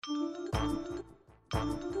Hi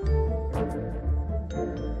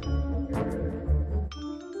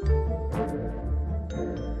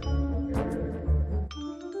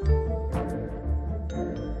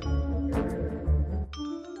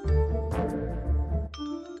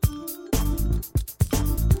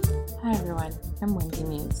everyone, I'm Wendy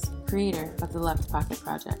Muse, creator of the Left Pocket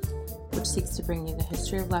Project, which seeks to bring you the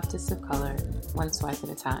history of leftists of color, one swipe at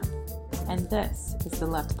a time. And this is the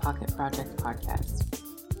Left Pocket Project podcast.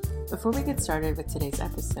 Before we get started with today's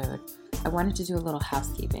episode, I wanted to do a little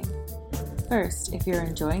housekeeping. First, if you're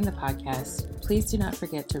enjoying the podcast, please do not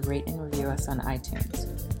forget to rate and review us on iTunes.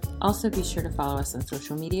 Also, be sure to follow us on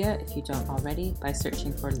social media if you don't already by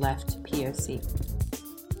searching for Left POC.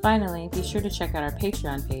 Finally, be sure to check out our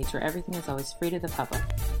Patreon page where everything is always free to the public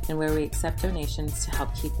and where we accept donations to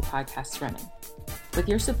help keep the podcast running. With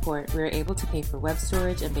your support, we are able to pay for web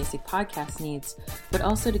storage and basic podcast needs, but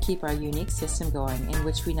also to keep our unique system going in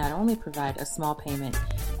which we not only provide a small payment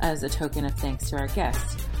as a token of thanks to our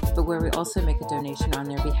guests, but where we also make a donation on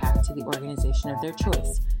their behalf to the organization of their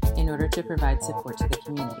choice in order to provide support to the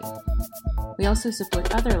community. We also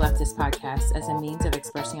support other leftist podcasts as a means of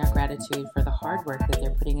expressing our gratitude for the hard work that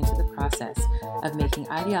they're putting into the process of making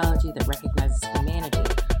ideology that recognizes humanity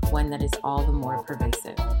one that is all the more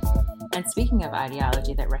pervasive. And speaking of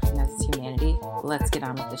ideology that recognizes humanity, let's get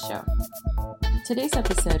on with the show. Today's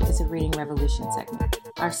episode is a Reading Revolution segment,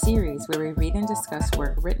 our series where we read and discuss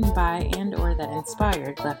work written by and or that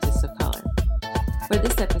inspired leftists of color. For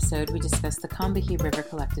this episode, we discuss the Combahee River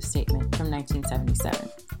Collective Statement from 1977.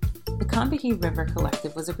 The Combahee River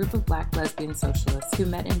Collective was a group of Black lesbian socialists who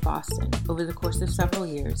met in Boston over the course of several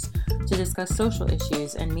years to discuss social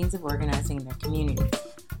issues and means of organizing their communities.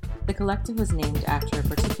 The collective was named after a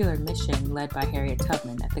particular mission led by Harriet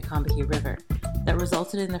Tubman at the Combahee River that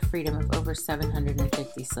resulted in the freedom of over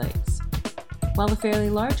 750 slaves. While a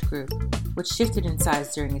fairly large group, which shifted in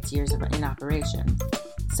size during its years in operation,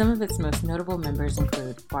 some of its most notable members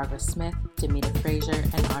include Barbara Smith, Demita Frazier,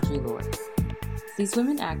 and Audre Lorde. These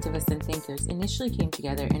women activists and thinkers initially came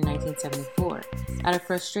together in 1974 out of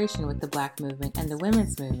frustration with the Black movement and the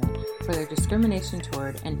women's movement for their discrimination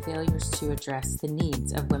toward and failures to address the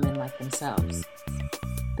needs of women like themselves.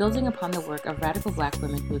 Building upon the work of radical Black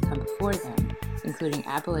women who had come before them, including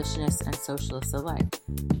abolitionists and socialists alike,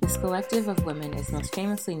 this collective of women is most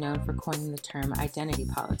famously known for coining the term identity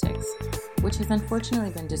politics, which has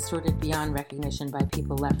unfortunately been distorted beyond recognition by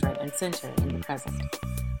people left, right, and center in the present.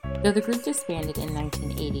 Though the group disbanded in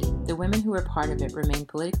 1980, the women who were part of it remain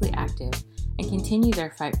politically active and continue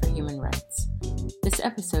their fight for human rights. This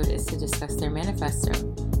episode is to discuss their manifesto,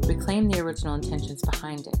 reclaim the original intentions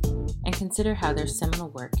behind it, and consider how their seminal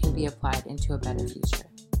work can be applied into a better future.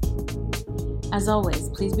 As always,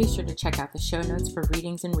 please be sure to check out the show notes for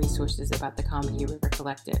readings and resources about the Combahee River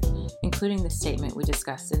Collective, including the statement we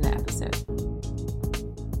discussed in the episode.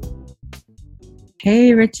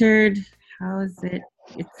 Hey, Richard. How's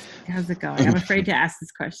it going? I'm afraid to ask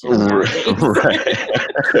this question. Right.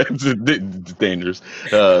 It's dangerous.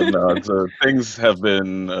 Things have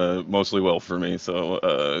been mostly well for me, so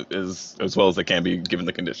as well as they can be given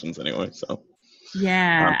the conditions anyway. So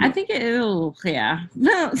yeah, I think it'll. Yeah,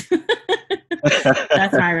 no,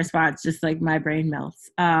 that's my response. Just like my brain melts.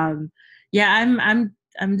 Yeah,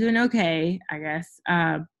 I'm doing okay, I guess.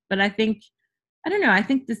 But I don't know. I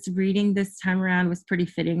think this reading this time around was pretty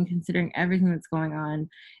fitting considering everything that's going on.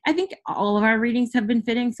 I think all of our readings have been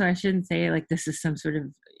fitting, so I shouldn't say like this is some sort of,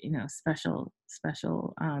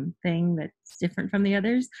 special thing that's different from the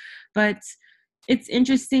others. But it's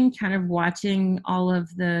interesting kind of watching all of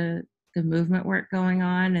the movement work going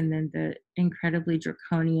on and then the incredibly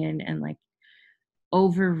draconian and like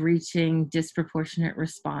overreaching disproportionate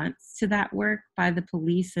response to that work by the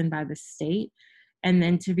police and by the state. And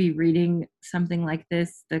then to be reading something like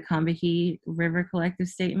this, the Combahee River Collective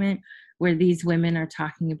Statement, where these women are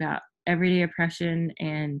talking about everyday oppression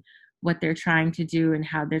and what they're trying to do and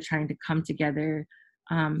how they're trying to come together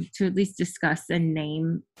to at least discuss and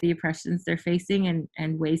name the oppressions they're facing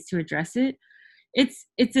and ways to address it. It's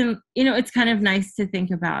kind of nice to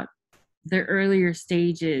think about the earlier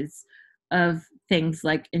stages of things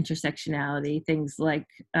like intersectionality, things like,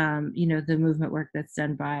 the movement work that's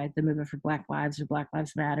done by the Movement for Black Lives or Black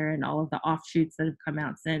Lives Matter and all of the offshoots that have come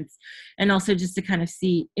out since. And also just to kind of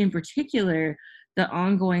see, in particular, the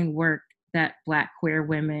ongoing work that Black queer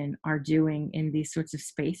women are doing in these sorts of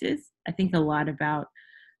spaces. I think a lot about,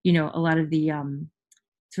 a lot of the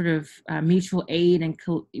mutual aid and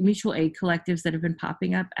mutual aid collectives that have been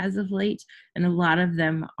popping up as of late. And a lot of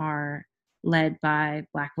them are led by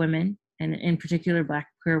Black women, and in particular Black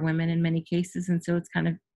queer women in many cases. And so it's kind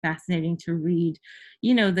of fascinating to read,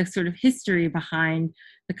 the sort of history behind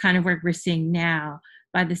the kind of work we're seeing now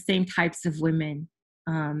by the same types of women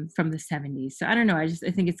from the 70s. So I don't know. I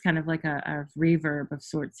think it's kind of like a reverb of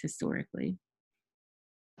sorts historically.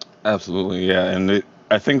 Absolutely, yeah.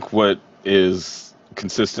 I think what is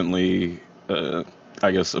consistently,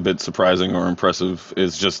 I guess, a bit surprising or impressive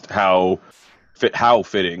is just how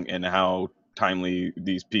fitting and how timely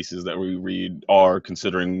these pieces that we read are,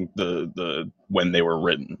 considering the when they were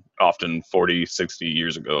written, often 40, 60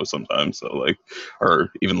 years ago sometimes, so like, or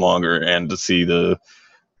even longer, and to see the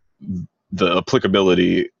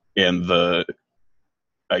applicability and the,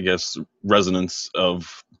 I guess, resonance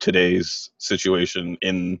of today's situation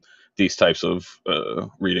in these types of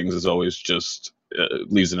readings is always just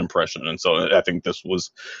leaves an impression. And so I think this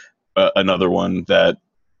was another one that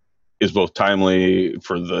is both timely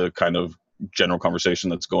for the kind of general conversation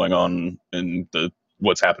that's going on in the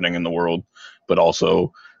what's happening in the world, but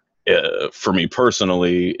also for me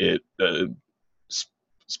personally, it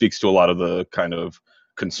speaks to a lot of the kind of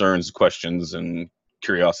concerns, questions, and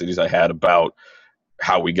curiosities I had about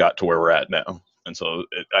how we got to where we're at now. And so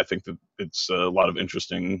I think that it's a lot of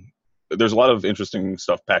interesting. There's a lot of interesting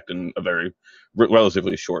stuff packed in a very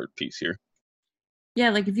relatively short piece here. Yeah,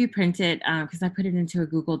 like if you print it, because I put it into a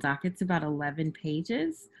Google Doc, it's about 11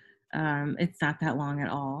 pages. It's not that long at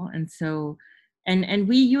all. And so,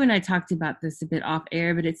 and you and I talked about this a bit off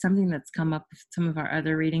air, but it's something that's come up with some of our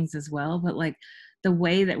other readings as well. But like the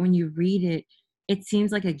way that when you read it, it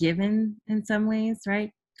seems like a given in some ways,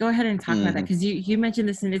 right? Go ahead and talk about that, Mm. because you mentioned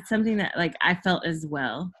this, and it's something that like I felt as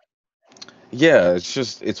well. Yeah,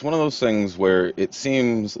 it's one of those things where it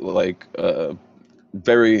seems like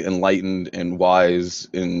very enlightened and wise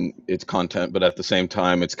in its content, but at the same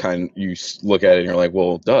time, it's look at it and you're like,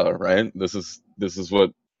 well, duh, right? This is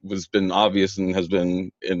what was been obvious and has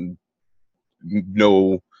been in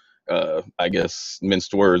no, I guess,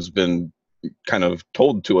 minced words, been kind of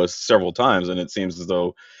told to us several times, and it seems as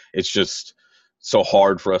though it's just so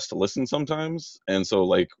hard for us to listen sometimes. And so,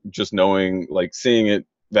 like, just knowing, like, seeing it,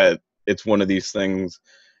 that it's one of these things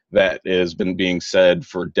that has been being said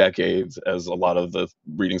for decades, as a lot of the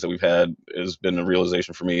readings that we've had has been a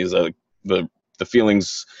realization for me, is that the the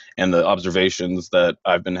feelings and the observations that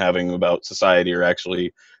I've been having about society are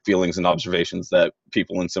actually feelings and observations that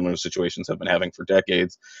people in similar situations have been having for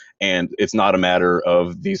decades. And it's not a matter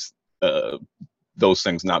of uh, those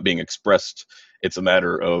things not being expressed. It's a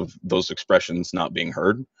matter of those expressions not being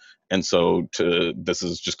heard. And so this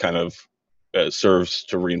is just kind of serves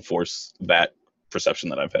to reinforce that perception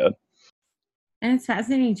that I've had. And it's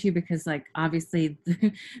fascinating too, because like obviously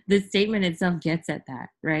the statement itself gets at that,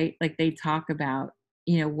 right? Like they talk about,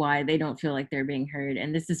 why they don't feel like they're being heard.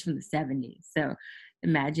 And this is from the 70s. So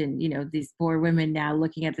imagine, these poor women now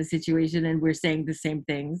looking at the situation, and we're saying the same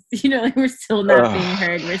things, like we're still not being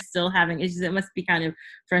heard. We're still having issues. It must be kind of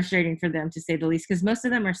frustrating for them, to say the least, because most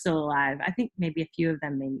of them are still alive. I think maybe a few of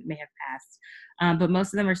them may have passed, but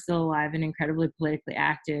most of them are still alive and incredibly politically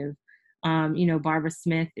active. Barbara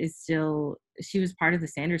Smith she was part of the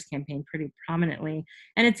Sanders campaign pretty prominently.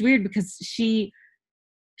 And it's weird because she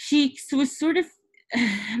was sort of,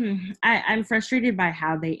 I'm frustrated by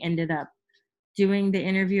how they ended up doing the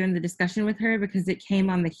interview and the discussion with her, because it came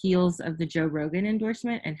on the heels of the Joe Rogan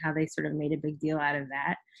endorsement and how they sort of made a big deal out of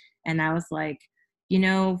that. And I was like,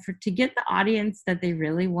 to get the audience that they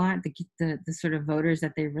really want, the sort of voters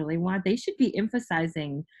that they really want, they should be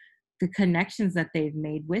emphasizing the connections that they've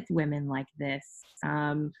made with women like this,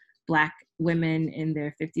 Black women in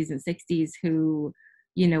their 50s and 60s who,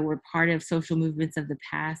 were part of social movements of the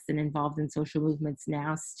past and involved in social movements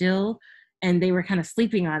now still. And they were kind of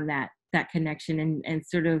sleeping on that connection, and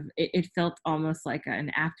sort of it felt almost like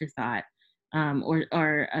an afterthought,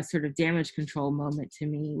 or a sort of damage control moment to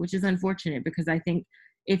me, which is unfortunate, because I think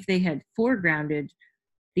if they had foregrounded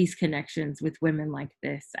these connections with women like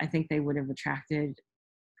this, I think they would have attracted,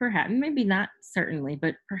 perhaps, maybe not certainly,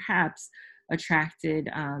 but perhaps attracted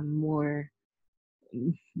more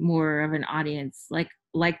of an audience,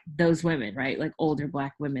 like those women, right? Like older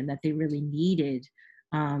Black women that they really needed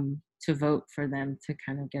to vote for them, to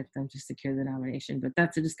kind of get them to secure the nomination. But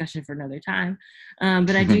that's a discussion for another time.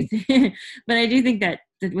 But I do think, but I do think that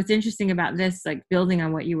what's interesting about this, like building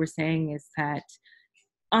on what you were saying, is that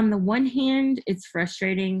on the one hand, it's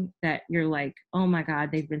frustrating that you're like, oh my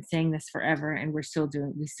God, they've been saying this forever, and we still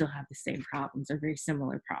have the same problems, or very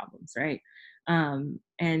similar problems, right? And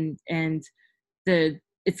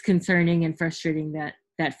it's concerning and frustrating,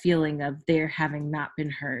 that feeling of their having not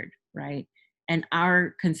been heard, right? And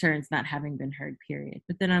our concerns not having been heard, period.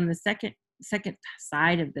 But then on the second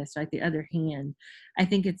side of this, right, the other hand, I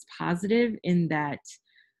think it's positive in that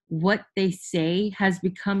what they say has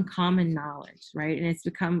become common knowledge, right? And it's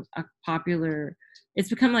become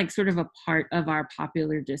like sort of a part of our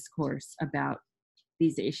popular discourse about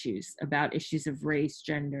these issues, about issues of race,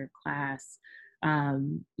 gender, class,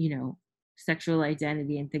 you know, sexual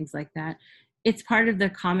identity and things like that. It's part of the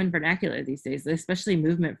common vernacular these days, especially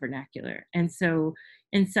movement vernacular. And so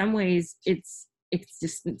in some ways it's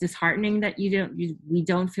just disheartening that we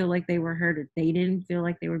don't feel like they were heard, or they didn't feel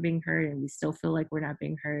like they were being heard, and we still feel like we're not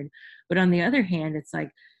being heard. But on the other hand, it's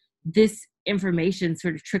like this information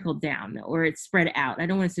sort of trickled down, or it spread out. I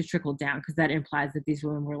don't want to say trickle down because that implies that these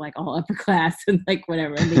women were like all upper class and like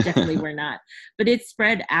whatever, and they definitely were not. But it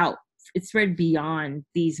spread out. It spread beyond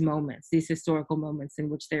these moments, these historical moments in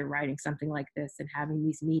which they're writing something like this and having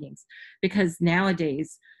these meetings. Because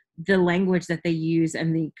nowadays, the language that they use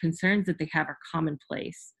and the concerns that they have are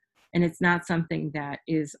commonplace. And it's not something that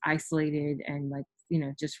is isolated and like, you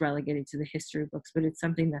know, just relegated to the history books, but it's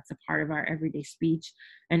something that's a part of our everyday speech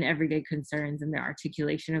and everyday concerns and the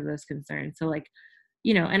articulation of those concerns. So like,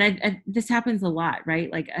 you know, and this happens a lot,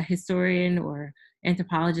 right? Like a historian or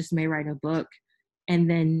anthropologist may write a book and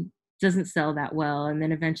then doesn't sell that well. And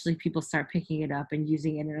then eventually people start picking it up and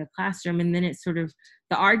using it in a classroom. And then it's sort of,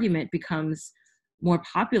 the argument becomes more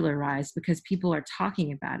popularized because people are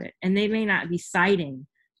talking about it. And they may not be citing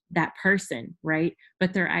that person, right?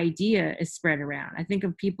 But their idea is spread around. I think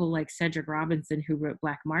of people like Cedric Robinson, who wrote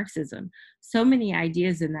Black Marxism. So many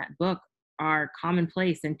ideas in that book are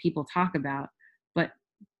commonplace and people talk about, but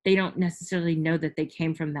they don't necessarily know that they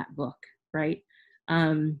came from that book, right?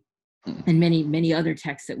 And many other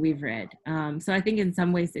texts that we've read. So I think in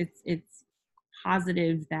some ways it's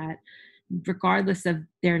positive that regardless of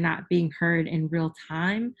their not being heard in real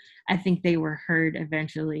time, I think they were heard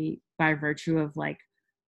eventually by virtue of like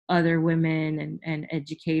other women and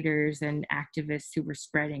educators and activists who were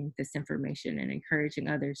spreading this information and encouraging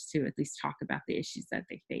others to at least talk about the issues that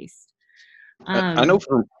they faced. I know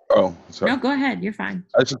for sorry. No, go ahead. You're fine.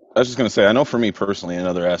 I was just going to say, I know for me personally,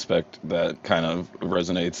 another aspect that kind of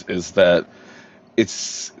resonates is that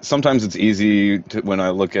sometimes it's easy to, when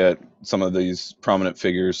I look at some of these prominent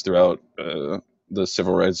figures throughout the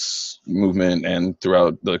civil rights movement and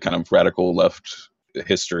throughout the kind of radical left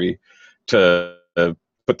history, to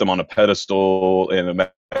put them on a pedestal and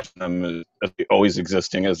imagine them as always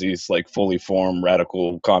existing as these like fully formed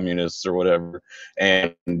radical communists or whatever,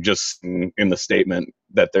 and just in the statement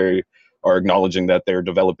that they are acknowledging that they're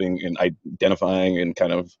developing and identifying and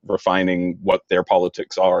kind of refining what their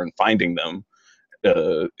politics are and finding them.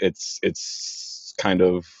 It's kind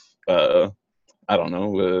of I don't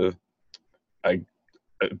know. I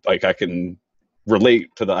can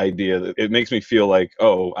relate to the idea that it makes me feel like,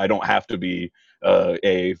 oh, I don't have to be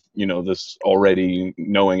this already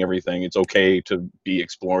knowing everything. It's okay to be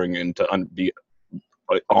exploring and to be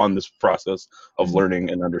on this process of learning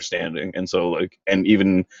and understanding. And so like, and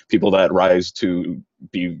even people that rise to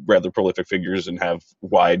be rather prolific figures and have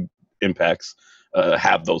wide impacts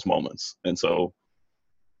have those moments. And so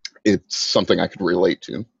it's something I could relate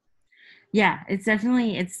to. Yeah, it's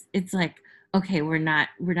definitely, it's like, okay, we're not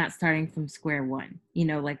starting from square one, you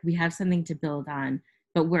know, like we have something to build on,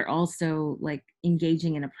 but we're also like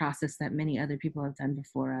engaging in a process that many other people have done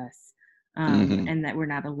before us. And that we're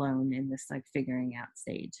not alone in this like figuring out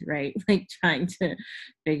stage, right? Like trying to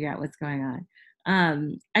figure out what's going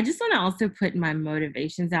on. I just want to also put my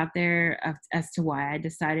motivations out there as to why I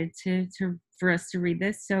decided for us to read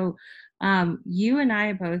this. So you and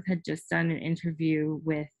I both had just done an interview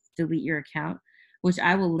with Delete Your Account, which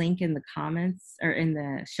I will link in the comments or in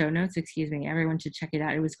the show notes, excuse me. Everyone should check it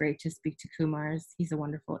out. It was great to speak to Kumar's. He's a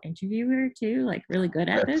wonderful interviewer too, like really good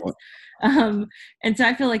at this. And so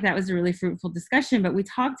I feel like that was a really fruitful discussion, but we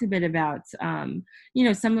talked a bit about,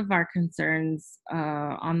 some of our concerns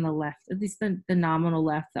on the left, at least the nominal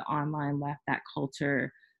left, the online left, that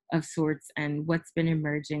culture of sorts, and what's been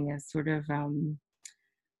emerging as sort of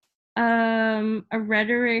a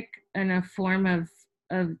rhetoric and a form of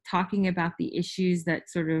talking about the issues that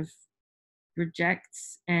sort of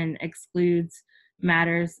rejects and excludes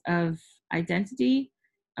matters of identity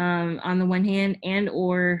on the one hand, and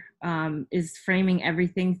or is framing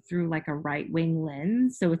everything through like a right-wing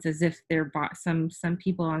lens. So it's as if they're some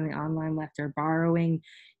people on the online left are borrowing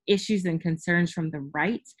issues and concerns from the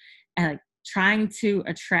right and like trying to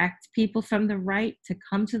attract people from the right to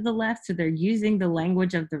come to the left. So they're using the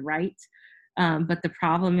language of the right. But the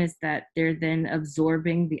problem is that they're then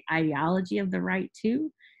absorbing the ideology of the right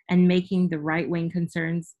too, and making the right-wing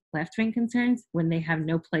concerns left-wing concerns when they have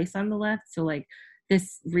no place on the left. So like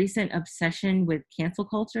this recent obsession with cancel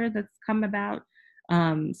culture that's come about,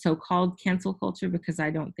 so-called cancel culture, because I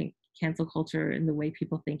don't think cancel culture and the way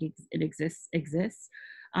people think it exists.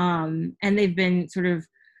 And they've been sort of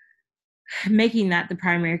making that the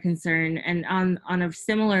primary concern. And on a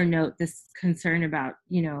similar note, this concern about,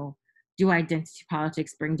 do identity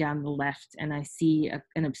politics bring down the left? And I see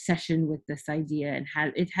an obsession with this idea, and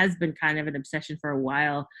it has been kind of an obsession for a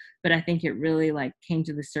while, but I think it really came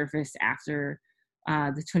to the surface after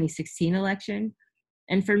the 2016 election.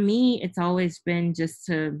 And for me, it's always been just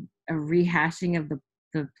a rehashing of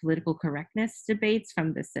the political correctness debates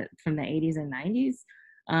from the 80s and 90s.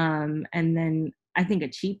 And then I think a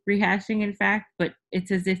cheap rehashing, in fact, but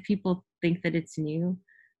it's as if people think that it's new.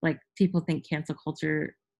 Like, people think cancel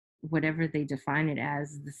culture, whatever they define it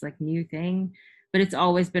as, this new thing, but it's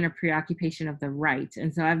always been a preoccupation of the right.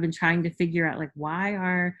 And so I've been trying to figure out why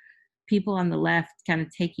are people on the left kind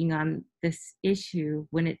of taking on this issue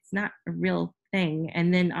when it's not a real thing?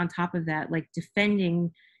 And then on top of that,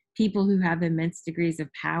 defending people who have immense degrees of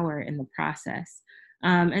power in the process.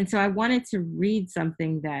 And so I wanted to read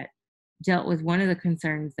something that dealt with one of the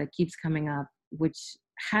concerns that keeps coming up, which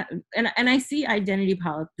and I see identity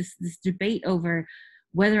politics, this debate over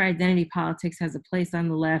whether identity politics has a place on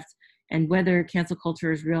the left and whether cancel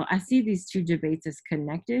culture is real. I see these two debates as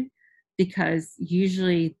connected, because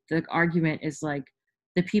usually the argument is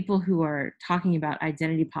the people who are talking about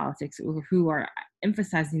identity politics or who are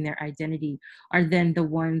emphasizing their identity are then the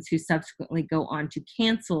ones who subsequently go on to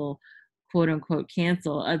cancel, quote unquote,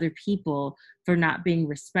 cancel other people for not being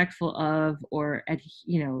respectful of or,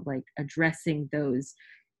 addressing those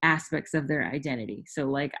aspects of their identity.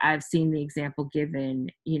 So I've seen the example given,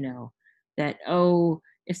 that,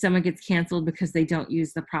 if someone gets canceled because they don't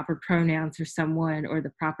use the proper pronouns for someone or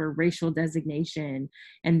the proper racial designation,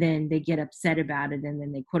 and then they get upset about it, and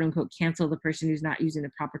then they quote unquote cancel the person who's not using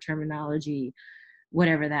the proper terminology,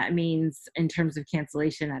 whatever that means in terms of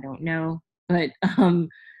cancellation, I don't know. But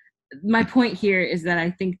my point here is that I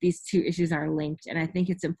think these two issues are linked, and I think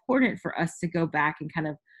it's important for us to go back and kind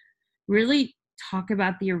of really talk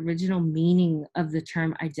about the original meaning of the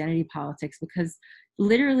term identity politics, because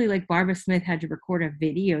literally Barbara Smith had to record a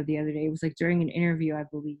video the other day. It was during an interview, I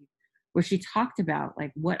believe, where she talked about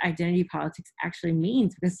what identity politics actually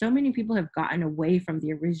means, because so many people have gotten away from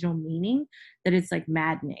the original meaning that it's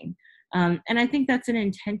maddening. And I think it's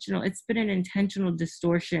been an intentional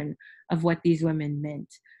distortion of what these women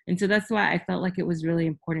meant. And so that's why I felt it was really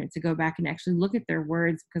important to go back and actually look at their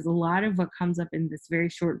words, because a lot of what comes up in this very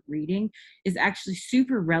short reading is actually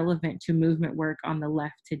super relevant to movement work on the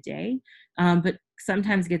left today, but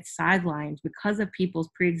sometimes gets sidelined because of people's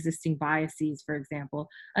pre-existing biases, for example,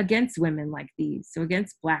 against women like these. So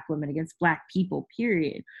against Black women, against Black people,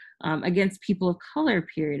 period, against people of color,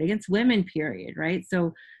 period, against women, period, right?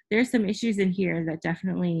 So there's some issues in here that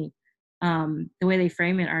definitely, the way they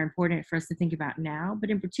frame it, are important for us to think about now,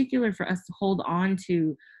 but in particular for us to hold on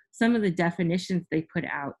to some of the definitions they put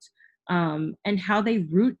out, and how they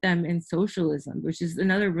root them in socialism, which is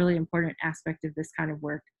another really important aspect of this kind of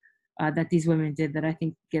work that these women did that I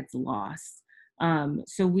think gets lost.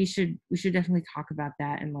 So we should definitely talk about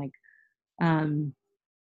that, and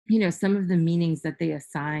some of the meanings that they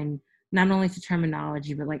assign, not only to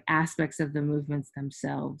terminology, but aspects of the movements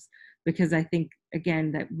themselves. Because I think,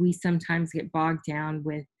 again, that we sometimes get bogged down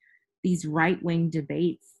with these right-wing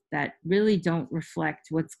debates that really don't reflect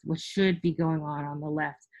what should be going on the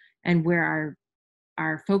left, and where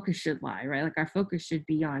our focus should lie, right? Our focus should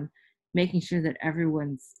be on making sure that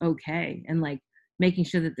everyone's okay, and making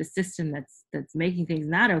sure that the system that's making things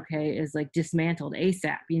not okay is dismantled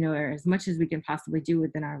ASAP, or as much as we can possibly do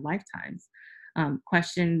within our lifetimes.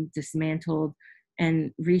 Questioned, dismantled,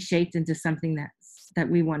 and reshaped into something that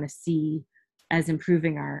we want to see as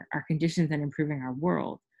improving our conditions and improving our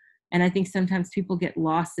world. And I think sometimes people get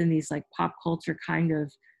lost in these pop culture kind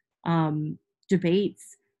of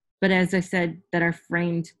debates, but as I said, that are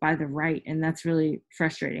framed by the right, and that's really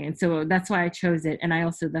frustrating. And so that's why I chose it. And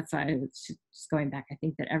that's why I was just going back. I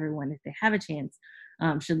think that everyone, if they have a chance,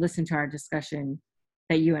 should listen to our discussion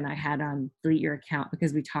that you and I had on Delete Your Account,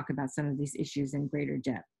 because we talk about some of these issues in greater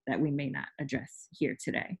depth that we may not address here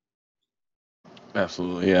today.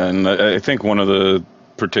 Absolutely, yeah. And I think one of the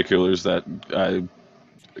particulars that I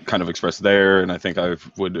kind of expressed there, and I think I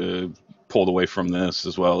would pulled away from this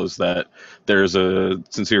as well, is that there's a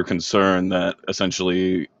sincere concern that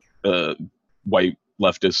essentially white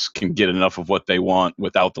leftists can get enough of what they want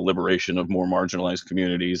without the liberation of more marginalized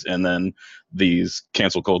communities, and then these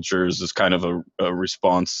cancel cultures is kind of a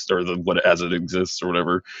response, or what as it exists or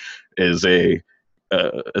whatever, is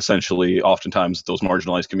essentially oftentimes those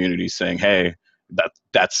marginalized communities saying, hey,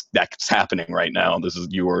 that's happening right now. This is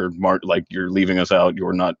you're leaving us out.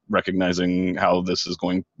 You're not recognizing how this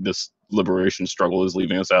liberation struggle is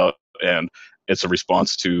leaving us out, and it's a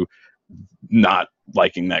response to not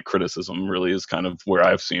liking that criticism. Really is kind of where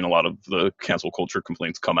I've seen a lot of the cancel culture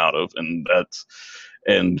complaints come out of,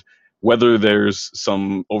 and whether there's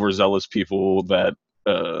some overzealous people that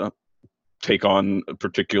take on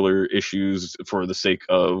particular issues for the sake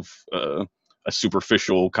of a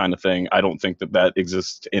superficial kind of thing, I don't think that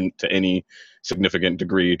exists to any significant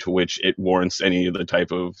degree to which it warrants any of the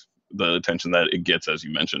type of the attention that it gets, as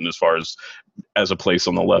you mentioned, as far as a place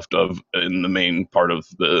on the left of in the main part of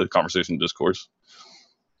the conversation discourse.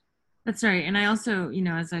 That's right. And I also,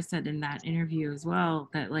 as I said in that interview as well,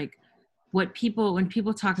 that like when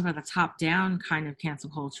people talk about the top down kind of cancel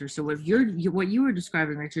culture, so what you were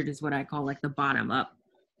describing, Richard, is what I call like the bottom up,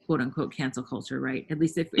 quote unquote, cancel culture, right? At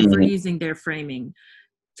least if we're using their framing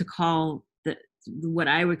to call what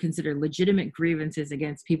I would consider legitimate grievances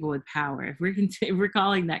against people with power, if we're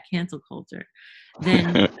calling that cancel culture,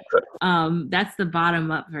 then that's the bottom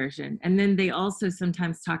up version. And then they also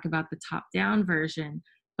sometimes talk about the top down version.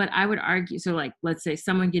 But I would argue, so like, let's say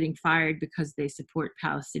someone getting fired because they support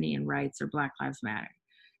Palestinian rights or Black Lives Matter.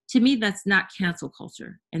 To me, that's not cancel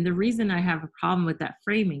culture. And the reason I have a problem with that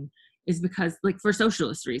framing is because, like, for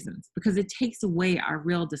socialist reasons, because it takes away our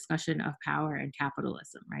real discussion of power and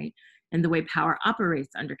capitalism, right? And the way power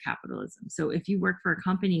operates under capitalism. So if you work for a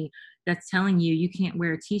company that's telling you you can't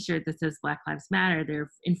wear a t-shirt that says Black Lives Matter, they're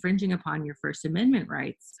infringing upon your First Amendment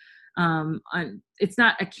rights. They're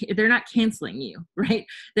not canceling you, right?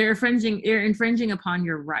 They're infringing upon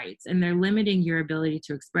your rights, and they're limiting your ability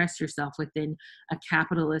to express yourself within a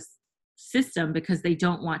capitalist system because they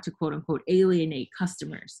don't want to, quote unquote, alienate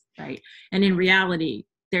customers, right? And in reality,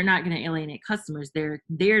 they're not going to alienate customers. They're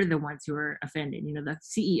the ones who are offended. The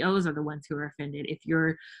CEOs are the ones who are offended. If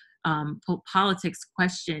your politics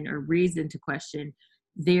question or reason to question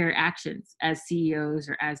their actions as CEOs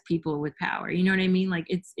or as people with power, you know what I mean? Like,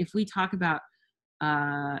 it's, if we talk about,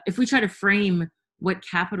 if we try to frame what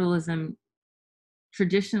capitalism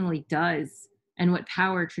traditionally does and what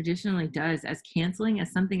power traditionally does as canceling,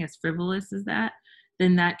 as something as frivolous as that,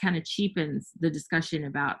 then that kind of cheapens the discussion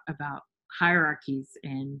about hierarchies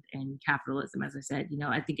and capitalism. As I said,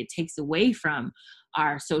 I think it takes away from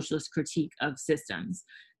our socialist critique of systems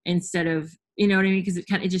instead of, you know what I mean? Because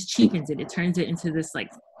it just cheapens it. It turns it into this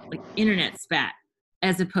like internet spat,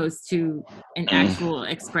 as opposed to an actual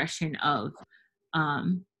expression of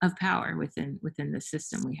power within the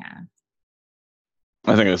system we have.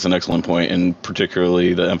 I think that's an excellent point, and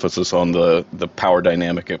particularly the emphasis on the power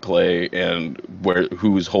dynamic at play and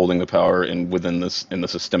who's holding the power, and within this, in the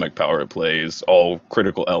systemic power at play, is all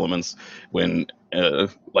critical elements when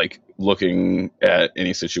like looking at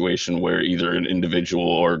any situation where either an individual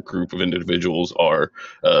or a group of individuals are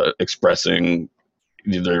expressing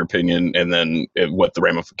their opinion, and then what the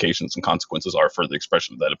ramifications and consequences are for the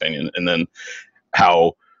expression of that opinion, and then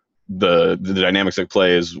how the dynamics at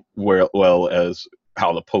play is well as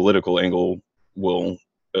how the political angle will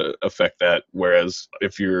affect that. Whereas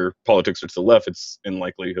if your politics are to the left, it's in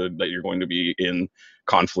likelihood that you're going to be in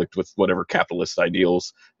conflict with whatever capitalist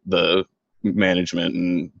ideals the management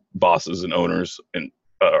and bosses and owners and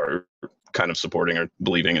are kind of supporting or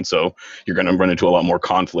believing. And so you're going to run into a lot more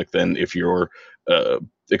conflict than if you're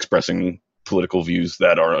expressing political views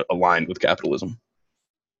that are aligned with capitalism.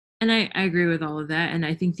 And I agree with all of that. And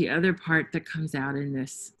I think the other part that comes out in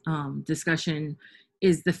this discussion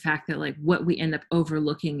is the fact that, like, what we end up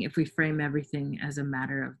overlooking if we frame everything as a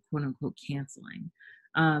matter of, quote unquote, canceling.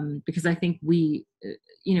 Because I think we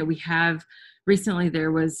have recently,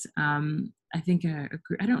 there was, I think,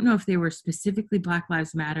 I don't know if they were specifically Black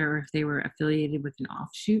Lives Matter or if they were affiliated with an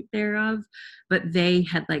offshoot thereof, but they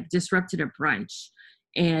had like disrupted a brunch.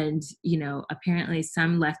 And, apparently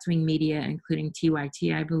some left-wing media, including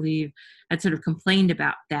TYT, I believe, had sort of complained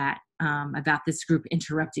about that, about this group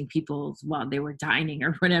interrupting people while they were dining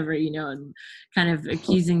or whatever, and kind of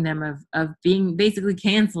accusing them of being basically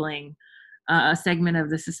canceling a segment of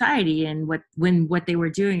the society. And what they were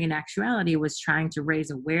doing in actuality was trying to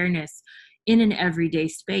raise awareness in an everyday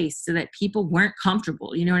space so that people weren't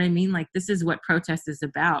comfortable. You know what I mean? Like, this is what protest is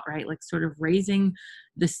about, right? Like, sort of raising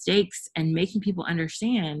the stakes and making people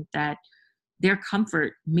understand that their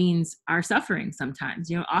comfort means our suffering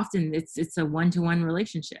sometimes. Often it's a one-to-one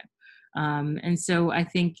relationship. And so I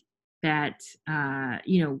think that,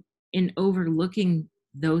 in overlooking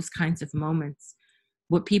those kinds of moments,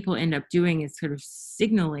 what people end up doing is sort of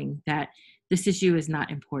signaling that this issue is not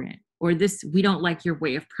important. or this, we don't like your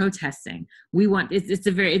way of protesting. We want,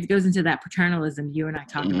 it goes into that paternalism you and I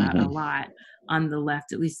talk about a lot on the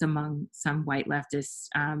left, at least among some white leftists,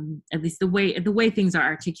 at least the way things are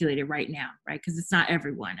articulated right now, right? Because it's not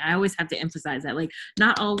everyone. I always have to emphasize that, like,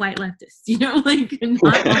 not all white leftists, like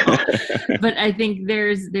not all. But I think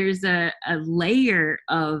there's a layer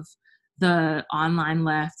of the online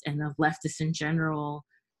left and the leftists in general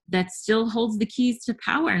that still holds the keys to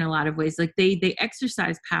power in a lot of ways. Like they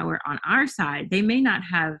exercise power on our side. They may not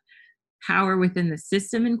have power within the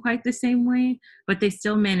system in quite the same way, but they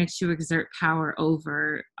still manage to exert power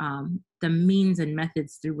over the means and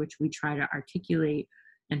methods through which we try to articulate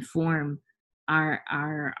and form our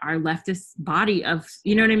leftist body of,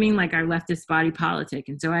 you know what I mean? Like our leftist body politic.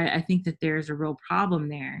 And so I think that there's a real problem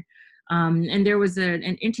there. And there was an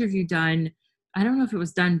interview done, I don't know if it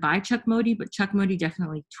was done by Chuck Modi, but Chuck Modi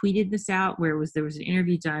definitely tweeted this out, where there was an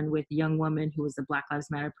interview done with a young woman who was a Black Lives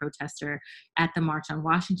Matter protester at the March on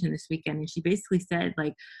Washington this weekend. And she basically said,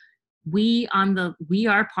 like, we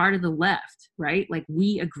are part of the left, right? Like,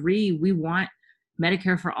 we agree, we want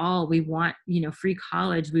Medicare for all, we want, free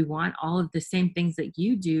college, we want all of the same things that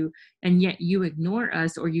you do, and yet you ignore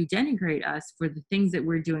us or you denigrate us for the things that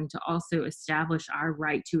we're doing to also establish our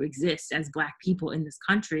right to exist as Black people in this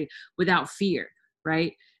country without fear,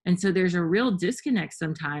 right? And so there's a real disconnect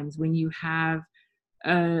sometimes when you have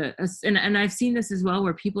and I've seen this as well,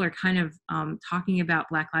 where people are kind of talking about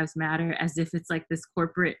Black Lives Matter as if it's like this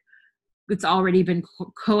corporate, it's already been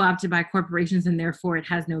co-opted by corporations and therefore it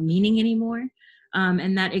has no meaning anymore.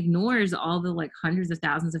 And that ignores all the like hundreds of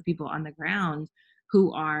thousands of people on the ground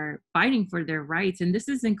who are fighting for their rights. And this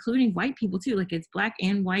is including white people too. Like, it's Black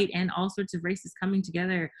and white and all sorts of races coming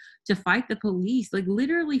together to fight the police, like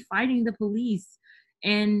literally fighting the police.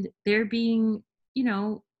 And they're being,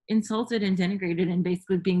 insulted and denigrated and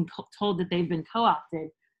basically being told that they've been co-opted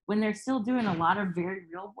when they're still doing a lot of very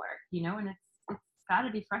real work, and it's got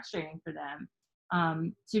to be frustrating for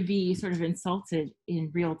them to be sort of insulted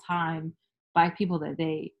in real time by people that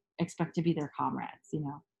they expect to be their comrades,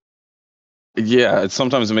 Yeah,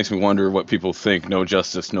 sometimes it makes me wonder what people think no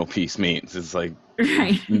justice, no peace means. It's like,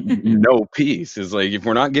 right. no peace. It's like, if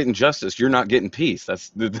we're not getting justice, you're not getting peace. That's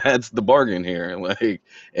the bargain here. Like,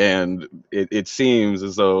 and it seems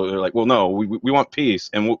as though they're like, well, no, we want peace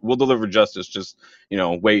and we'll deliver justice. Just,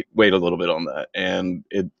 wait a little bit on that. And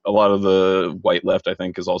a lot of the white left, I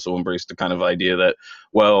think, has also embraced the kind of idea that,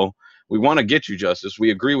 well, we want to get you justice.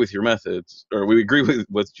 We agree with your methods, or we agree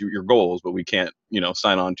with your goals, but we can't,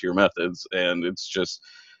 sign on to your methods. And it's just,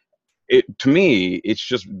 to me, it's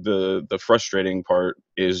just the frustrating part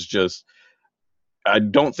is just, I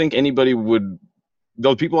don't think anybody would,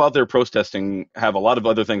 those people out there protesting have a lot of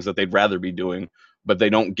other things that they'd rather be doing, but they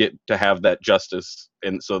don't get to have that justice.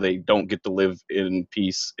 And so they don't get to live in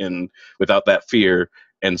peace and without that fear.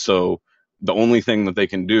 And so the only thing that they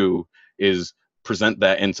can do is present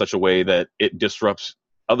that in such a way that it disrupts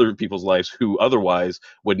other people's lives who otherwise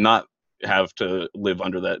would not have to live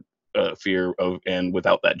under that fear of and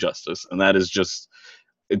without that justice. And that is just,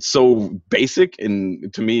 it's so basic,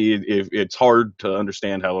 and to me it's hard to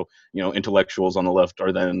understand how intellectuals on the left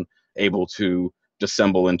are then able to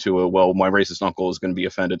dissemble into well, my racist uncle is going to be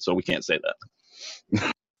offended, so we can't say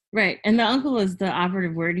that. Right. And the uncle is the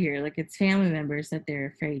operative word here. Like, it's family members that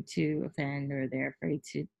they're afraid to offend, or they're afraid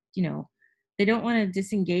to, they don't want to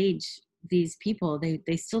disengage these people.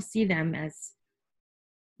 They still see them as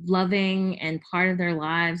loving and part of their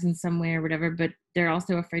lives in some way or whatever, but they're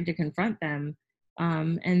also afraid to confront them.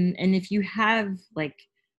 And if you have, like,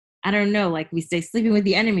 I don't know, like we say, sleeping with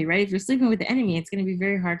the enemy, right? If you're sleeping with the enemy, it's going to be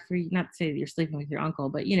very hard for you, not to say that you're sleeping with your uncle,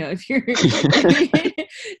 but if you're,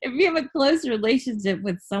 if you have a close relationship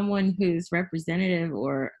with someone who's representative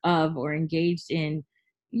or engaged in,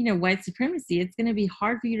 white supremacy, it's going to be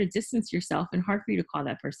hard for you to distance yourself and hard for you to call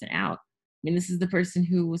that person out. I mean, this is the person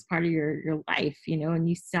who was part of your life, and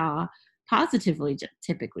you saw positively,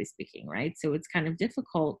 typically speaking, right? So it's kind of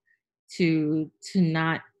difficult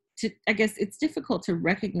I guess it's difficult to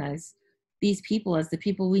recognize these people as the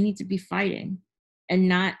people we need to be fighting and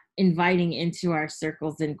not inviting into our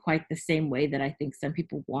circles in quite the same way that I think some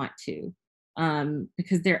people want to,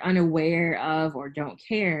 because they're unaware of or don't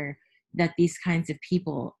care that these kinds of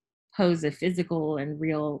people pose a physical and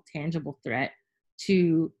real tangible threat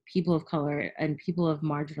to people of color and people of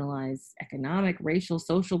marginalized economic, racial,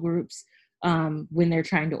 social groups when they're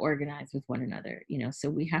trying to organize with one another. So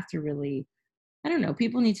we have to really, I don't know,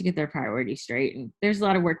 people need to get their priorities straight, and there's a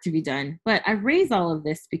lot of work to be done. But I raise all of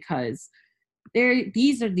this because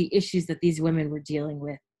these are the issues that these women were dealing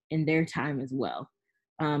with in their time as well.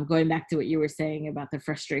 Going back to what you were saying about the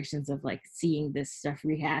frustrations of like seeing this stuff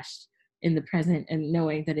rehashed in the present and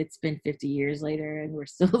knowing that it's been 50 years later and we're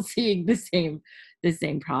still seeing the same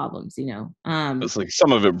problems, you know. It's like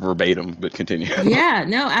some of it verbatim, but continue. Yeah,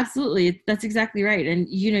 no, absolutely. That's exactly right. And,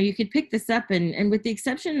 you know, you could pick this up and with the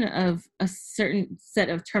exception of a certain set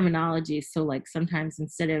of terminology. So like sometimes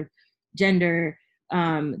instead of gender,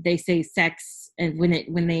 they say sex, and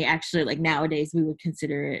when they actually, like nowadays we would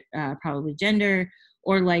consider it probably gender,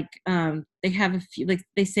 or like they have a few, like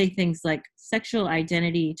they say things like sexual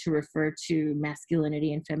identity to refer to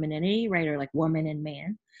masculinity and femininity, right? Or like woman and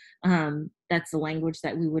man. That's the language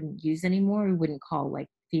that we wouldn't use anymore. We wouldn't call like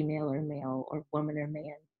female or male or woman or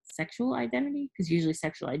man sexual identity, because usually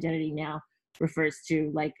sexual identity now refers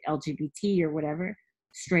to like LGBT or whatever,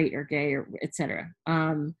 straight or gay or etc.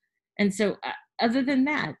 And so other than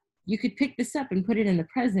that, you could pick this up and put it in the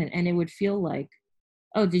present and it would feel like,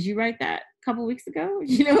 oh, did you write that a couple weeks ago?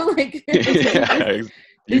 You know, like Yeah,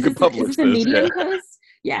 you could publish is this a Medium yeah. post?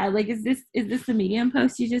 Yeah, like is this the Medium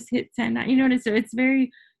post you just hit send? You know what? So it's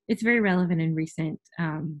very relevant and recent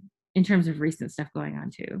in terms of recent stuff going on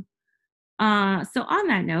too. So on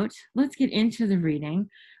that note, let's get into the reading.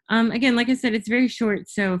 Again, like I said, it's very short.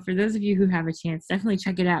 So for those of you who have a chance, definitely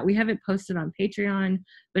check it out. We have it posted on Patreon,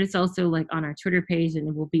 but it's also like on our Twitter page and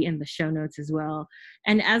it will be in the show notes as well.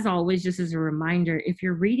 And as always, just as a reminder, if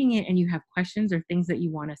you're reading it and you have questions or things that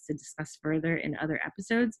you want us to discuss further in other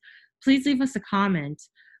episodes, please leave us a comment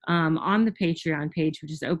on the Patreon page,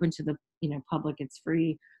 which is open to the public. It's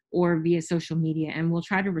free, or via social media, and we'll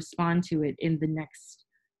try to respond to it in the next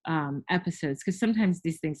episodes, because sometimes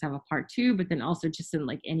these things have a part 2, but then also just in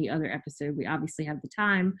like any other episode we obviously have the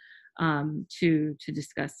time to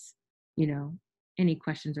discuss any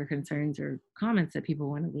questions or concerns or comments that people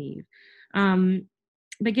want to leave.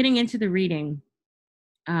 But getting into the reading,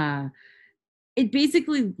 it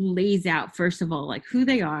basically lays out, first of all, like who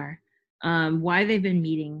they are, why they've been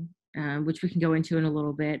meeting, which we can go into in a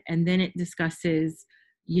little bit, and then it discusses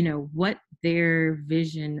what their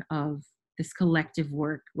vision of this collective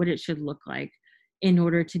work, what it should look like in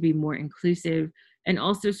order to be more inclusive, and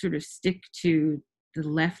also sort of stick to the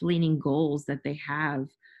left-leaning goals that they have,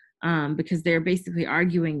 because they're basically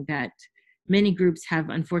arguing that many groups have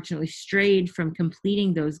unfortunately strayed from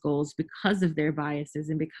completing those goals because of their biases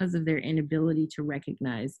and because of their inability to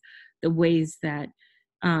recognize the ways that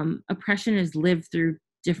oppression is lived through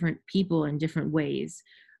different people in different ways.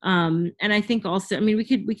 And I think also, we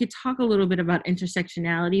could talk a little bit about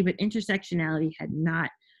intersectionality, but intersectionality had not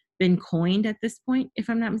been coined at this point, if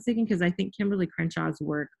I'm not mistaken, because I think Kimberly Crenshaw's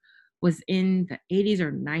work was in the 80s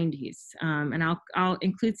or 90s. And I'll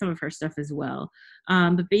include some of her stuff as well.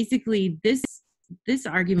 But basically this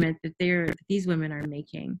argument that these women are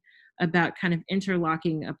making about kind of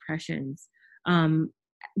interlocking oppressions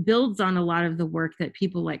builds on a lot of the work that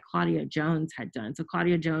people like Claudia Jones had done. So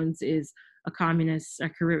Claudia Jones is a communist,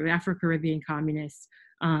 Afro-Caribbean communist.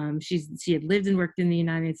 She had lived and worked in the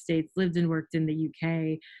United States, lived and worked in the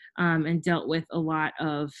UK, and dealt with a lot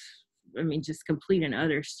of, just complete and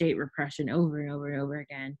utter state repression over and over and over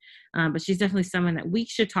again. But she's definitely someone that we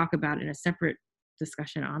should talk about in a separate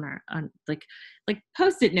discussion on like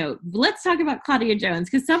post-it note. Let's talk about Claudia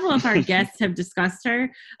Jones, because several of our guests have discussed her,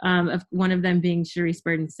 of one of them being Sharice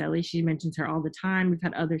Burden-Selly. She mentions her all the time. We've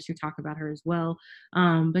had others who talk about her as well,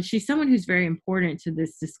 but she's someone who's very important to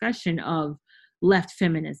this discussion of left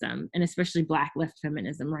feminism, and especially Black left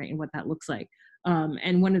feminism, right, and what that looks like,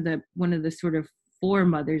 and one of the sort of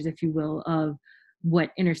foremothers, if you will, of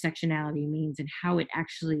what intersectionality means and how it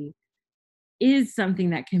actually is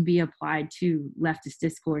something that can be applied to leftist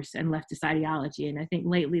discourse and leftist ideology. And I think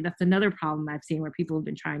lately that's another problem I've seen, where people have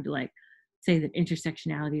been trying to say that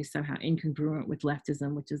intersectionality is somehow incongruent with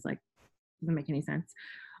leftism, which is doesn't make any sense.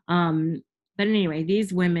 But anyway,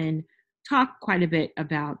 these women talk quite a bit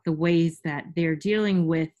about the ways that they're dealing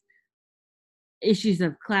with issues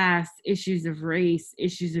of class, issues of race,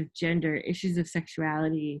 issues of gender, issues of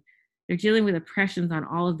sexuality. They're dealing with oppressions on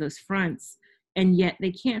all of those fronts, and yet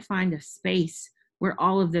they can't find a space where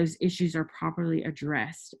all of those issues are properly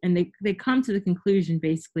addressed. And they come to the conclusion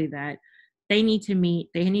basically that they need to meet,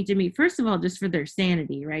 first of all, just for their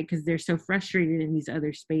sanity, right? Because they're so frustrated in these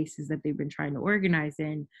other spaces that they've been trying to organize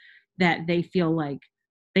in, that they feel like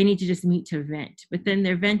they need to just meet to vent. But then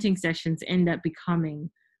their venting sessions end up becoming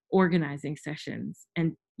organizing sessions,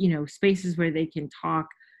 and spaces where they can talk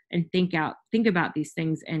and think about these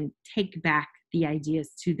things and take back the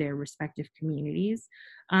ideas to their respective communities.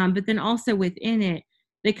 But then also within it,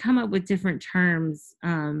 they come up with different terms,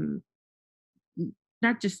 not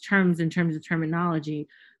just terms in terms of terminology,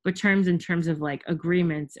 but terms in terms of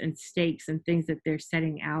agreements and stakes and things that they're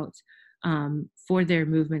setting out for their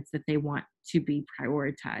movements that they want to be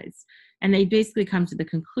prioritized. And they basically come to the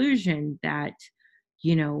conclusion that,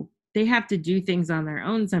 you know, they have to do things on their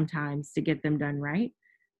own sometimes to get them done right.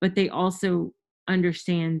 But they also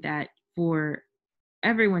understand that for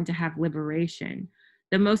everyone to have liberation,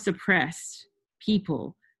 the most oppressed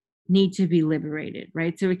people need to be liberated,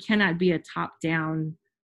 right? So it cannot be a top-down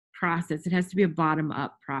process. It has to be a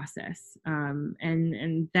bottom-up process,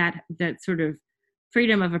 and that sort of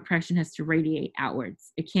freedom of oppression has to radiate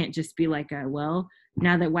outwards. It can't just be like a, well,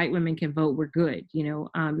 now that white women can vote, we're good. You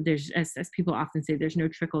know, there's, as people often say, there's no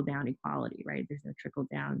trickle-down equality, right? There's no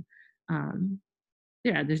trickle-down.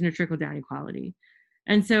 There's no trickle-down equality,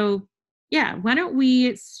 and so why don't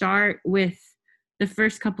we start with the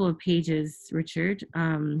first couple of pages, Richard?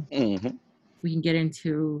 We can get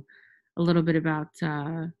into a little bit about,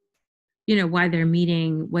 you know, why they're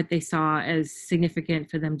meeting, what they saw as significant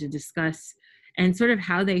for them to discuss, and sort of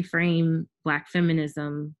how they frame Black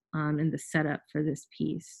feminism in the setup for this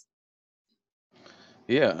piece.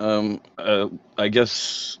 Yeah, I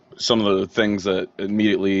guess some of the things that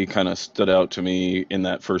immediately kind of stood out to me in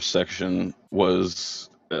that first section was,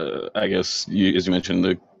 I guess, as you mentioned,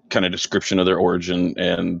 the kind of description of their origin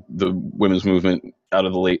and the women's movement out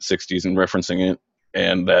of the late 60s and referencing it,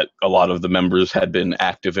 and that a lot of the members had been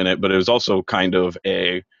active in it. But it was also kind of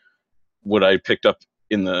what I picked up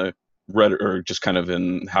in the read, or just kind of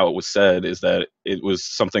in how it was said, is that it was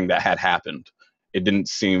something that had happened. It didn't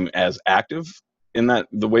seem as active in that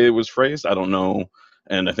the way it was phrased. I don't know,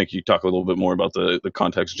 and I think you talk a little bit more about the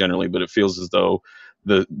context generally, but it feels as though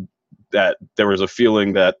that there was a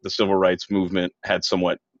feeling that the civil rights movement had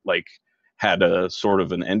somewhat like had a sort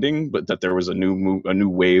of an ending, but that there was a new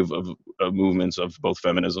wave of movements of both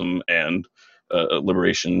feminism and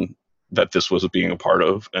liberation that this was being a part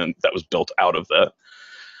of, and that was built out of that.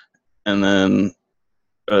 And then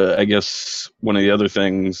I guess one of the other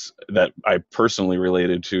things that I personally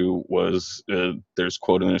related to was there's a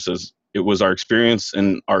quote in there that says, "It was our experience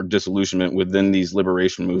and our disillusionment within these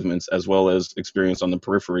liberation movements, as well as experience on the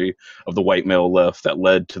periphery of the white male left, that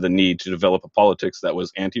led to the need to develop a politics that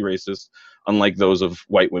was anti-racist, unlike those of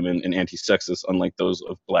white women, and anti-sexist, unlike those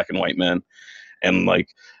of Black and white men." And like,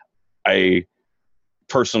 I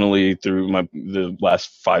personally, through the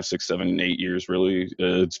last 5, 6, 7, 8 years, really,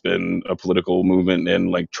 it's been a political movement,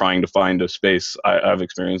 and like trying to find a space. I've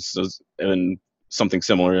experienced and something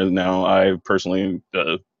similar. Now, I personally,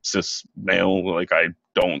 cis male, like I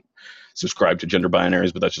don't subscribe to gender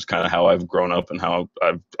binaries, but that's just kind of how I've grown up and how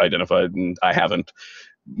I've identified, and I haven't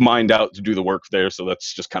mined out to do the work there, so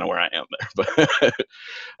that's just kind of where I am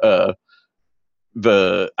there.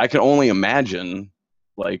 But I can only imagine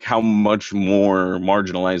like how much more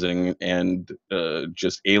marginalizing and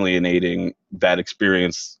just alienating that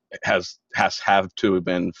experience has to have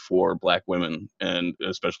been for Black women, and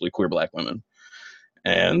especially queer Black women.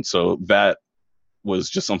 And so that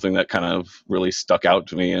was just something that kind of really stuck out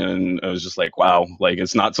to me, and I was just like, wow, like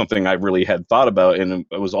it's not something I really had thought about. And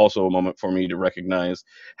it was also a moment for me to recognize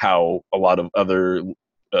how a lot of other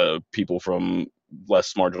people from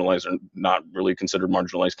less marginalized or not really considered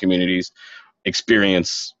marginalized communities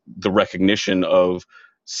experience the recognition of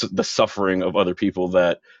the suffering of other people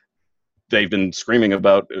that they've been screaming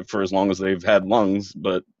about for as long as they've had lungs,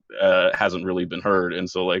 but hasn't really been heard. And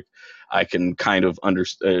so like I can kind of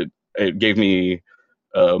understand, it gave me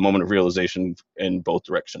a moment of realization in both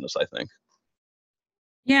directions, I think.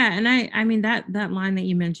 Yeah, and I mean that line that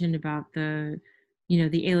you mentioned about the, you know,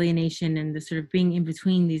 the alienation and the sort of being in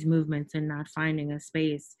between these movements and not finding a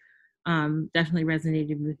space, definitely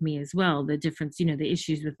resonated with me as well. The difference, you know, the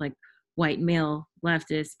issues with like white male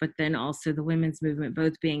leftists, but then also the women's movement,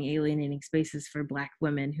 both being alienating spaces for Black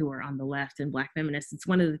women who are on the left and Black feminists. It's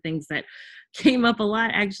one of the things that came up a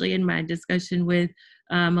lot actually in my discussion with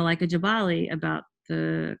Malika Jabali about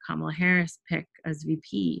the Kamala Harris pick as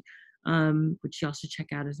VP, which y'all should check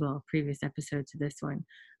out as well, previous episode to this one.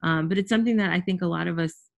 But it's something that I think a lot of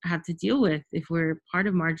us have to deal with if we're part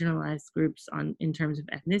of marginalized groups in terms of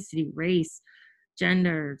ethnicity, race,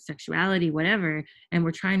 gender, sexuality, whatever, and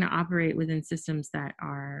we're trying to operate within systems that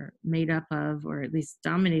are made up of, or at least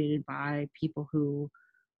dominated by, people who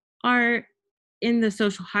are in the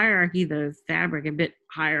social hierarchy, the fabric, a bit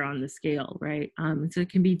higher on the scale, right? And so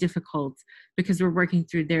it can be difficult because we're working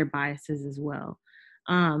through their biases as well.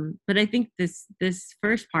 But I think this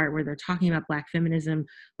first part where they're talking about Black feminism,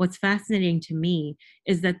 what's fascinating to me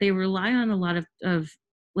is that they rely on a lot of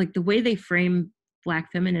like the way they frame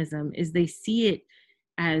Black feminism is they see it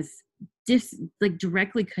as like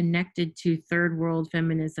directly connected to third world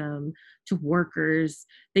feminism, to workers.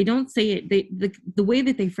 They don't say it, the way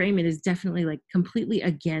that they frame it is definitely like completely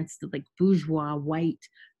against the like bourgeois white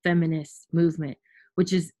feminist movement,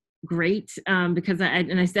 which is great, because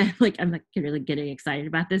I said, like, I'm like really getting excited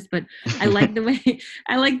about this, but I like the way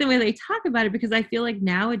I like the way they talk about it, because I feel like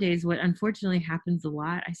nowadays what unfortunately happens a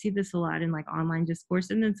lot, I see this a lot in like online discourse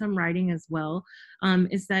and then some writing as well,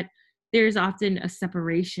 is that there's often a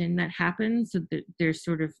separation that happens. So that there's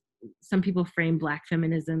sort of, some people frame Black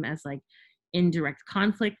feminism as like indirect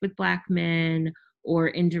conflict with Black men, or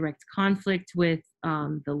indirect conflict with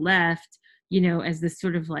the left, as this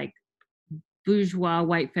sort of like bourgeois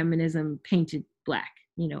white feminism painted Black,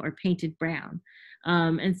 or painted brown.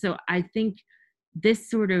 And so I think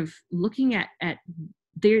this sort of looking at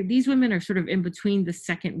these women are sort of in between the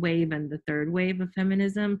second wave and the third wave of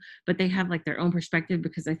feminism, but they have like their own perspective,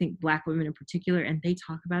 because I think Black women in particular, and they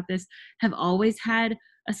talk about this, have always had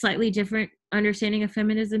a slightly different understanding of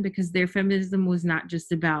feminism, because their feminism was not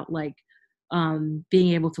just about like being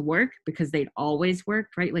able to work, because they'd always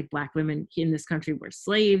worked, right? Like Black women in this country were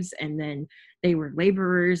slaves, and then they were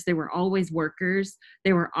laborers. They were always workers.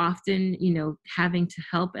 They were often, having to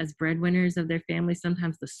help as breadwinners of their family,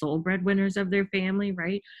 sometimes the sole breadwinners of their family,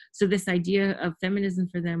 right? So this idea of feminism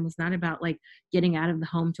for them was not about like getting out of the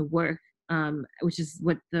home to work, which is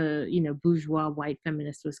what the, bourgeois white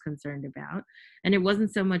feminist was concerned about. And it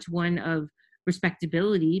wasn't so much one of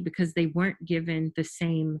respectability, because they weren't given the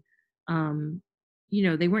same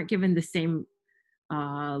they weren't given the same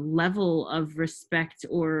level of respect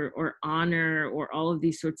or honor, or all of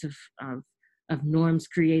these sorts of norms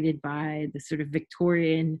created by the sort of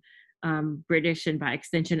Victorian, British, and by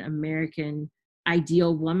extension American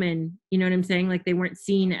ideal woman. You know what I'm saying? Like they weren't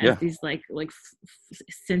seen as these like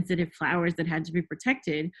sensitive flowers that had to be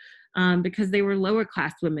protected, because they were lower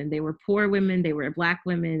class women, they were poor women, they were Black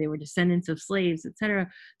women, they were descendants of slaves, etc.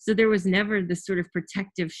 So there was never this sort of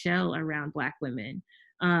protective shell around Black women.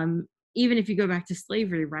 Even if you go back to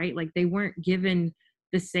slavery, right? Like they weren't given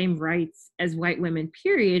the same rights as white women,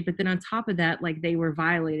 period. But then on top of that, like they were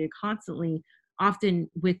violated constantly, often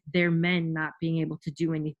with their men not being able to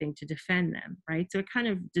do anything to defend them, right? So it kind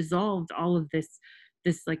of dissolved all of this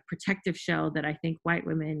like protective shell that I think white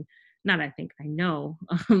women, not I think, I know,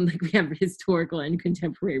 like we have historical and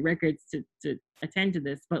contemporary records to attend to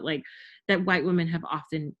this, but like that white women have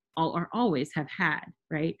often or always have had,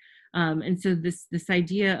 right? And so this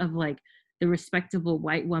idea of like the respectable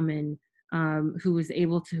white woman, who was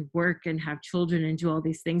able to work and have children and do all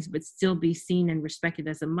these things, but still be seen and respected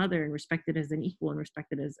as a mother, and respected as an equal, and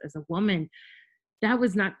respected as a woman, that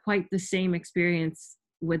was not quite the same experience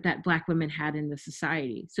what that Black women had in the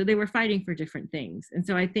society. So they were fighting for different things. And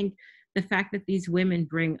so I think the fact that these women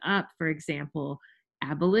bring up, for example,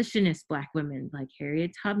 abolitionist Black women like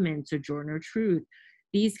Harriet Tubman, Sojourner Truth,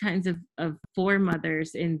 these kinds of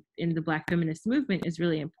foremothers in the Black feminist movement is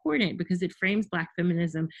really important, because it frames Black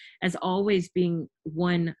feminism as always being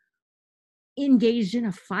one engaged in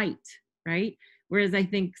a fight, right? Whereas I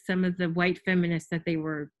think some of the white feminists that they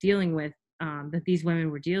were dealing with, that these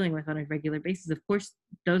women were dealing with on a regular basis, of course,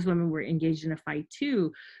 those women were engaged in a fight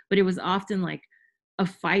too, but it was often like a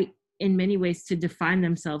fight in many ways to define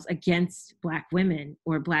themselves against Black women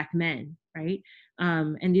or Black men, right?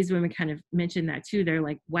 And these women kind of mentioned that too. They're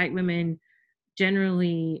like, white women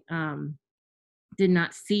generally did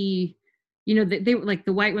not see, they were like,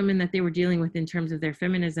 the white women that they were dealing with in terms of their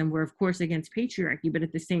feminism were of course against patriarchy, but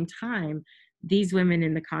at the same time, these women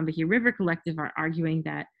in the Combahee River Collective are arguing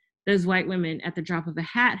that those white women at the drop of a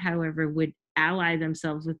hat, however, would ally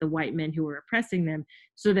themselves with the white men who were oppressing them,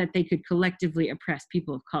 so that they could collectively oppress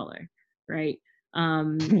people of color, right?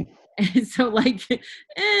 And so like,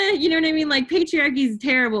 you know what I mean? Like patriarchy is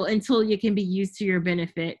terrible until you can be used to your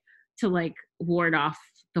benefit to like ward off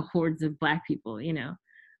the hordes of Black people,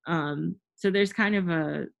 so there's kind of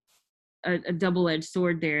a double-edged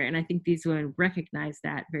sword there. And I think these women recognize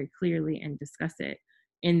that very clearly and discuss it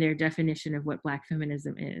in their definition of what Black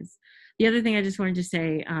feminism is. The other thing I just wanted to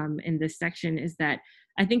say in this section is that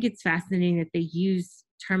I think it's fascinating that they use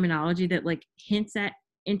terminology that like hints at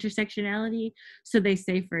intersectionality. So they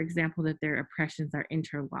say, for example, that their oppressions are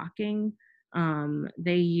interlocking.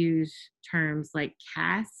 They use terms like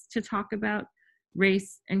caste to talk about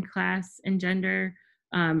race and class and gender,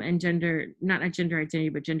 not a gender identity,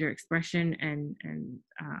 but gender expression and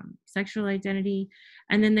sexual identity.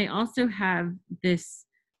 And then they also have this,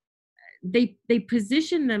 they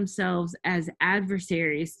position themselves as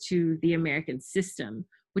adversaries to the American system,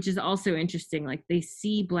 which is also interesting. Like they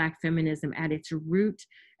see Black feminism at its root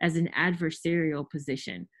as an adversarial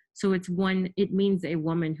position. So it means a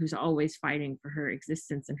woman who's always fighting for her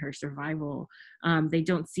existence and her survival. They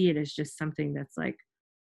don't see it as just something that's like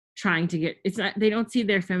trying to get, it's not, they don't see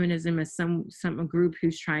their feminism as a group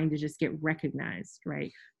who's trying to just get recognized,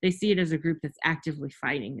 right? They see it as a group that's actively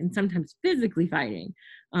fighting and sometimes physically fighting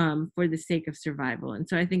for the sake of survival. And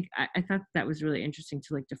so I think I thought that was really interesting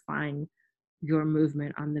to like define your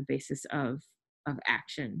movement on the basis of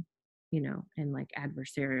action, you know, and like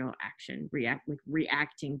adversarial action,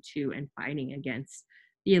 reacting to and fighting against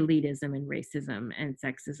the elitism and racism and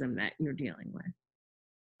sexism that you're dealing with.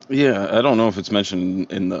 Yeah, I don't know if it's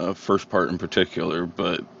mentioned in the first part in particular,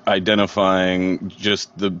 but identifying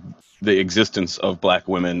just the existence of Black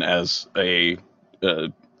women as a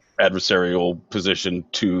adversarial position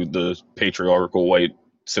to the patriarchal white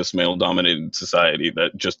cis male dominated society,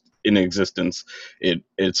 that just in existence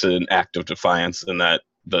it's an act of defiance, and that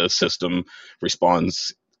the system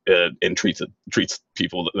responds and treats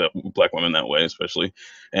people, Black women, that way especially.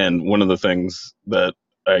 And one of the things that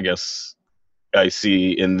I guess I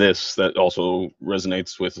see in this that also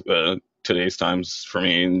resonates with today's times for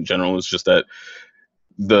me in general is just that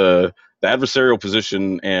the adversarial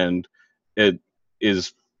position, and it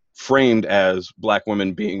is framed as Black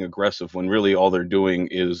women being aggressive when really all they're doing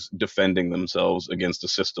is defending themselves against a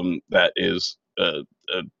system that is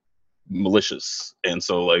malicious. And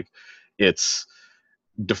so like it's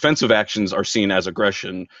defensive actions are seen as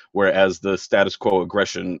aggression, whereas the status quo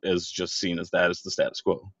aggression is just seen as that as the status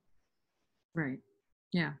quo. Right.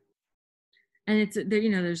 Yeah. And it's there, you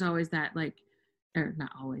know, there's always that like, or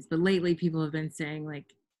not always, but lately people have been saying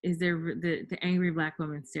like, is there the angry Black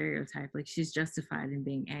woman stereotype, like she's justified in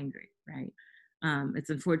being angry, right? It's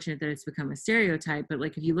unfortunate that it's become a stereotype, but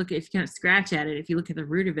like if you kind of scratch at it, if you look at the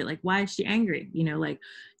root of it, like why is she angry? You know, like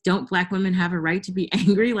don't Black women have a right to be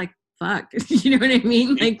angry? Like fuck, you know what I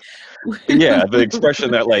mean? Like yeah, the expression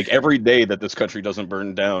that like every day that this country doesn't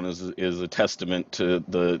burn down is a testament to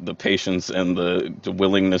the patience and the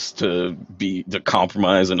willingness to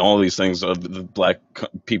compromise and all these things of the Black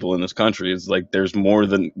people in this country. It's like there's more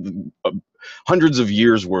than hundreds of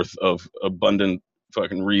years worth of abundant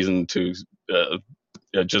fucking reason to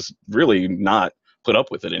just really not put up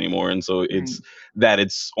with it anymore. And so it's that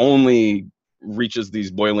it's only reaches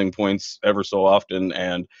these boiling points ever so often,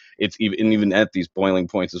 and it's even at these boiling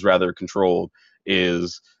points is rather controlled,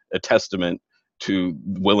 is a testament to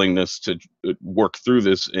willingness to work through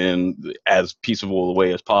this in as peaceable a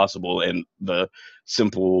way as possible, and the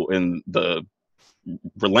simple and the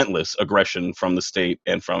relentless aggression from the state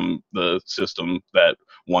and from the system that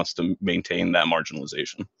wants to maintain that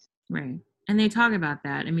marginalization. Right. And they talk about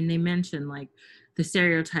that. I mean, they mention like the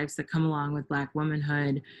stereotypes that come along with Black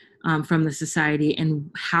womanhood from the society,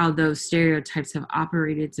 and how those stereotypes have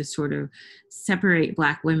operated to sort of separate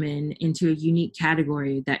Black women into a unique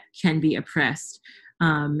category that can be oppressed,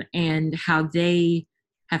 and how they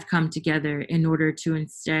have come together in order to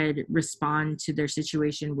instead respond to their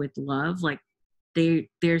situation with love. Like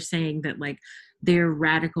they're saying that like their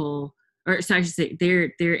radical, or so I should say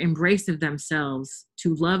their embrace of themselves,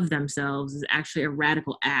 to love themselves, is actually a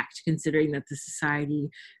radical act, considering that the society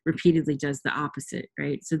repeatedly does the opposite,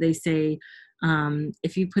 right? So they say,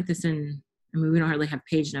 if you put this in, I mean, we don't hardly have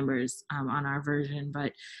page numbers on our version,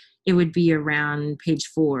 but it would be around page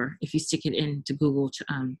 4 if you stick it into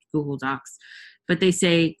Google Docs. But they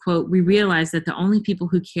say, quote, "We realize that the only people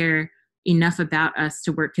who care enough about us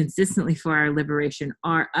to work consistently for our liberation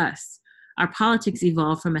are us. Our politics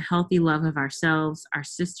evolve from a healthy love of ourselves, our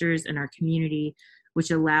sisters, and our community,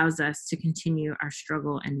 which allows us to continue our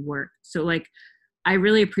struggle and work." So like, I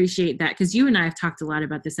really appreciate that, because you and I have talked a lot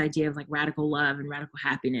about this idea of like radical love and radical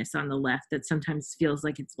happiness on the left that sometimes feels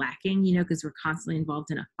like it's lacking, you know, because we're constantly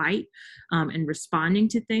involved in a fight and responding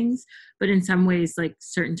to things. But in some ways, like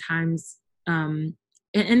certain times, and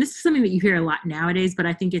this is something that you hear a lot nowadays, but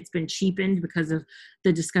I think it's been cheapened because of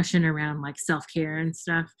the discussion around like self-care and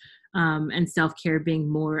stuff, and self-care being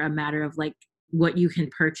more a matter of like what you can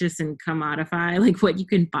purchase and commodify, like what you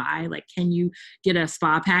can buy. Like, can you get a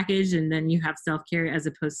spa package and then you have self-care, as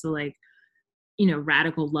opposed to like, you know,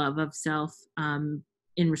 radical love of self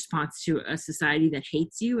in response to a society that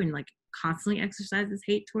hates you and like constantly exercises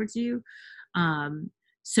hate towards you.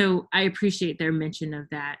 So I appreciate their mention of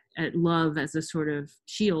that, love as a sort of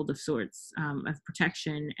shield of sorts, of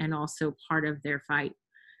protection, and also part of their fight,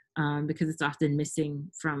 because it's often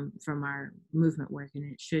missing from our movement work,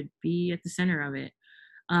 and it should be at the center of it.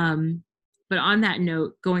 But on that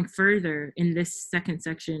note, going further in this second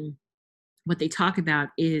section, what they talk about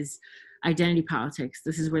is identity politics.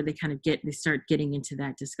 This is where they start getting into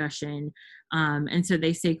that discussion. And so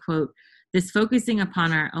they say, quote, "This focusing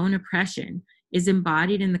upon our own oppression is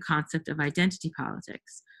embodied in the concept of identity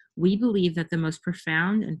politics. We believe that the most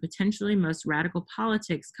profound and potentially most radical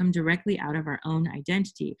politics come directly out of our own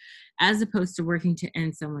identity, as opposed to working to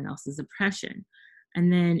end someone else's oppression.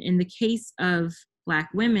 And then in the case of Black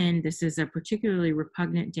women, this is a particularly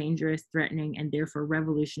repugnant, dangerous, threatening, and therefore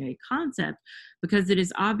revolutionary concept, because it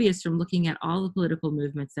is obvious from looking at all the political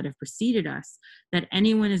movements that have preceded us that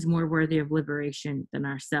anyone is more worthy of liberation than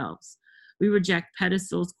ourselves. We reject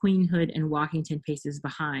pedestals, queenhood, and Washington paces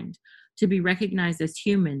behind. To be recognized as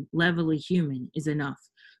human, levelly human, is enough.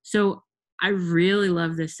 So I really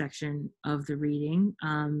love this section of the reading,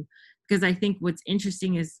 because I think what's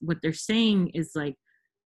interesting is what they're saying is like,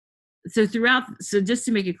 so just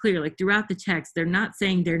to make it clear, like throughout the text, they're not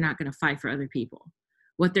saying they're not going to fight for other people.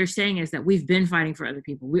 What they're saying is that we've been fighting for other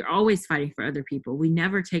people. We're always fighting for other people. We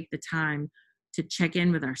never take the time to check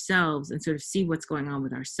in with ourselves and sort of see what's going on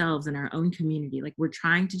with ourselves and our own community. Like we're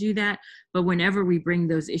trying to do that, but whenever we bring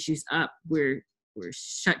those issues up, we're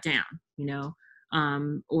shut down, you know,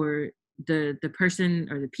 or the person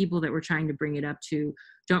or the people that we're trying to bring it up to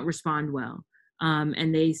don't respond well.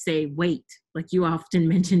 And they say, wait, like you often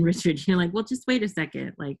mention, Richard, you're like, well, just wait a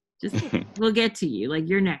second. Like, just we'll get to you. Like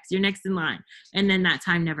you're next in line. And then that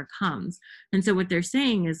time never comes. And so what they're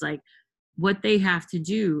saying is like, what they have to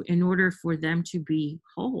do in order for them to be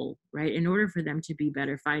whole, right? In order for them to be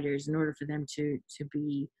better fighters, in order for them to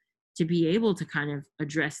be able to kind of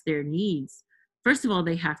address their needs. First of all,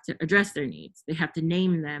 they have to address their needs. They have to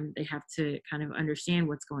name them. They have to kind of understand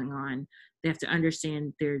what's going on. They have to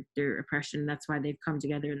understand their oppression. That's why they've come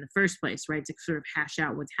together in the first place, right? To sort of hash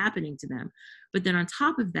out what's happening to them. But then on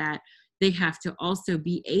top of that, they have to also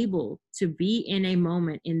be able to be in a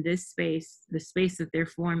moment in this space, the space that they're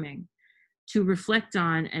forming, to reflect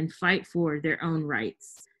on and fight for their own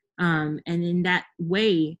rights. And in that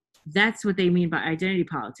way, that's what they mean by identity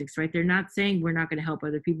politics, right? They're not saying we're not going to help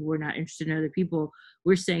other people, we're not interested in other people.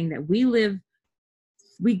 We're saying that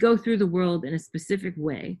we go through the world in a specific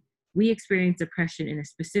way. We experience oppression in a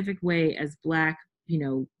specific way as Black, you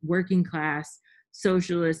know, working class,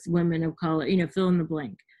 socialist, women of color, you know, fill in the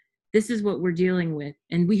blank. This is what we're dealing with.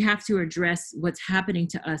 And we have to address what's happening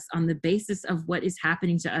to us on the basis of what is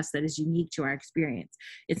happening to us that is unique to our experience.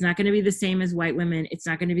 It's not going to be the same as white women. It's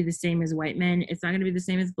not going to be the same as white men. It's not going to be the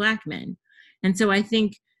same as Black men. And so I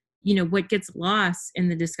think, you know, what gets lost in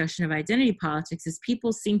the discussion of identity politics is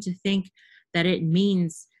people seem to think that it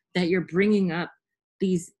means that you're bringing up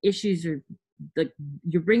these issues or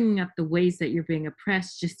you're bringing up the ways that you're being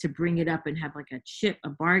oppressed just to bring it up and have like a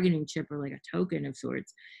bargaining chip or like a token of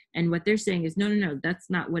sorts. And what they're saying is, no, that's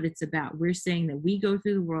not what it's about. We're saying that we go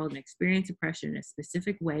through the world and experience oppression in a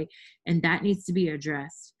specific way, and that needs to be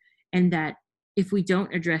addressed. And that if we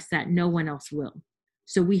don't address that, no one else will.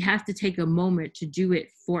 So we have to take a moment to do it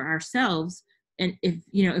for ourselves. And if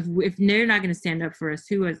they're not going to stand up for us,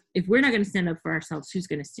 if we're not going to stand up for ourselves, who's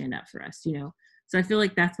going to stand up for us, you know? So I feel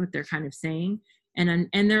like that's what they're kind of saying. And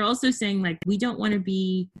they're also saying like, we don't want to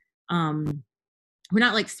be, we're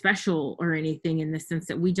not like special or anything in the sense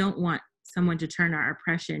that we don't want someone to turn our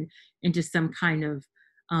oppression into some kind of,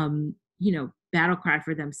 battle cry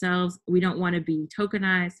for themselves. We don't want to be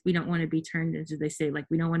tokenized. We don't want to be turned into, they say, like,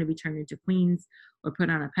 we don't want to be turned into queens or put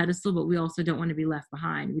on a pedestal, but we also don't want to be left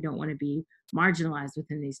behind. We don't want to be marginalized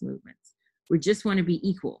within these movements. We just want to be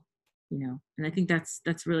equal, you know? And I think that's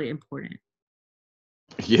really important.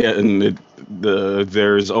 Yeah, and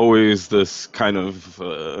there's always this kind of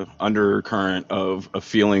undercurrent of a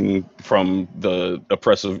feeling from the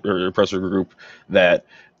oppressor group that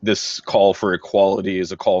this call for equality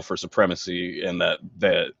is a call for supremacy, and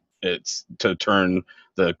that it's to turn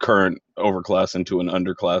the current overclass into an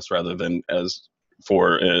underclass rather than as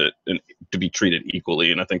for to be treated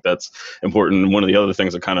equally. And I think that's important. One of the other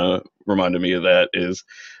things that kind of reminded me of that is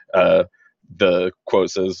the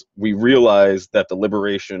quote says, "We realize that the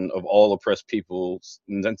liberation of all oppressed peoples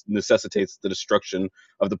necessitates the destruction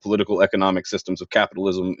of the political economic systems of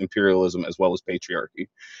capitalism, imperialism, as well as patriarchy."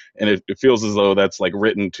 And it feels as though that's like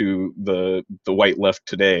written to the white left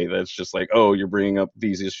today. That's just like, oh, you're bringing up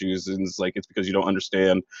these issues, and it's like, it's because you don't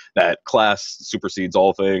understand that class supersedes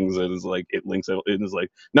all things. And it's like, it links it. It is like,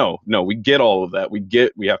 no, we get all of that. We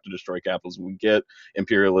have to destroy capitalism. We get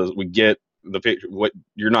imperialism. We get what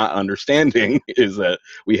you're not understanding is that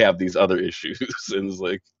we have these other issues, and it's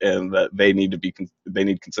like, and that they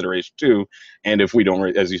need consideration too. And if we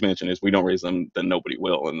don't, as you mentioned, if we don't raise them, then nobody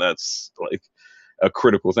will, and that's like a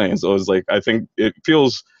critical thing. So it's like, I think it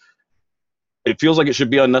feels it feels like it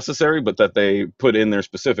should be unnecessary, but that they put in there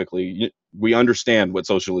specifically. We understand what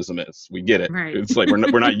socialism is. We get it. Right. It's like we're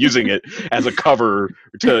not using it as a cover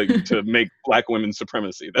to make black women's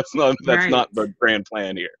supremacy. That's not Right. the grand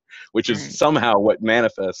plan here, which is Right. somehow what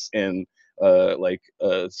manifests in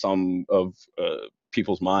some of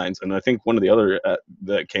people's minds. And I think one of the other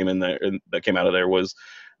that came out of there was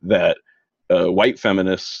that white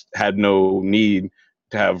feminists had no need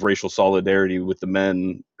to have racial solidarity with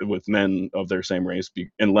men of their same race,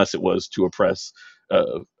 unless it was to oppress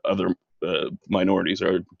other minorities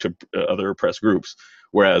or to other oppressed groups.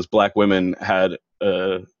 Whereas black women had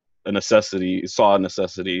saw a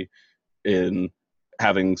necessity in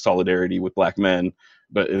having solidarity with black men,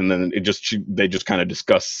 and then they just kind of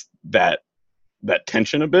discuss that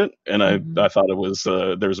tension a bit. And I thought it was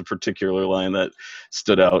there was a particular line that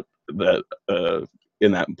stood out that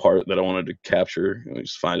in that part that I wanted to capture. Let me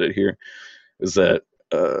just find it here. Is that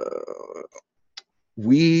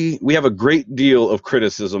we have a great deal of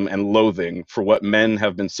criticism and loathing for what men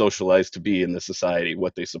have been socialized to be in this society,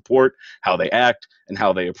 what they support, how they act, and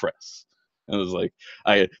how they oppress. And it was like,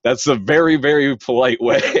 that's a very, very polite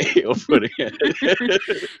way of putting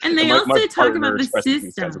it. And they also talk about the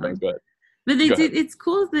system. But it's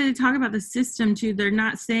cool that they talk about the system too. They're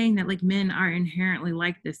not saying that like men are inherently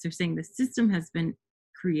like this. They're saying the system has been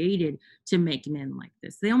created to make men like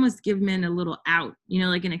this. They almost give men a little out,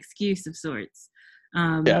 like an excuse of sorts.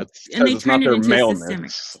 And they turn it into a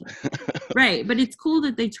systemic. Right, but it's cool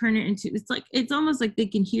that they turn it into, it's almost like they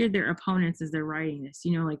can hear their opponents as they're writing this,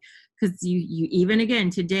 because you even again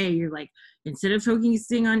today you're like, instead of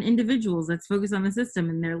focusing on individuals, let's focus on the system.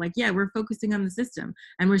 And they're like, yeah, we're focusing on the system,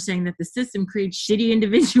 and we're saying that the system creates shitty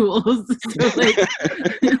individuals.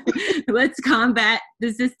 So let's combat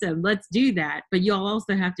the system, let's do that, but you'll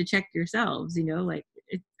also have to check yourselves,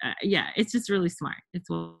 it's just really smart. It's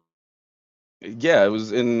Yeah, it was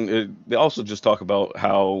they also just talk about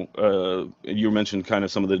how you mentioned kind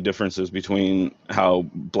of some of the differences between how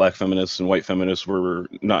black feminists and white feminists were,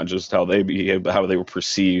 not just how they behaved, but how they were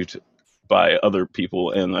perceived by other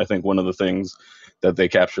people. And I think one of the things that they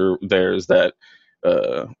capture there is that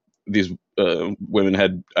these women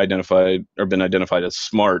had been identified as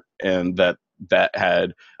smart, and that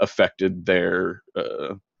had affected their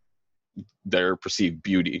perceived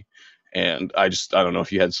beauty. And I don't know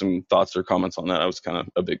if you had some thoughts or comments on that. I was kind of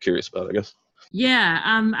a bit curious about it, I guess. Yeah,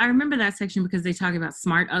 I remember that section because they talk about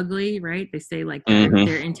smart ugly, right? They say like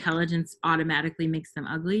their intelligence automatically makes them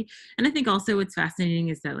ugly. And I think also what's fascinating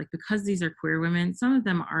is that like, because these are queer women, some of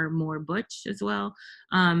them are more butch as well.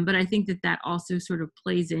 But I think that also sort of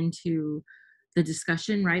plays into the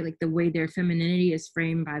discussion, right? Like the way their femininity is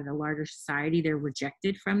framed by the larger society, they're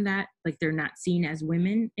rejected from that. Like they're not seen as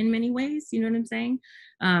women in many ways. You know what I'm saying?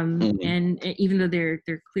 And even though they're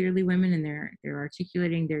clearly women, and they're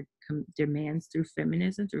articulating their demands through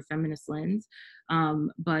feminism, through feminist lens,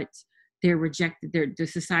 but they're rejected. The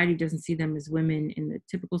society doesn't see them as women in the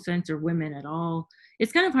typical sense, or women at all.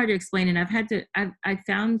 It's kind of hard to explain. And I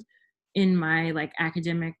found in my like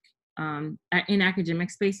in academic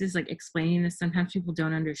spaces, like explaining this, sometimes people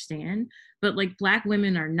don't understand, but like black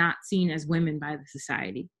women are not seen as women by the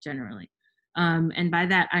society generally. And by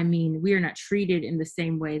that, I mean, we are not treated in the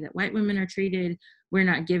same way that white women are treated. We're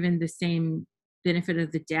not given the same benefit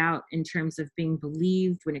of the doubt in terms of being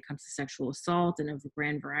believed when it comes to sexual assault and of a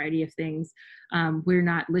grand variety of things. We're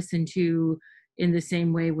not listened to in the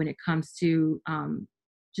same way when it comes to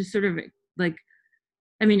just sort of like,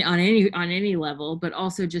 I mean, on any level, but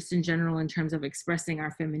also just in general in terms of expressing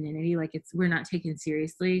our femininity, like we're not taken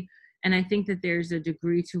seriously. And I think that there's a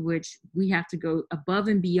degree to which we have to go above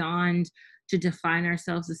and beyond to define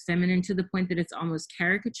ourselves as feminine, to the point that it's almost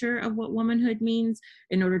caricature of what womanhood means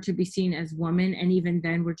in order to be seen as woman. And even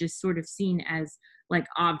then we're just sort of seen as like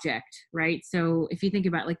object, right? So if you think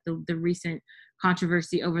about like the recent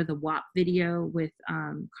controversy over the WAP video with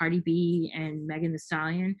Cardi B and Megan Thee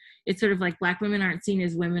Stallion, it's sort of like black women aren't seen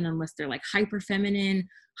as women unless they're like hyper feminine,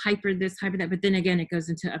 hyper this, hyper that. But then again, it goes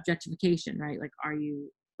into objectification, right? Like, are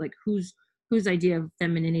you like whose idea of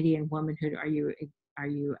femininity and womanhood are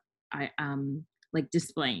you like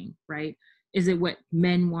displaying, right? Is it what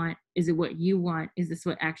men want? Is it what you want? Is this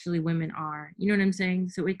what actually women are? You know what I'm saying?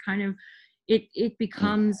 So it kind of it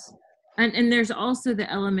becomes. And there's also the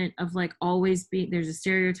element of like always there's a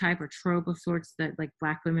stereotype or trope of sorts that like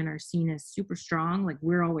black women are seen as super strong, like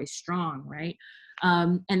we're always strong, right?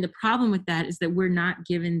 And the problem with that is that we're not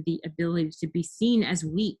given the ability to be seen as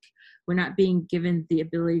weak. We're not being given the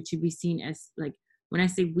ability to be seen as like, when I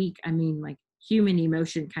say weak, I mean like human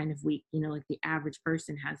emotion kind of weak, like the average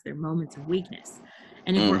person has their moments of weakness.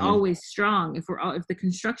 And if we're always strong, if the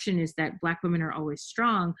construction is that Black women are always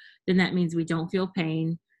strong, then that means we don't feel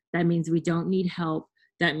pain. That means we don't need help.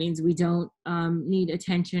 That means we don't need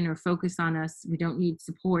attention or focus on us. We don't need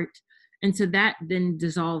support. And so that then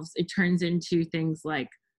dissolves. It turns into things like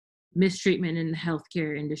mistreatment in the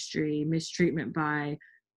healthcare industry, mistreatment by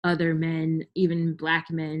other men, even Black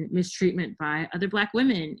men, mistreatment by other Black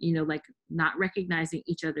women, you know, like not recognizing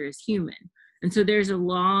each other as human. And so there's a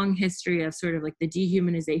long history of sort of like the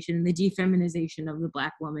dehumanization and the defeminization of the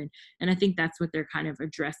Black woman. And I think that's what they're kind of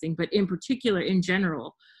addressing. But in particular, in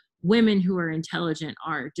general, women who are intelligent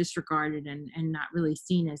are disregarded and not really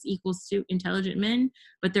seen as equals to intelligent men,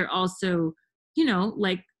 but they're also, you know,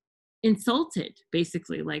 like insulted,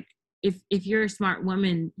 basically. Like if you're a smart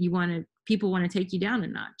woman, people want to take you down a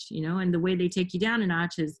notch, you know, and the way they take you down a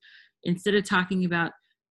notch is instead of talking about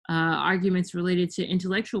arguments related to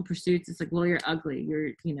intellectual pursuits, it's like, well, you're ugly.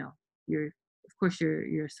 Of course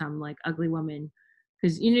you're some like ugly woman.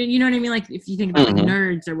 Cause you know what I mean? Like if you think about like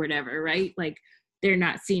nerds or whatever, right? Like they're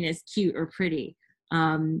not seen as cute or pretty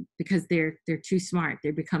because they're too smart.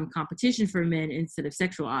 They become competition for men instead of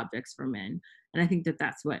sexual objects for men. And I think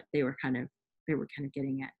that's what they were kind of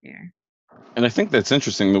getting at there. And I think that's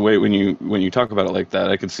interesting the way when you talk about it like that,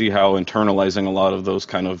 I could see how internalizing a lot of those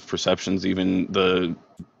kind of perceptions, even the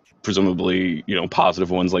presumably, you know,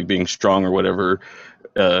 positive ones like being strong or whatever,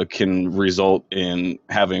 can result in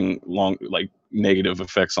having negative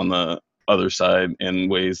effects on the other side in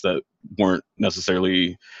ways that weren't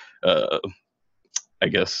necessarily, I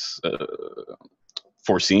guess,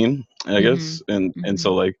 foreseen, I guess. And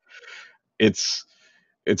so like it's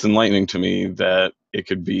enlightening to me that it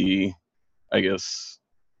could be, I guess,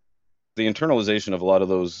 the internalization of a lot of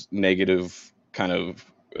those negative kind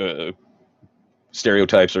of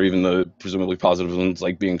stereotypes, or even the presumably positive ones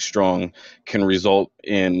like being strong, can result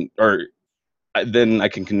in, or then I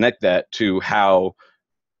can connect that to how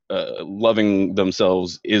loving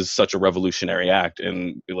themselves is such a revolutionary act,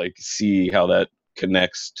 and like see how that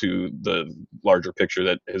connects to the larger picture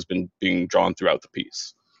that has been being drawn throughout the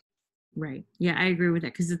piece. Right. Yeah, I agree with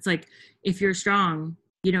that, because it's like if you're strong,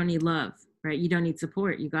 you don't need love, right? You don't need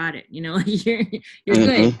support. You got it. You know, like you're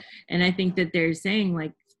good. And I think that they're saying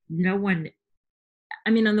like no one. I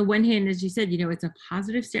mean, on the one hand, as you said, you know, it's a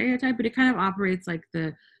positive stereotype, but it kind of operates like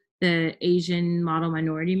the Asian model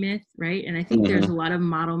minority myth, right? And I think there's a lot of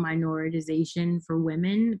model minoritization for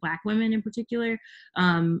women, Black women in particular,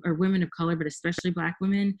 or women of color, but especially Black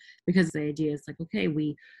women, because the idea is like, okay,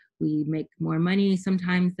 we make more money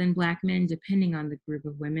sometimes than Black men, depending on the group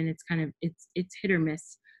of women. It's kind of, it's hit or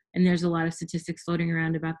miss. And there's a lot of statistics floating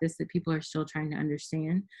around about this that people are still trying to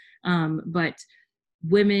understand. But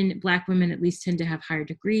Black women at least tend to have higher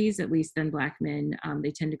degrees, at least than Black men.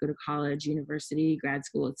 They tend to go to college, university, grad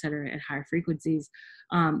school, et cetera, at higher frequencies.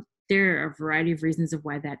 There are a variety of reasons of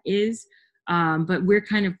why that is. But we're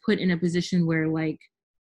kind of put in a position where like,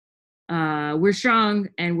 we're strong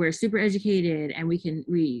and we're super educated and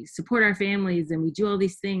we support our families and we do all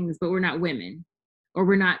these things, but we're not women, or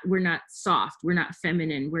we're not soft, we're not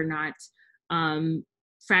feminine, we're not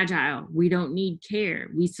fragile, we don't need care,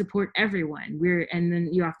 we support everyone, and then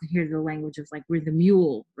you often hear the language of like, we're the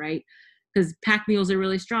mule, right? Because pack mules are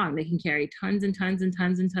really strong, they can carry tons and tons and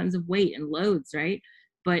tons and tons of weight and loads, right?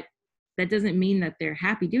 But that doesn't mean that they're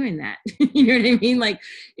happy doing that. You know what I mean? Like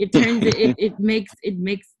it turns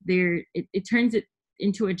it turns it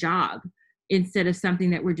into a job instead of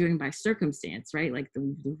something that we're doing by circumstance, right? Like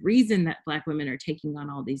the reason that Black women are taking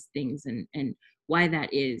on all these things and why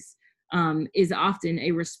that is often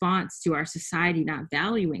a response to our society not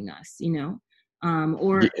valuing us, you know,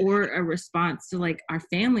 or a response to like our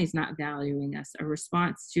families not valuing us, a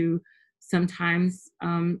response to sometimes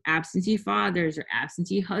absentee fathers or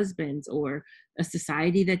absentee husbands, or a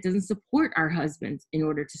society that doesn't support our husbands in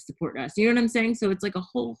order to support us. You know what I'm saying? So it's like a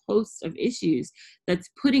whole host of issues that's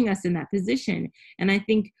putting us in that position. And I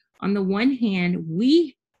think on the one hand,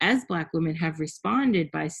 we as Black women have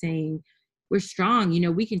responded by saying, we're strong, you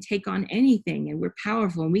know, we can take on anything and we're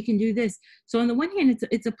powerful and we can do this. So on the one hand,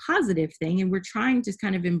 it's a positive thing, and we're trying to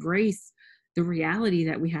kind of embrace the reality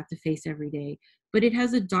that we have to face every day. But it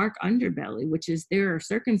has a dark underbelly, which is there are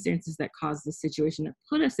circumstances that cause this situation, that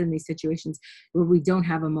put us in these situations where we don't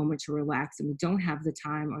have a moment to relax and we don't have the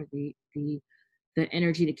time or the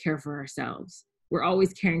energy to care for ourselves. We're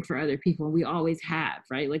always caring for other people, and we always have,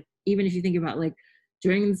 right? Like even if you think about like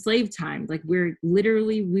during the slave time, like we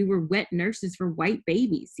were wet nurses for white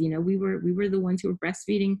babies. You know, we were the ones who were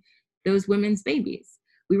breastfeeding those women's babies.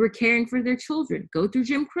 We were caring for their children. Go through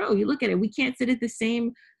Jim Crow. You look at it. We can't sit at the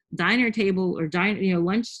same dinner table or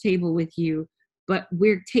lunch table with you, but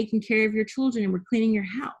we're taking care of your children and we're cleaning your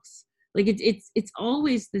house. Like it's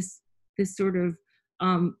always this sort of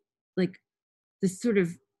like this sort of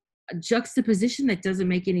juxtaposition that doesn't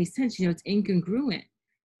make any sense. You know, it's incongruent,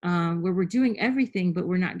 where we're doing everything, but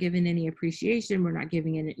we're not given any appreciation. We're not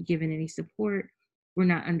given any support. We're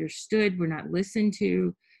not understood. We're not listened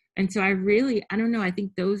to. And so I don't know, I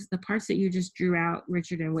think the parts that you just drew out,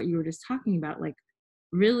 Richard, and what you were just talking about, like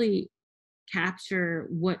really capture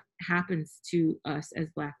what happens to us as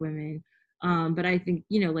Black women. But I think,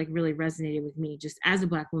 you know, like really resonated with me just as a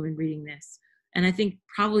Black woman reading this. And I think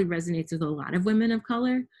probably resonates with a lot of women of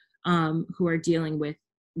color who are dealing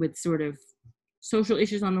with sort of social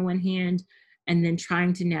issues on the one hand, and then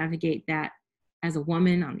trying to navigate that as a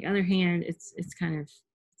woman on the other hand. It's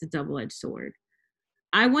a double-edged sword.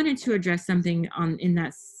 I wanted to address something in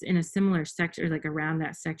a similar section, or like around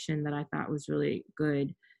that section, that I thought was really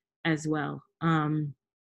good as well,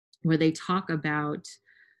 where they talk about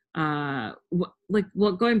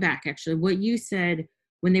going back, actually, what you said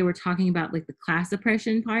when they were talking about like the class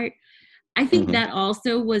oppression part. I think that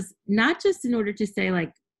also was not just in order to say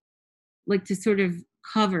like to sort of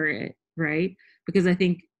cover it, right? Because I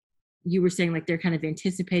think you were saying like they're kind of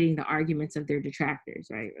anticipating the arguments of their detractors,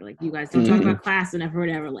 right? Or like, you guys don't talk about class enough or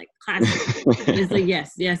whatever, like class. It's like,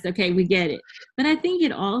 yes, okay, we get it. But I think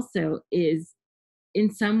it also is,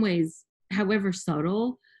 in some ways, however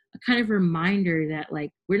subtle, a kind of reminder that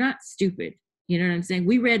like we're not stupid. You know what I'm saying?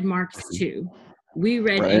 We read Marx too. We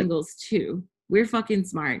read Engels too. We're fucking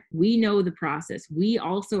smart. We know the process. We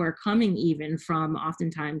also are coming even from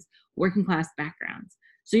oftentimes working class backgrounds.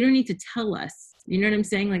 So you don't need to tell us. You know what I'm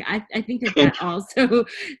saying? Like, I think that also,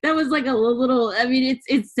 that was like a little, I mean,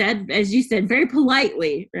 it's said, as you said, very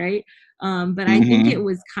politely, right? But I think it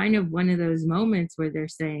was kind of one of those moments where they're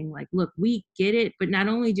saying like, look, we get it, but not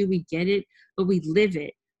only do we get it, but we live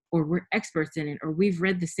it, or we're experts in it, or we've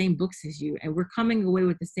read the same books as you, and we're coming away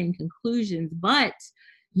with the same conclusions, but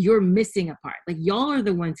you're missing a part. Like, y'all are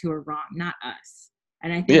the ones who are wrong, not us.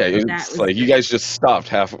 And I think that was like, you guys just stopped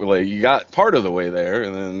halfway. Like, you got part of the way there,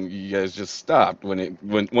 and then you guys just stopped when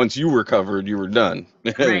once you were covered, you were done.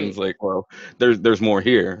 And it's like, well, there's more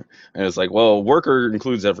here, and it's like, well, worker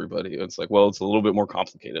includes everybody. It's like, well, it's a little bit more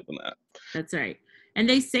complicated than that. That's right. And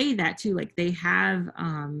they say that too. Like, they have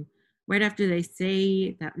right after they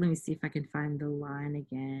say that. Let me see if I can find the line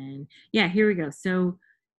again. Yeah, here we go. So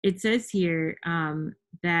it says here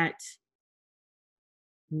that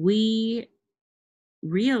we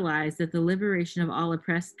realize that the liberation of all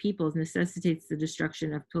oppressed peoples necessitates the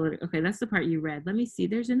destruction of political. Okay, that's the part you read. Let me see.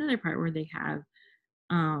 There's another part where they have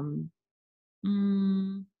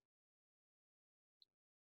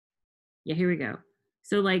yeah, here we go.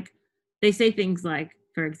 So like they say things like,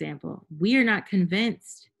 for example, we are not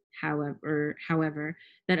convinced, however,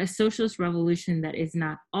 that a socialist revolution that is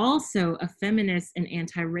not also a feminist and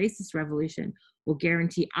anti-racist revolution will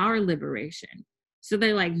guarantee our liberation. So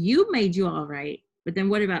they're like, you made you all right, but then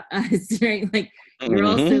what about us, right? Like, you're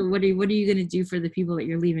also, what are you going to do for the people that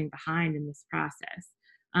you're leaving behind in this process?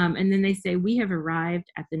 And then they say, we have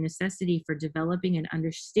arrived at the necessity for developing an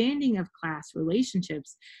understanding of class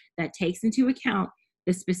relationships that takes into account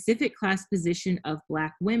the specific class position of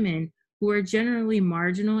Black women who are generally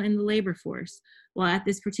marginal in the labor force, while at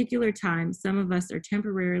this particular time, some of us are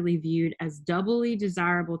temporarily viewed as doubly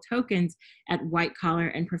desirable tokens at white collar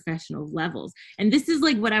and professional levels. And this is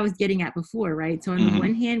like what I was getting at before, right? So on the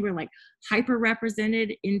one hand, we're like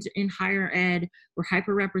hyper-represented in higher ed. We're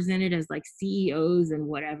hyper-represented as like CEOs and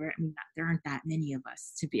whatever. I mean, there aren't that many of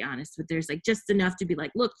us, to be honest, but there's like just enough to be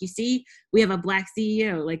like, look, you see, we have a Black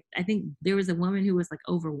CEO. Like, I think there was a woman who was like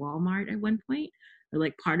over Walmart at one point, or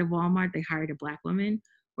like part of Walmart, they hired a Black woman.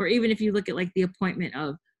 Or even if you look at like the appointment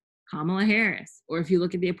of Kamala Harris, or if you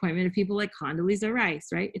look at the appointment of people like Condoleezza Rice,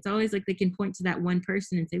 right? It's always like they can point to that one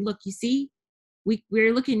person and say, look, you see,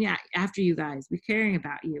 we're looking after you guys. We're caring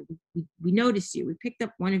about you. We noticed you. We picked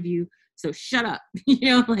up one of you. So shut up. You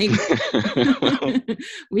know, like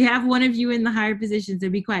we have one of you in the higher position, so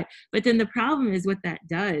be quiet. But then the problem is what that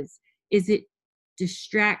does is it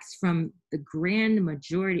distracts from the grand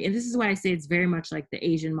majority. And this is why I say it's very much like the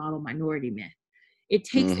Asian model minority myth. It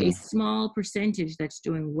takes a small percentage that's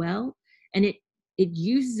doing well, and it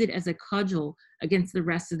uses it as a cudgel against the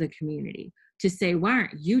rest of the community to say, why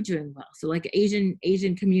aren't you doing well? So like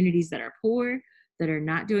Asian communities that are poor, that are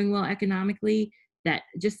not doing well economically, that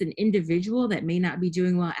just an individual that may not be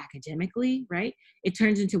doing well academically, right? It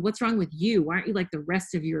turns into, what's wrong with you? Why aren't you like the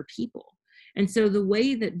rest of your people? And so the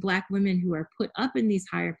way that Black women who are put up in these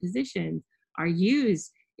higher positions are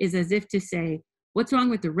used is as if to say, what's wrong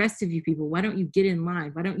with the rest of you people? Why don't you get in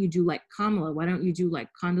line? Why don't you do like Kamala? Why don't you do like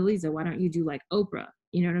Condoleezza? Why don't you do like Oprah?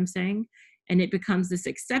 You know what I'm saying? And it becomes this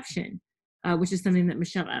exception, which is something that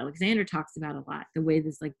Michelle Alexander talks about a lot, the way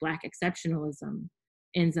this like Black exceptionalism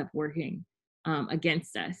ends up working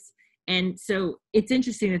against us. And so it's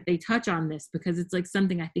interesting that they touch on this, because it's like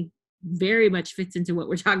something I think very much fits into what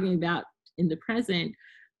we're talking about in the present,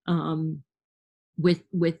 with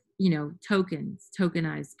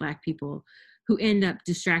tokenized Black people who end up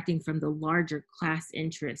distracting from the larger class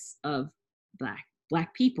interests of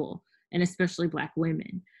Black people, and especially Black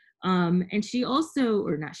women. And she also,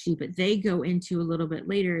 or not she, but they go into a little bit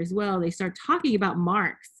later as well, they start talking about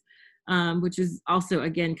Marx, which is also,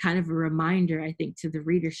 again, kind of a reminder, I think, to the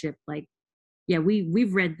readership, like, yeah,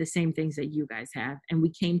 we've read the same things that you guys have, and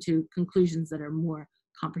we came to conclusions that are more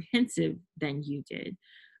comprehensive than you did.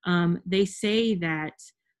 They say that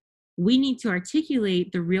we need to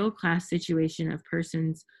articulate the real class situation of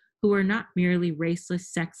persons who are not merely raceless,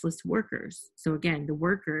 sexless workers. So again, the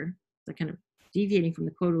worker, like kind of deviating from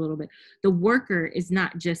the quote a little bit, the worker is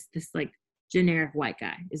not just this like generic white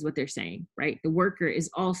guy, is what they're saying, right? The worker is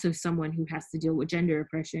also someone who has to deal with gender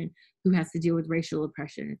oppression, who has to deal with racial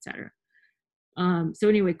oppression, etc. So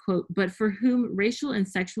anyway, quote, but for whom racial and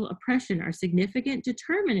sexual oppression are significant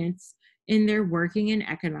determinants in their working and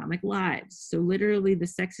economic lives. So literally the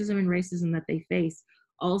sexism and racism that they face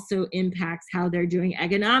also impacts how they're doing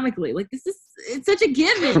economically. Like it's such a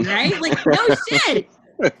given, right? Like, no shit.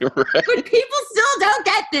 Right. But people still don't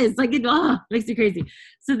get this. Like it makes me crazy.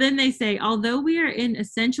 So then they say, although we are in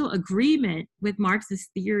essential agreement with Marx's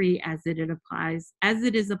theory as it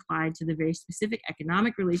is applied to the very specific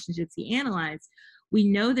economic relationships he analyzed, we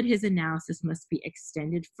know that his analysis must be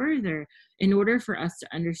extended further in order for us to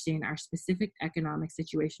understand our specific economic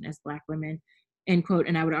situation as Black women, end quote.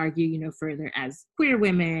 And I would argue, further as queer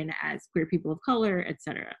women, as queer people of color,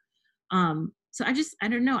 etc. So I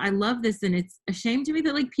don't know. I love this. And it's a shame to me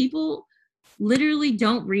that like people literally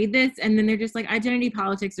don't read this. And then they're just like, identity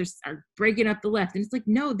politics are breaking up the left. And it's like,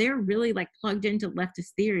 no, they're really like plugged into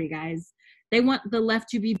leftist theory, guys. They want the left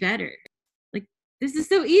to be better. Like, this is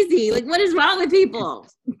so easy. Like, what is wrong with people?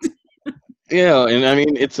 Yeah, and I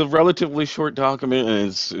mean it's a relatively short document, and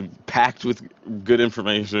it's packed with good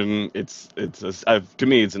information. To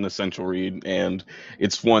me it's an essential read, and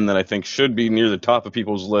it's one that I think should be near the top of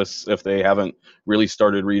people's lists if they haven't really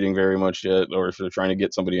started reading very much yet, or if they're trying to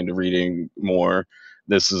get somebody into reading more.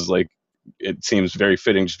 This is like, it seems very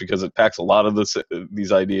fitting just because it packs a lot of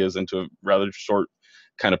these ideas into a rather short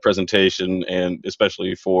kind of presentation, and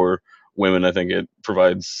especially for women, I think it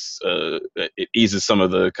provides it eases some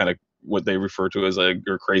of the kind of what they refer to as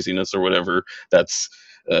or craziness or whatever that's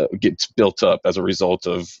gets built up as a result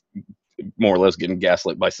of more or less getting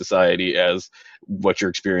gaslit by society as what you're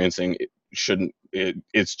experiencing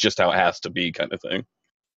it's just how it has to be, kind of thing.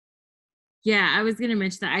 Yeah, I was going to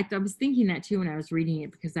mention that. I was thinking that too when I was reading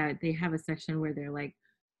it, because they have a section where they're like,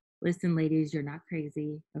 listen, ladies, you're not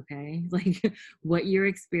crazy, okay? Like what you're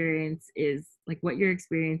experiencing is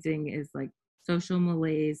like social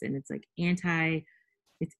malaise, and it's like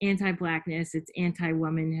anti-Blackness, it's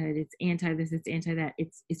anti-womanhood, it's anti-this, it's anti-that.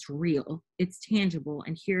 It's real, it's tangible,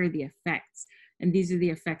 and here are the effects. And these are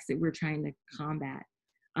the effects that we're trying to combat.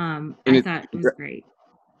 I thought it was great.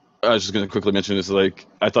 I was just going to quickly mention this. Like,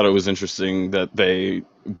 I thought it was interesting that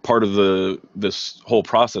part of this whole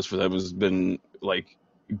process for them has been like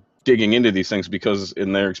digging into these things, because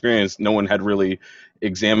in their experience, no one had really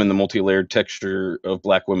examined the multi-layered texture of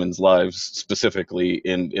Black women's lives specifically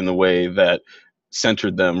in the way that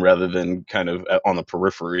centered them rather than kind of on the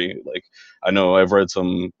periphery. Like, I know I've read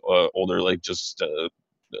some older, like just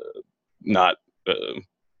not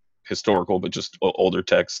historical, but just older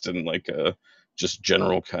text and like just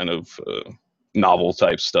general kind of novel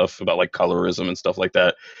type stuff about like colorism and stuff like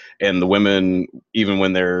that. And the women, even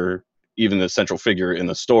when they're even the central figure in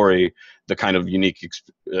the story, the kind of unique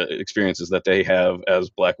experiences that they have as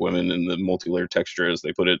Black women and the multi-layered texture, as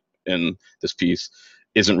they put it in this piece,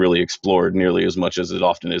 isn't really explored nearly as much as it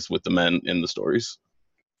often is with the men in the stories.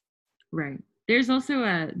 Right. There's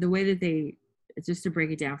also the way that just to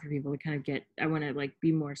break it down for people to kind of get, I want to like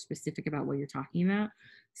be more specific about what you're talking about.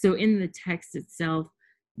 So in the text itself,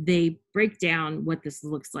 they break down what this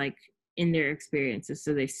looks like in their experiences.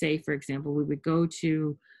 So they say, for example, we would go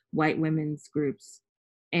to white women's groups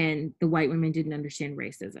and the white women didn't understand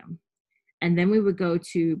racism. And then we would go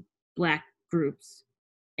to Black groups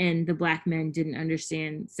and the Black men didn't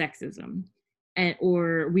understand sexism.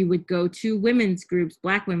 Or we would go to women's groups,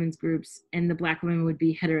 Black women's groups, and the Black women would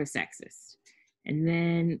be heterosexist. And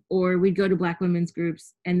then, or we'd go to Black women's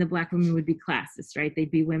groups and the Black women would be classist, right? They'd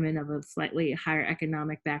be women of a slightly higher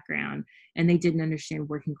economic background and they didn't understand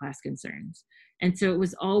working class concerns. And so it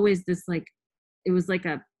was always this like, it was like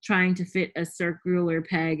a trying to fit a circular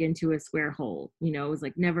peg into a square hole. You know, it was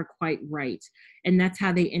like never quite right. And that's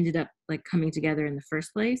how they ended up like coming together in the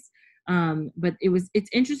first place. But it's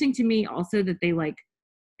interesting to me also that they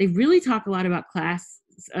really talk a lot about class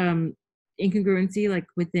incongruency, like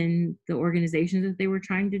within the organizations that they were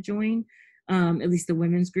trying to join, at least the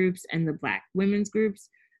women's groups and the Black women's groups,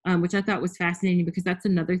 which I thought was fascinating because that's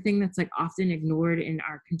another thing that's like often ignored in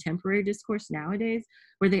our contemporary discourse nowadays,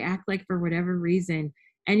 where they act like for whatever reason,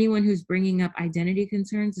 anyone who's bringing up identity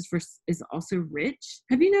concerns is also rich.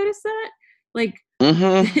 Have you noticed that? Like,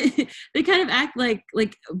 they kind of act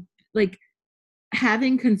like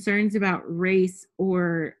having concerns about race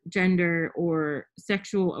or gender or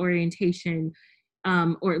sexual orientation,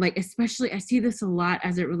 or like, especially I see this a lot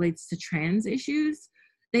as it relates to trans issues.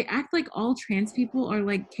 They act like all trans people are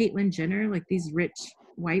like Caitlyn Jenner, like these rich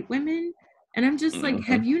white women. And I'm just like,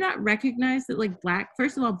 have you not recognized that like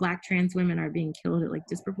first of all, Black trans women are being killed at like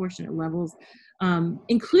disproportionate levels,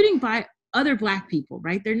 including by other Black people,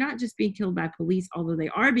 right? They're not just being killed by police, although they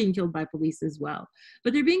are being killed by police as well,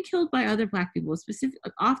 but they're being killed by other Black people,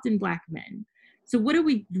 specifically often Black men. So what do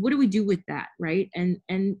we do with that, right? And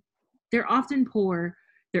they're often poor.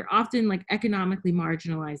 They're often like economically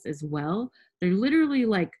marginalized as well. They're literally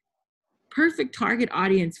like perfect target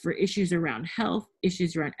audience for issues around health,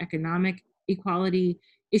 issues around economic equality,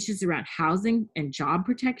 issues around housing and job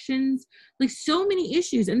protections, like so many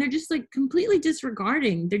issues. And they're just like completely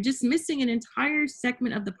disregarding, they're just missing an entire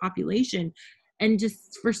segment of the population. And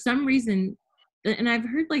just for some reason, and I've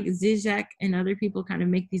heard like Zizek and other people kind of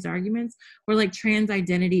make these arguments where like trans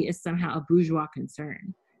identity is somehow a bourgeois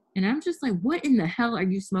concern. And I'm just like, what in the hell are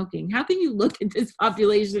you smoking? How can you look at this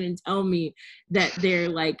population and tell me that they're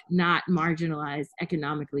like not marginalized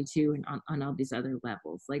economically too, and on all these other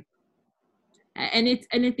levels? Like, and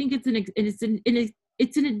I think it's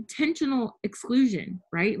an intentional exclusion,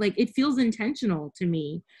 right? Like it feels intentional to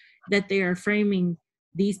me that they are framing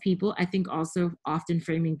these people. I think also often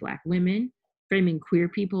framing Black women, framing queer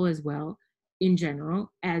people as well in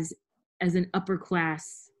general as an upper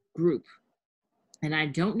class group. And I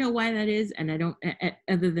don't know why that is. And I don't,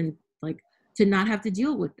 other than like to not have to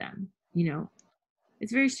deal with them, you know,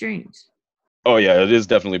 it's very strange. Oh yeah, it is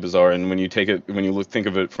definitely bizarre. And when you think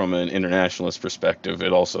of it from an internationalist perspective,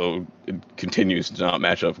 it continues to not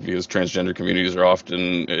match up because transgender communities are often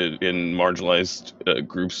in marginalized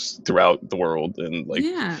groups throughout the world. And like,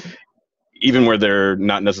 even where they're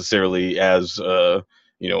not necessarily as,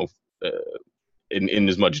 in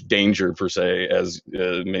as much danger per se as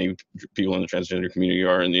many people in the transgender community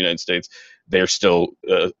are in the United States, they're still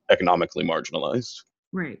economically marginalized.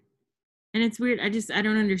 Right. And it's weird. I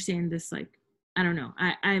don't understand this. Like, I don't know.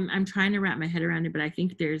 I'm trying to wrap my head around it, but I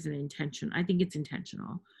think there's an intention. I think it's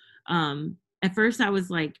intentional. At first I was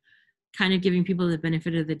like kind of giving people the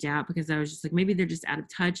benefit of the doubt because I was just like, maybe they're just out of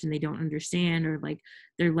touch and they don't understand, or like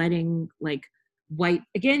they're letting like white,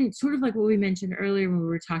 again, sort of like what we mentioned earlier when we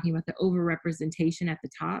were talking about the overrepresentation at the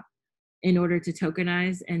top in order to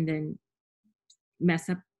tokenize and then mess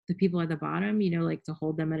up the people at the bottom, you know, like to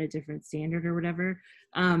hold them at a different standard or whatever.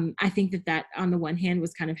 I think that on the one hand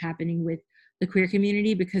was kind of happening with the queer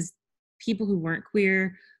community because people who weren't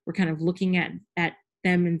queer were kind of looking at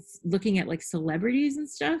them and looking at like celebrities and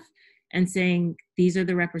stuff and saying these are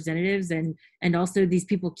the representatives, and also these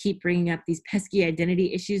people keep bringing up these pesky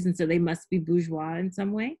identity issues, and so they must be bourgeois in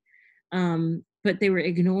some way. But they were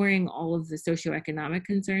ignoring all of the socioeconomic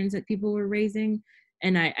concerns that people were raising,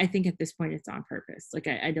 and I think at this point it's on purpose. Like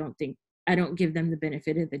I don't give them the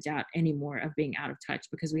benefit of the doubt anymore of being out of touch,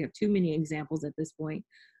 because we have too many examples at this point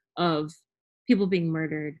of people being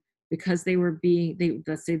murdered because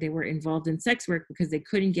let's say they were involved in sex work because they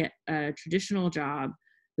couldn't get a traditional job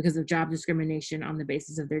because of job discrimination on the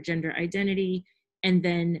basis of their gender identity, and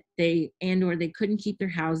then they couldn't keep their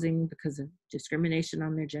housing because of discrimination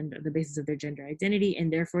on the basis of their gender identity,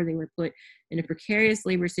 and therefore they were put in a precarious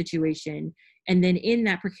labor situation. And then in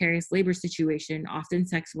that precarious labor situation, often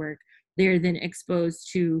sex work, they're then exposed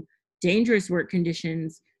to dangerous work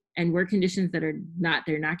conditions and work conditions that they're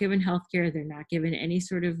not given healthcare, they're not given any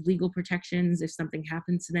sort of legal protections if something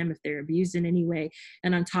happens to them, if they're abused in any way.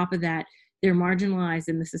 And on top of that, they're marginalized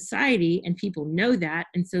in the society, and people know that.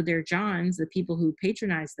 And so their Johns, the people who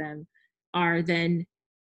patronize them, are then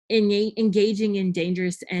engaging in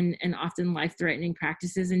dangerous and often life-threatening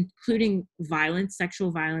practices, including violence,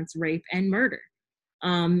 sexual violence, rape, and murder.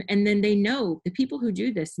 And then the people who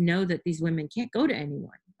do this know that these women can't go to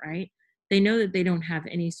anyone, right? they know that they don't have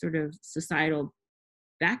any sort of societal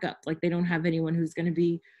backup. Like they don't have anyone who's going to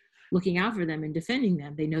be looking out for them and defending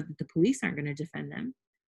them. They know that the police aren't going to defend them.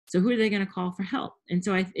 So who are they going to call for help? And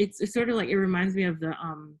so it's sort of like, it reminds me of the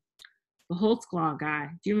Holtzclaw guy.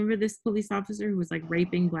 Do you remember this police officer who was like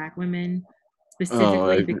raping Black women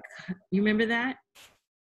specifically? You remember that?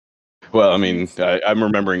 Well, I mean, I'm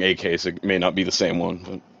remembering a case. It may not be the same one.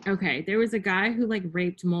 But. Okay, there was a guy who like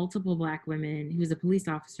raped multiple Black women. He was a police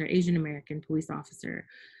officer, Asian American police officer.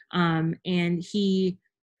 And he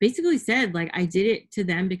basically said, like, I did it to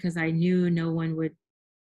them because I knew no one would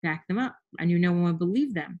back them up. I knew no one would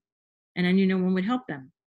believe them. And I knew no one would help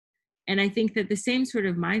them. And I think that the same sort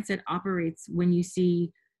of mindset operates when you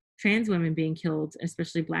see trans women being killed,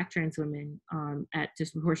 especially Black trans women, at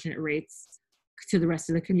disproportionate rates to the rest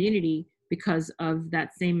of the community because of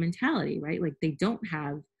that same mentality, right? Like they don't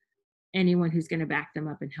have anyone who's going to back them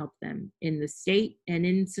up and help them in the state and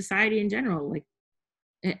in society in general. Like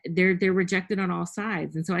they're rejected on all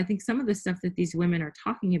sides. And so I think some of the stuff that these women are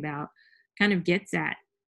talking about kind of gets at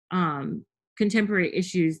contemporary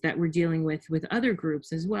issues that we're dealing with other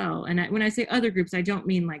groups as well. And when I say other groups, I don't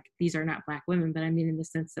mean like these are not Black women, but I mean in the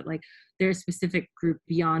sense that like they're a specific group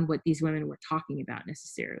beyond what these women were talking about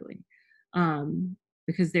necessarily.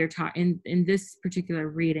 Because they're in this particular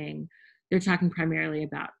reading, they're talking primarily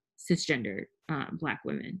about cisgender Black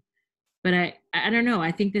women. But I don't know.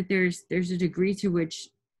 I think that there's a degree to which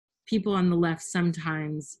people on the left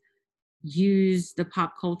sometimes use the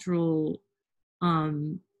pop cultural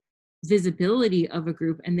visibility of a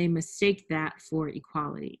group and they mistake that for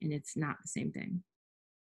equality, and it's not the same thing.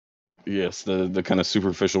 Yes, the kind of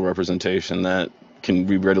superficial representation that can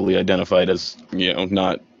be readily identified as,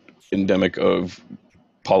 not endemic of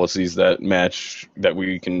policies that match, that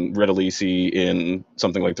we can readily see in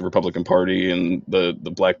something like the Republican Party and the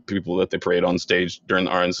Black people that they parade on stage during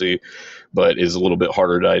the RNC, but is a little bit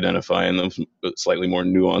harder to identify in the slightly more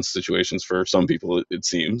nuanced situations for some people, it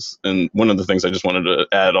seems. And one of the things I just wanted to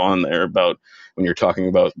add on there about when you're talking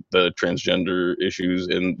about the transgender issues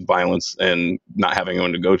and violence and not having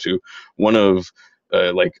anyone to go to, one of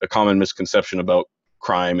like a common misconception about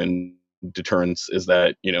crime and deterrence is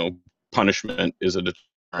that, punishment is a deterrent,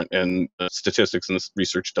 and statistics and this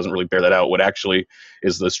research doesn't really bear that out. What actually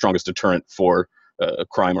is the strongest deterrent for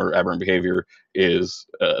crime or aberrant behavior is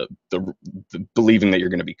the believing that you're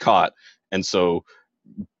going to be caught. And so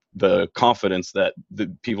the confidence that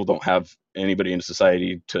the people don't have anybody in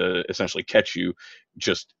society to essentially catch you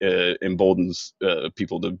just emboldens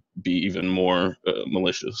people to be even more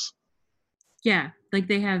malicious. Yeah, like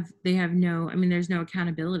they have no, I mean, there's no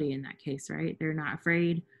accountability in that case, right? They're not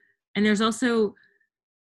afraid. And there's also,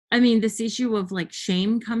 I mean, this issue of like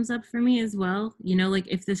shame comes up for me as well. Like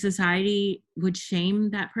if the society would shame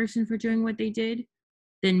that person for doing what they did,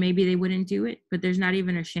 then maybe they wouldn't do it. But there's not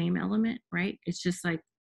even a shame element, right? It's just like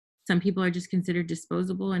some people are just considered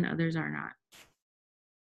disposable and others are not.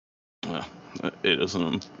 Well, it is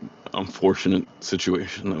an unfortunate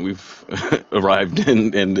situation that we've arrived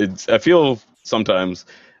in. And I feel sometimes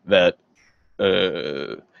that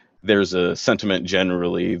there's a sentiment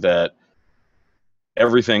generally that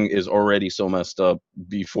everything is already so messed up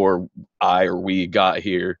before we got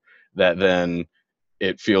here that then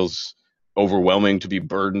it feels overwhelming to be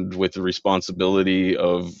burdened with the responsibility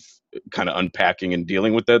of kind of unpacking and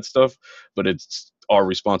dealing with that stuff. But it's our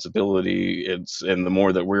responsibility. And the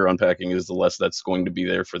more that we're unpacking is the less that's going to be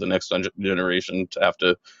there for the next generation to have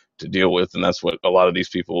to deal with. And that's what a lot of these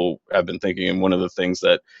people have been thinking. And one of the things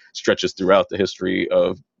that stretches throughout the history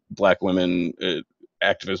of Black women,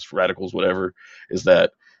 activists, radicals, whatever, is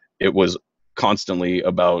that it was constantly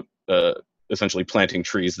about essentially planting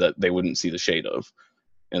trees that they wouldn't see the shade of.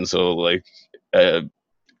 And so like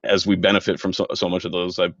as we benefit from so much of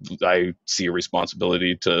those, I see a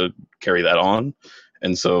responsibility to carry that on.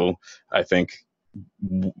 And so I think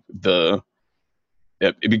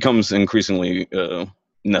it becomes increasingly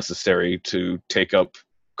necessary to take up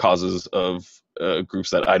causes of groups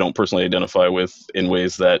that I don't personally identify with in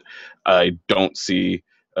ways that I don't see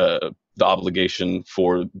the obligation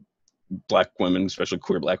for Black women, especially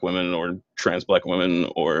queer Black women or trans Black women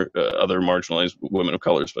or other marginalized women of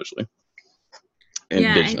color, especially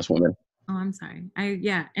Indigenous women. Oh, I'm sorry.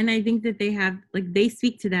 And I think that they have, like, they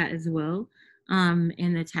speak to that as well.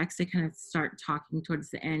 In the text, they kind of start talking towards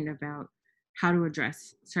the end about how to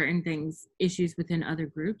address certain things, issues within other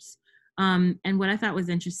groups. And what I thought was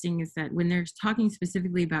interesting is that when they're talking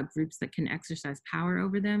specifically about groups that can exercise power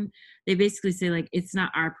over them, they basically say, like, it's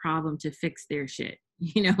not our problem to fix their shit.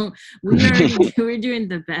 We're doing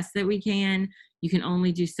the best that we can. You can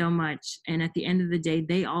only do so much. And at the end of the day,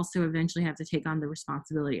 they also eventually have to take on the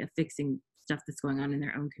responsibility of fixing stuff that's going on in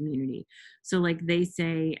their own community. So like they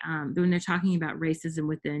say, when they're talking about racism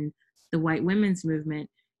within the white women's movement,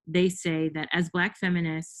 they say that as Black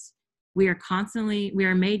feminists, we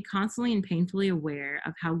are made constantly and painfully aware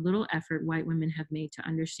of how little effort white women have made to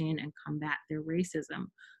understand and combat their racism,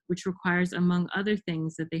 which requires, among other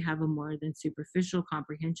things, that they have a more than superficial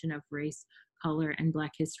comprehension of race, color, and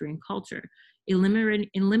Black history and culture.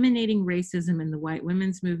 Eliminating racism in the white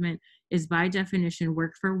women's movement is by definition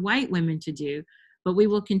work for white women to do, but we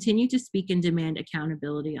will continue to speak and demand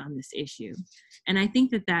accountability on this issue. And I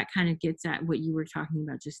think that that kind of gets at what you were talking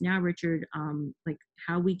about just now, Richard, like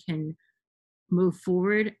how we can move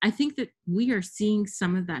forward. I think that we are seeing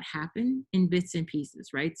some of that happen in bits and pieces,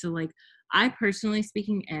 right? So like I personally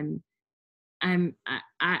speaking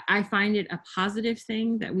I find it a positive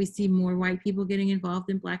thing that we see more white people getting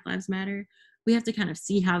involved in Black Lives Matter. We have to kind of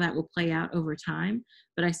see how that will play out over time.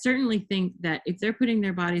 But I certainly think that if they're putting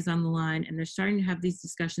their bodies on the line and they're starting to have these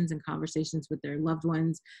discussions and conversations with their loved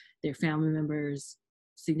ones, their family members,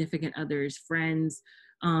 significant others, friends,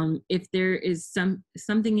 if there is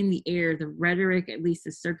something in the air, the rhetoric at least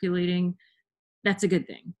is circulating, that's a good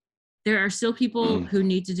thing. There are still people who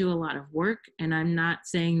need to do a lot of work, and I'm not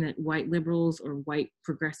saying that white liberals or white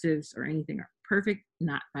progressives or anything are perfect,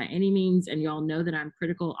 not by any means, and y'all know that I'm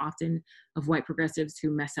critical often of white progressives who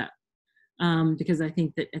mess up, because I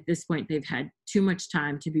think that at this point they've had too much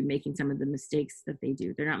time to be making some of the mistakes that they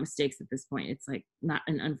do. They're not mistakes at this point. It's like not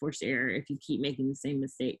an unforced error if you keep making the same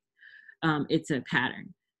mistake. It's a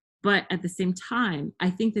pattern. But at the same time, I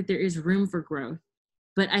think that there is room for growth.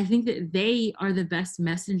 But I think that they are the best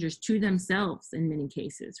messengers to themselves in many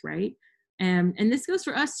cases, right? And this goes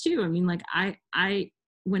for us too. I mean, like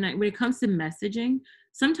when it comes to messaging,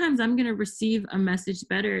 sometimes I'm going to receive a message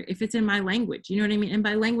better if it's in my language. You know what I mean? And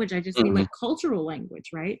by language, I just mean like cultural language,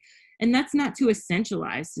 right? And that's not too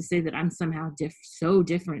essentialized to say that I'm somehow so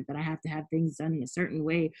different that I have to have things done in a certain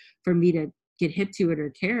way for me to get hip to it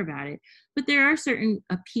or care about it. But there are certain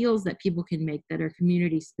appeals that people can make that are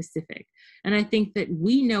community specific. And I think that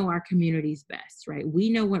we know our communities best, right?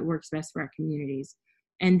 We know what works best for our communities.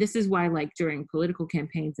 And this is why, like during political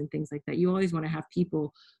campaigns and things like that, you always want to have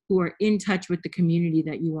people who are in touch with the community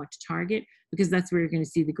that you want to target, because that's where you're going to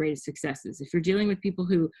see the greatest successes. If you're dealing with people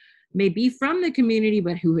who may be from the community,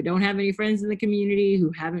 but who don't have any friends in the community,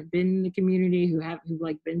 who haven't been in the community, who've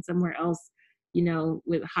like been somewhere else, you know,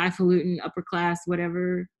 with highfalutin, upper class,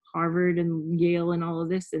 whatever, Harvard and Yale and all of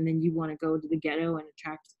this, and then you want to go to the ghetto and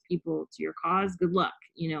attract people to your cause, good luck.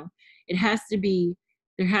 You know, there has to be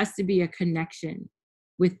a connection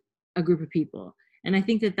with a group of people. And I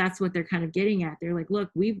think that that's what they're kind of getting at. They're like, look,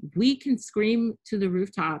 we can scream to the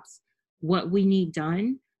rooftops what we need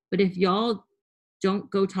done, but if y'all don't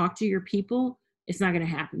go talk to your people, it's not going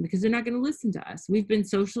to happen, because they're not going to listen to us. We've been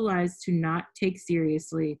socialized to not take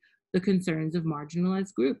seriously the concerns of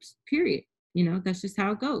marginalized groups, period. You know, that's just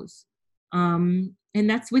how it goes. And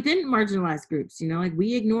that's within marginalized groups, you know, like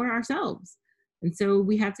we ignore ourselves. And so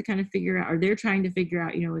we have to kind of figure out, or they're trying to figure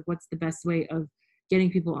out, you know, like what's the best way of getting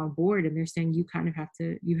people on board. And they're saying you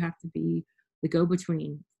have to be the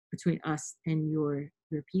go-between between us and your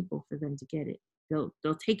people for them to get it.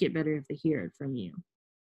 They'll take it better if they hear it from you.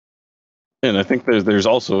 And I think there's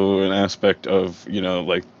also an aspect of, you know,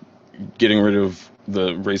 like getting rid of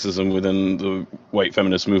the racism within the white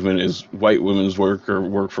feminist movement is white women's work or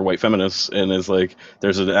work for white feminists. And is like,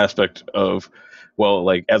 there's an aspect of, well,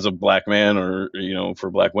 like as a Black man or, you know, for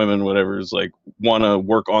Black women, whatever, is like want to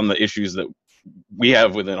work on the issues that we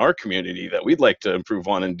have within our community that we'd like to improve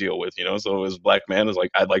on and deal with, you know. So as Black man is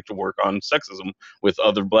like, I'd like to work on sexism with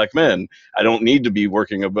other Black men. I don't need to be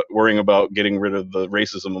worrying about getting rid of the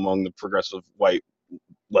racism among the progressive white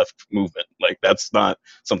left movement. Like that's not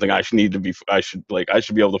something I should be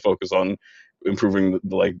able to focus on improving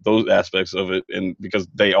like those aspects of it. And because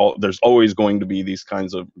there's always going to be these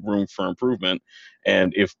kinds of room for improvement,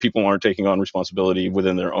 and if people aren't taking on responsibility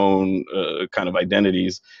within their own kind of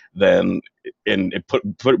identities, then it put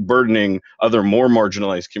burdening other more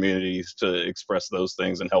marginalized communities to express those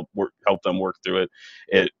things and help them work through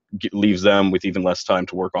it leaves them with even less time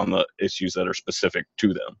to work on the issues that are specific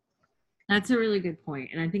to them. That's a really good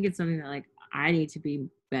point. And I think it's something that like I need to be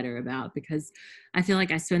better about, because I feel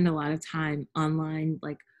like I spend a lot of time online,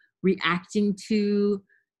 like reacting to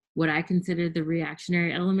what I consider the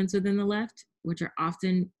reactionary elements within the left, which are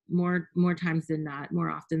often more often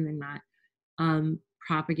than not,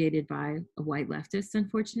 propagated by a white leftist,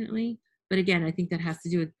 unfortunately. But again, I think that has to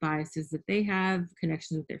do with biases that they have,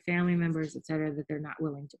 connections with their family members, et cetera, that they're not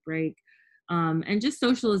willing to break. And just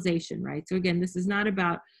socialization, right? So again, this is not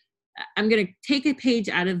about, I'm going to take a page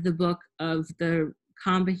out of the book of the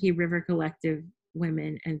Combahee River Collective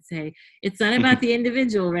women and say, it's not about the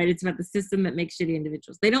individual, right? It's about the system that makes shitty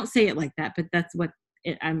individuals. They don't say it like that, but that's what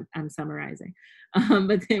I'm summarizing.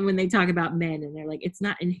 But then when they talk about men and they're like, it's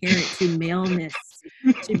not inherent to maleness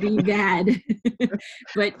to be bad,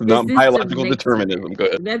 but Not biological determinism. Go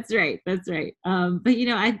ahead. That's right. But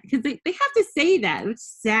because they have to say that, which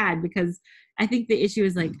is sad, because I think the issue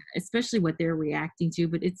is like, especially what they're reacting to,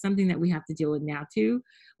 but it's something that we have to deal with now too,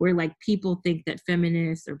 where like people think that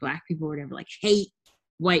feminists or Black people or whatever, like hate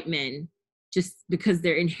white men just because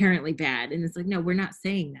they're inherently bad. And it's like, no, we're not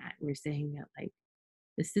saying that. We're saying that like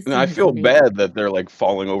the system. And I feel bad that they're like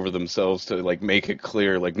falling over themselves to like make it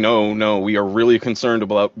clear, like, no, we are really concerned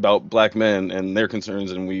about Black men and their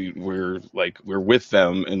concerns, and we're with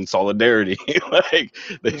them in solidarity. Like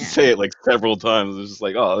they say it like several times. It's just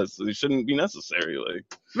like, oh, it shouldn't be necessary. Like,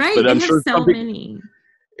 right? But they I'm have sure so many.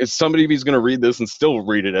 If somebody who's going to read this and still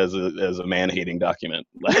read it as a man-hating document.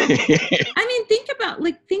 I mean, think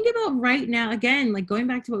about right now, again, like going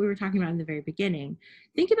back to what we were talking about in the very beginning.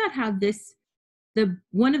 Think about how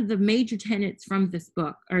one of the major tenets from this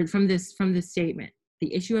book, or from this statement,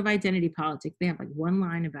 the issue of identity politics, they have like one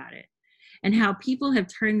line about it, and how people have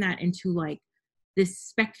turned that into like this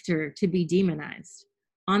specter to be demonized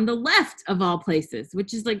on the left of all places,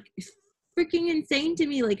 which is like freaking insane to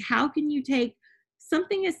me. Like, how can you take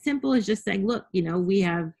something as simple as just saying, look, we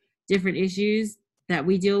have different issues that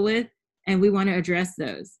we deal with and we want to address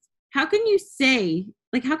those? How can you say,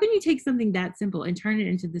 like, how can you take something that simple and turn it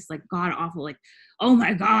into this like god awful, like, oh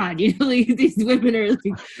my God, like, these women are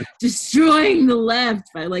like destroying the left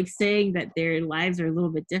by like saying that their lives are a little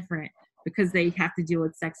bit different because they have to deal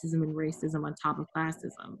with sexism and racism on top of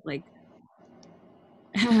classism. Like,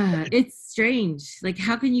 it's strange. Like,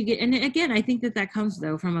 how can you get, and again, I think that comes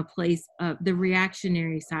though from a place of the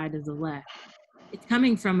reactionary side of the left. It's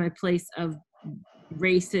coming from a place of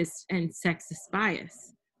racist and sexist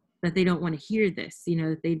bias, that they don't want to hear this,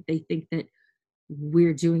 that they think that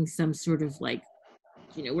we're doing some sort of like,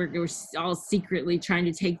 we're all secretly trying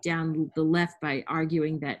to take down the left by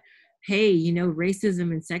arguing that, hey,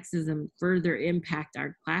 racism and sexism further impact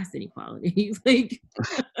our class inequality. Like,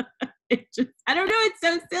 it just, I don't know, it's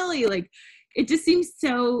so silly. Like, it just seems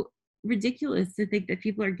so ridiculous to think that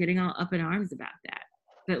people are getting all up in arms about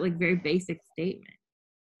that like very basic statement.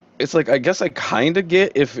 It's like, I guess I kind of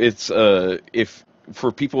get if it's if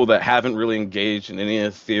for people that haven't really engaged in any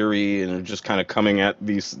of the theory and are just kind of coming at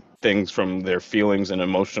these things from their feelings and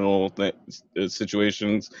emotional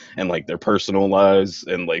situations and like their personal lives,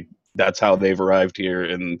 and like that's how they've arrived here.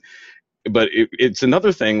 But it's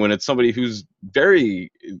another thing when it's somebody who's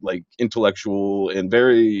very like intellectual and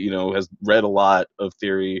very, has read a lot of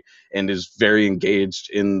theory and is very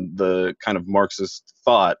engaged in the kind of Marxist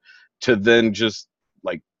thought, to then just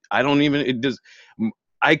like,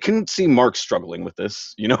 I couldn't see Marx struggling with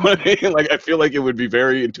this. You know what I mean? Like, I feel like it would be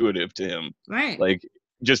very intuitive to him. Right. Like,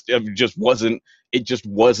 it just wasn't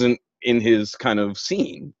in his kind of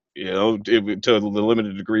scene, to the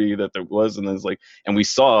limited degree that there was. And then it's like, and we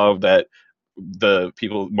saw that the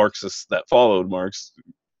people, Marxists that followed Marx,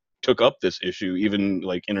 took up this issue, even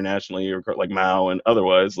like internationally, or like Mao and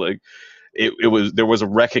otherwise. Like, there was a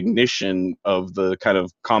recognition of the kind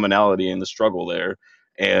of commonality in the struggle there.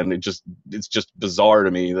 And it's just bizarre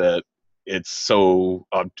to me that it's so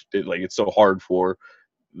it's so hard for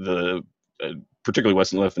the particularly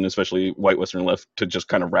Western left, and especially white Western left, to just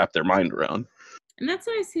kind of wrap their mind around. And that's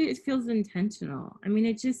why I see it feels intentional. I mean,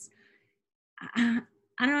 it just, I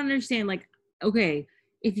don't understand. Like, okay,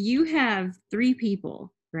 if you have 3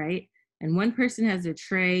 people, right, and one person has a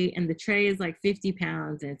tray, and the tray is like 50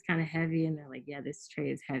 pounds and it's kind of heavy, and they're like, yeah, this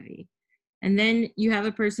tray is heavy. And then you have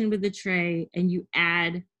a person with a tray and you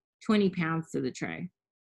add 20 pounds to the tray.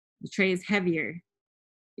 The tray is heavier.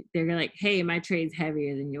 They're like, hey, my tray is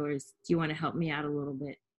heavier than yours. Do you want to help me out a little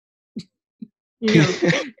bit?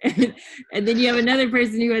 And then you have another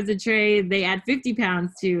person who has a tray, they add 50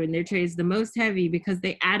 pounds to, and their tray is the most heavy because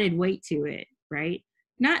they added weight to it, right?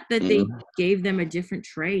 Not that they gave them a different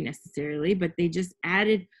tray necessarily, but they just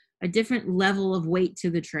added a different level of weight to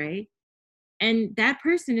the tray. And that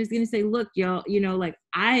person is going to say, look, y'all, like,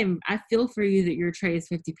 I feel for you that your tray is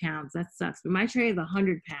 50 pounds. That sucks. But my tray is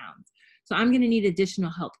 100 pounds. So I'm going to need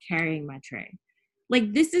additional help carrying my tray.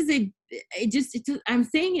 Like, this is I'm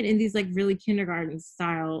saying it in these like really kindergarten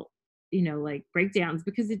style, like breakdowns,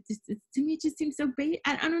 because to me, it just seems so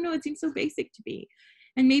I don't know. It seems so basic to me.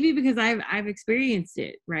 And maybe because I've experienced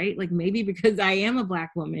it, right? Like maybe because I am a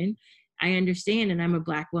Black woman, I understand, and I'm a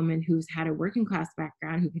Black woman who's had a working class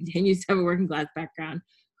background, who continues to have a working class background,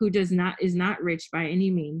 who is not rich by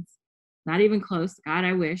any means, not even close. God,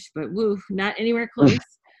 I wish, but woo, not anywhere close.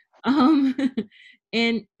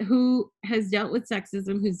 And who has dealt with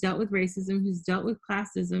sexism, who's dealt with racism, who's dealt with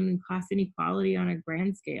classism and class inequality on a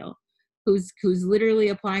grand scale, who's literally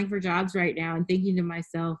applying for jobs right now and thinking to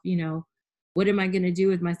myself, you know, what am I going to do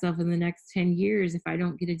with myself in the next 10 years if I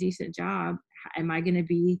don't get a decent job? Am I going to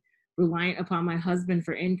be reliant upon my husband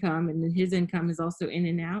for income, and then his income is also in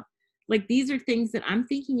and out? Like, these are things that I'm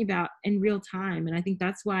thinking about in real time. And I think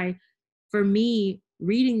that's why, for me,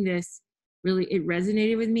 reading this, really, it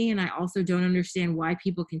resonated with me. And I also don't understand why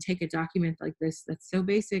people can take a document like this that's so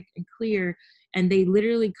basic and clear, and they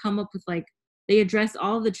literally come up with, like, they address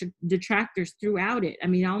all the detractors throughout it. I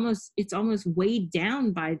mean, it's almost weighed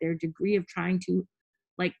down by their degree of trying to,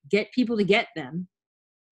 like, get people to get them.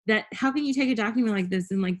 That how can you take a document like this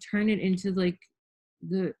and, like, turn it into, like,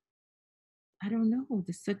 I don't know,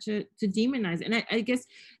 to demonize. And I guess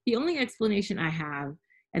the only explanation I have,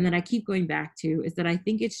 and that I keep going back to, is that I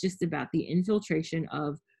think it's just about the infiltration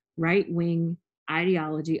of right-wing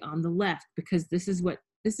ideology on the left, because this is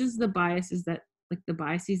the biases that, like, the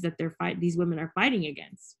biases that these women are fighting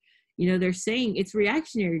against. You know, they're saying it's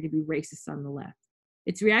reactionary to be racist on the left.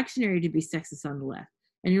 It's reactionary to be sexist on the left.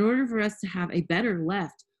 And in order for us to have a better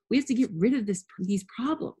left, we have to get rid of these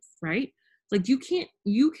problems, right? Like,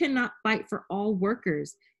 you cannot fight for all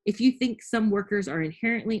workers if you think some workers are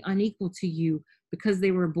inherently unequal to you because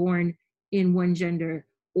they were born in one gender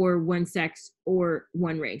or one sex or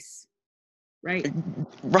one race, right?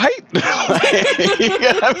 Right.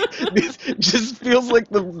 This just feels like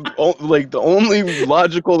the only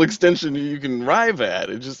logical extension you can arrive at.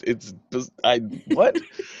 What?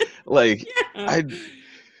 Like,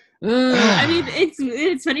 Yeah. I mean,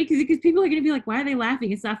 it's funny because people are going to be like, why are they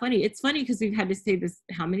laughing? It's not funny. It's funny because we've had to say this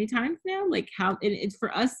how many times now? Like, how it's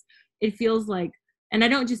for us, it feels like, and I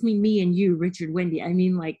don't just mean me and you, Richard, Wendy. I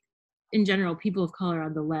mean, like, in general, people of color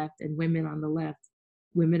on the left and women on the left,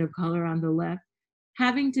 women of color on the left,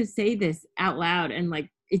 having to say this out loud. And, like,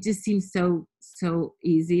 it just seems so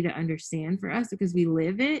easy to understand for us because we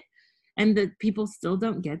live it. And that people still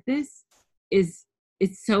don't get this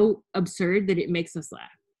it's so absurd that it makes us laugh.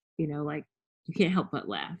 You know, like, you can't help but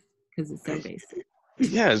laugh because it's so basic.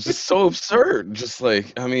 Yeah, it's just so absurd. Just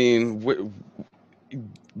like, I mean,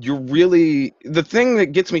 you're really, the thing that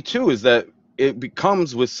gets me too is that it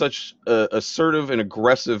becomes with such assertive and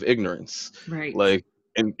aggressive ignorance, Right. like,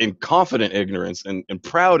 and confident ignorance and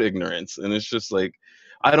proud ignorance. And it's just like,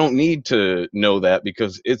 I don't need to know that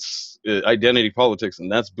because it's identity politics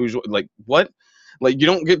and that's bourgeois. Like, what? Like, you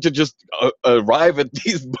don't get to just arrive at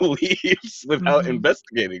these beliefs without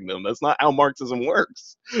investigating them. That's not how Marxism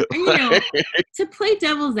works. And, you know, to play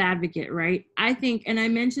devil's advocate, right? I think, and I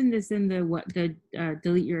mentioned this in the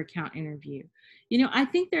delete your account interview. You know, I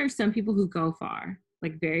think there are some people who go far,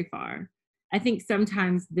 like very far. I think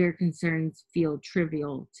sometimes their concerns feel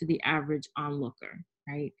trivial to the average onlooker,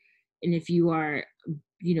 right? And if you are,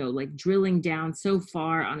 you know, like, drilling down so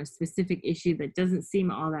far on a specific issue that doesn't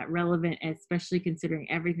seem all that relevant, especially considering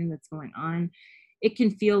everything that's going on, it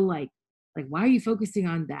can feel like, why are you focusing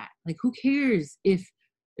on that? Like, who cares if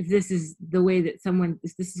this is the way that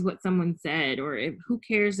this is what someone said, or who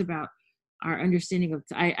cares about our understanding of,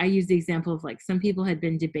 I use the example of, like, some people had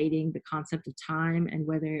been debating the concept of time and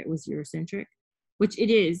whether it was Eurocentric, which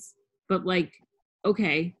it is, but, like,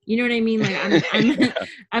 okay, you know what I mean? Like,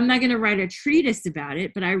 I'm not going to write a treatise about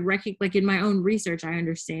it, but I like, in my own research, I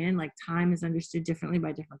understand, like, time is understood differently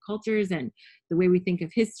by different cultures, and the way we think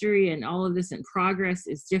of history and all of this and progress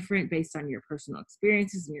is different based on your personal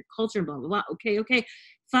experiences and your culture, blah, blah, blah. Okay,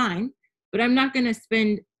 fine. But I'm not going to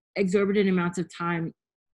spend exorbitant amounts of time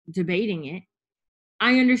debating it.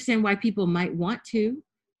 I understand why people might want to,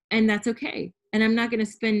 and that's okay. And I'm not going to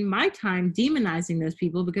spend my time demonizing those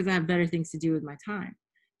people because I have better things to do with my time.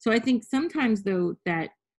 So I think sometimes, though,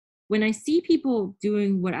 that when I see people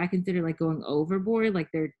doing what I consider, like, going overboard, like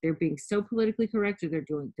they're being so politically correct, or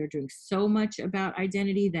they're doing so much about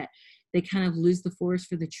identity that they kind of lose the forest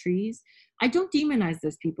for the trees, I don't demonize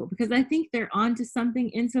those people because I think they're onto something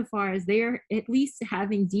insofar as they are at least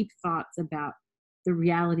having deep thoughts about the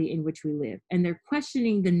reality in which we live. And they're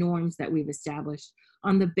questioning the norms that we've established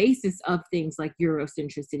on the basis of things like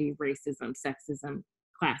Eurocentricity, racism, sexism,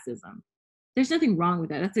 classism. There's nothing wrong with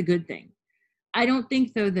that. That's a good thing. I don't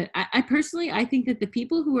think, though, that I personally, I think that the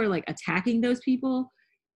people who are, like, attacking those people,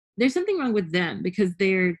 there's something wrong with them because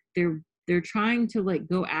they're trying to, like,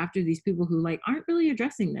 go after these people who, like, aren't really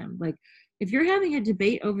addressing them. Like, if you're having a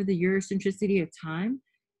debate over the Eurocentricity of time,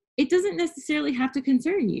 it doesn't necessarily have to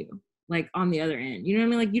concern you, like on the other end. You know what I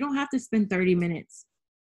mean? Like, you don't have to spend 30 minutes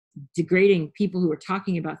degrading people who are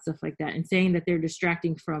talking about stuff like that and saying that they're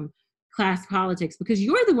distracting from class politics, because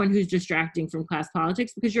you're the one who's distracting from class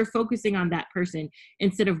politics because you're focusing on that person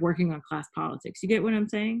instead of working on class politics. You get what I'm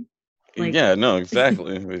saying? Like, yeah, no,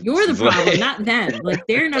 exactly. you're the It's like- problem, not them. Like,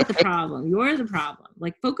 they're not the problem. You're the problem.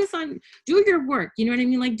 Like, focus on, do your work. You know what I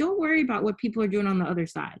mean? Like, don't worry about what people are doing on the other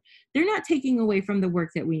side. They're not taking away from the work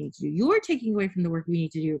that we need to do. You're taking away from the work we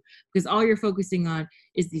need to do because all you're focusing on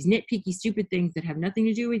is these nitpicky, stupid things that have nothing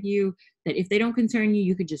to do with you, that if they don't concern you,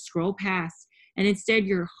 you could just scroll past. And instead,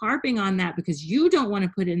 you're harping on that because you don't want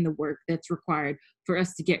to put in the work that's required for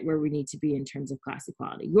us to get where we need to be in terms of class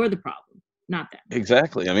equality. You're the problem, not them.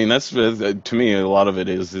 Exactly. I mean, that's to me, a lot of it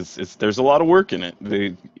is it's there's a lot of work in it.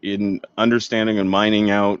 In understanding and mining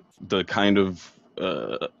out the kind of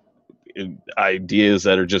ideas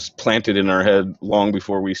that are just planted in our head long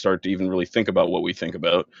before we start to even really think about what we think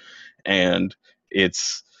about, and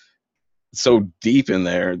it's so deep in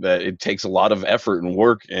there that it takes a lot of effort and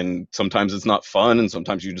work, and sometimes it's not fun, and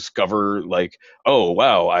sometimes you discover like, oh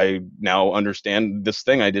wow, I now understand this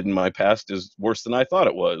thing I did in my past is worse than I thought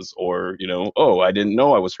it was, or you know, oh, I didn't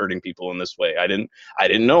know I was hurting people in this way, I didn't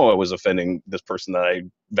know I was offending this person that I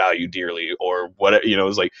value dearly, or what, you know.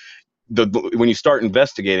 It's like when you start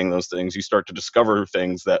investigating those things, you start to discover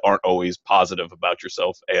things that aren't always positive about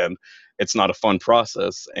yourself, and it's not a fun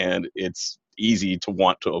process, and it's easy to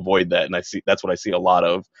want to avoid that. And that's what I see a lot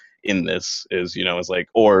of in this is, you know, it's like,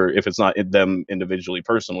 or if it's not them individually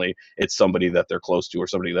personally, it's somebody that they're close to, or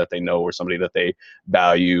somebody that they know, or somebody that they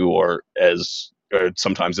value, or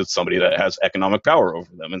sometimes it's somebody that has economic power over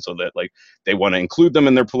them, and so that like they want to include them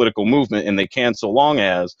in their political movement, and they can, so long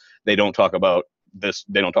as they don't talk about this,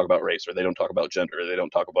 they don't talk about race, or they don't talk about gender, or they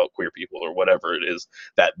don't talk about queer people, or whatever it is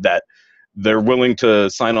that they're willing to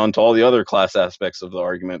sign on to all the other class aspects of the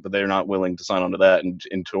argument, but they're not willing to sign on to that. And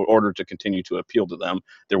in order to continue to appeal to them,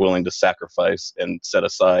 they're willing to sacrifice and set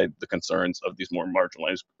aside the concerns of these more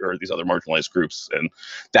marginalized, or these other marginalized groups. And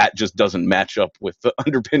that just doesn't match up with the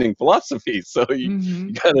underpinning philosophy. So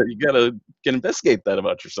you gotta investigate that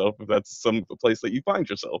about yourself, if that's some place that you find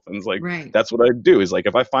yourself. And it's like, Right. that's what I do, is like,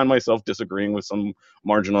 if I find myself disagreeing with some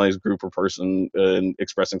marginalized group or person and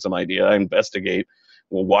expressing some idea, I investigate,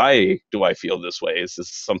 well, why do I feel this way? Is this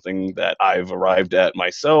something that I've arrived at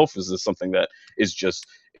myself? Is this something that is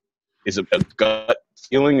it a gut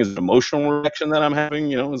feeling? Is it an emotional reaction that I'm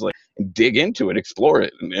having? You know, it's like, dig into it, explore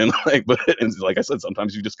it. And like, but and like I said,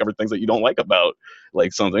 sometimes you discover things that you don't like about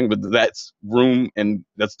like something, but that's room, and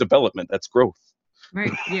that's development, that's growth.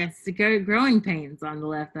 Right. Yes. Growing pains on the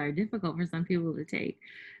left are difficult for some people to take.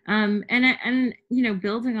 And you know,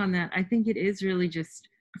 building on that, I think it is really just,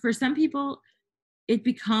 for some people, it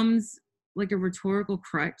becomes like a rhetorical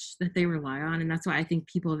crutch that they rely on. And that's why I think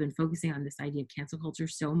people have been focusing on this idea of cancel culture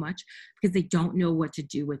so much, because they don't know what to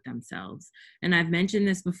do with themselves. And I've mentioned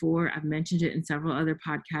this before. I've mentioned it in several other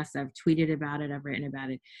podcasts. I've tweeted about it. I've written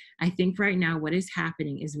about it. I think right now what is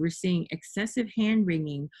happening is we're seeing excessive hand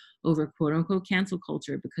wringing over quote unquote cancel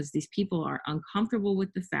culture, because these people are uncomfortable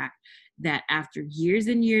with the fact that after years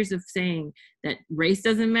and years of saying that race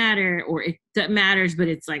doesn't matter, or it matters, but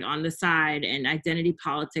it's like on the side, and identity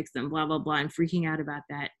politics and blah, blah, blah, and freaking out about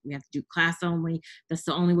that. We have to do class only. That's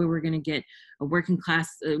the only way we're going to get a working class,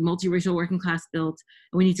 a multiracial working class built.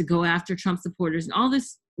 And we need to go after Trump supporters and all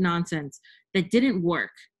this nonsense that didn't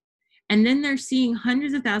work. And then they're seeing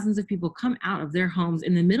hundreds of thousands of people come out of their homes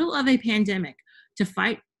in the middle of a pandemic to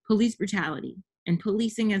fight police brutality and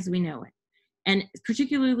policing as we know it. And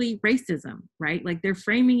particularly racism, right? Like, they're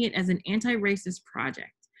framing it as an anti-racist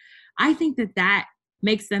project. I think that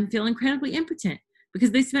makes them feel incredibly impotent,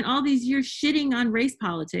 because they spent all these years shitting on race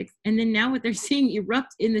politics. And then now what they're seeing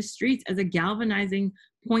erupt in the streets as a galvanizing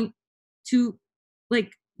point to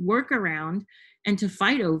like work around and to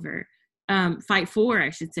fight over, fight for,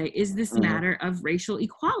 I should say, is this matter of racial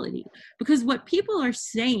equality. Because what people are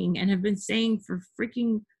saying, and have been saying for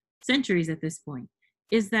freaking centuries at this point,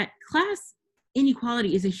 is that class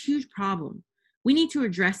inequality is a huge problem. We need to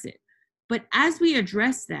address it. But as we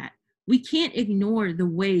address that, we can't ignore the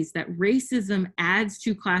ways that racism adds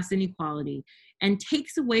to class inequality and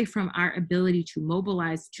takes away from our ability to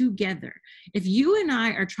mobilize together. If you and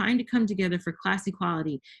I are trying to come together for class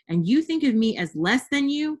equality, and you think of me as less than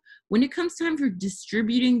you, when it comes time for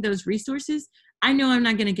distributing those resources, I know I'm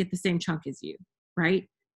not going to get the same chunk as you, right?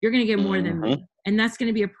 You're going to get more than me. And that's going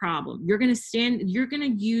to be a problem. You're going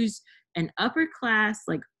to use an upper class,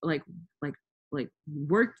 like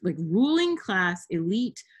ruling class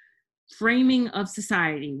elite framing of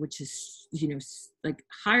society, which is, like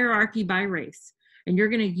hierarchy by race, and you're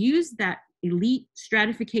going to use that elite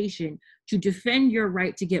stratification to defend your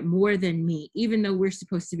right to get more than me, even though we're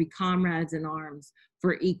supposed to be comrades in arms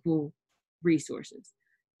for equal resources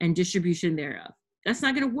and distribution thereof. That's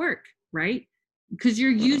not going to work, right? Because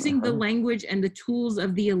you're using the language and the tools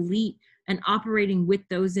of the elite and operating with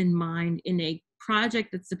those in mind in a project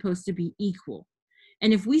that's supposed to be equal.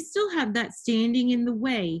 And if we still have that standing in the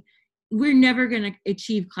way, we're never going to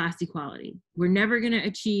achieve class equality. We're never going to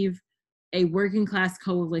achieve a working class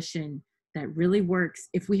coalition that really works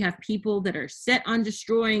if we have people that are set on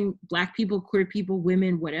destroying Black people, queer people,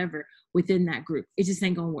 women, whatever, within that group. It just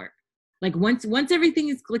ain't gonna work. Like once everything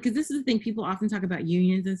is clear, because this is the thing, people often talk about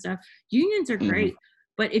unions and stuff. Unions are great,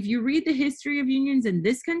 but if you read the history of unions in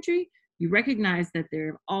this country, you recognize that there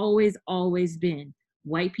have always been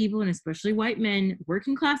white people, and especially white men,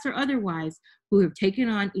 working class or otherwise, who have taken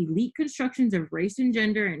on elite constructions of race and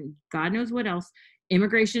gender and God knows what else,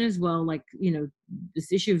 immigration as well. Like,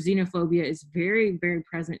 this issue of xenophobia is very, very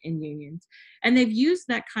present in unions. And they've used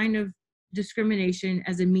that kind of discrimination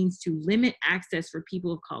as a means to limit access for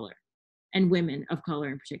people of color and women of color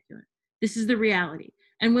in particular. This is the reality.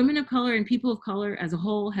 And women of color and people of color as a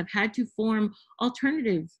whole have had to form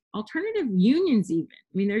alternative unions even.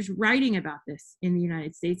 I mean, there's writing about this in the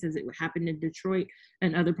United States as it happened in Detroit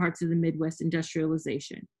and other parts of the Midwest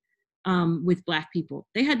industrialization with Black people.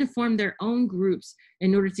 They had to form their own groups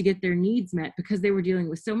in order to get their needs met because they were dealing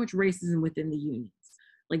with so much racism within the unions.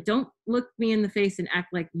 Like, don't look me in the face and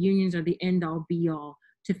act like unions are the end all be all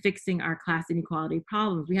to fixing our class inequality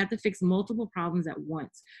problems. We have to fix multiple problems at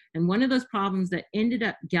once. And one of those problems that ended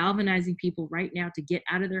up galvanizing people right now to get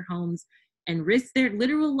out of their homes and risk their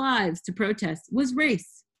literal lives to protest was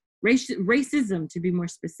racism, to be more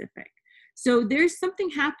specific. So there's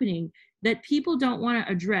something happening that people don't want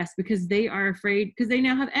to address because they are afraid, because they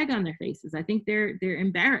now have egg on their faces. I think they're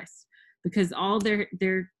embarrassed because all their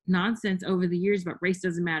nonsense over the years about race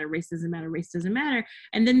doesn't matter,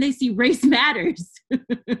 and then they see race matters.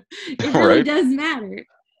 It really does matter.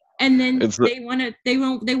 And then they want to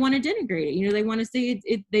denigrate it. They want to say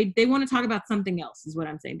they want to talk about something else, is what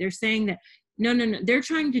I'm saying. They're saying that no, they're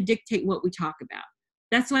trying to dictate what we talk about.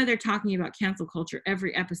 That's why they're talking about cancel culture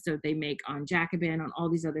every episode they make on Jacobin, on all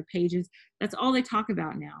these other pages. That's all they talk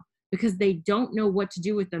about now, because they don't know what to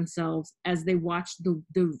do with themselves as they watch the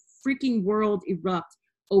freaking world erupt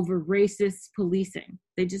over racist policing.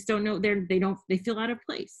 They just don't know. They feel out of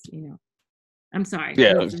place. I'm sorry.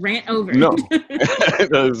 Yeah. Let's rant over. No, I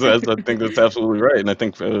think that's absolutely right. And I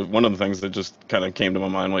think one of the things that just kind of came to my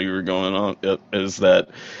mind while you were going on is that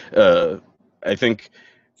I think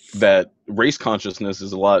that race consciousness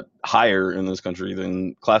is a lot higher in this country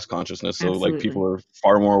than class consciousness. So Absolutely. like people are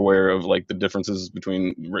far more aware of like the differences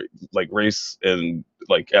between like race and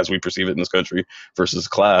like as we perceive it in this country versus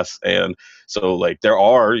class. And so like there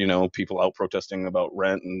are, people out protesting about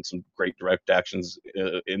rent and some great direct actions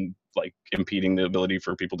in like impeding the ability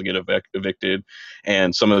for people to get evicted.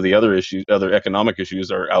 And some of the other economic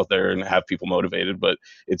issues are out there and have people motivated, but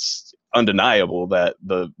it's undeniable that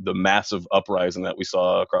the massive uprising that we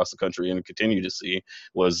saw across the country and continue to see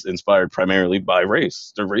was inspired primarily by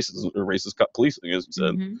race. The racist policing, as you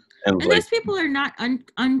said. Mm-hmm. And those people are not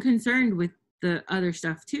unconcerned with the other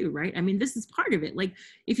stuff too, right? I mean, this is part of it. Like,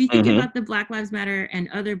 if you think about the Black Lives Matter and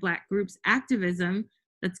other Black groups activism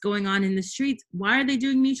that's going on in the streets, why are they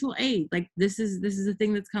doing mutual aid? Like, this is a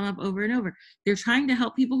thing that's come up over and over. They're trying to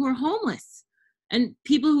help people who are homeless and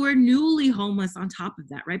people who are newly homeless on top of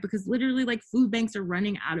that, right? Because literally, like, food banks are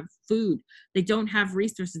running out of food. They don't have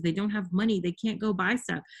resources. They don't have money. They can't go buy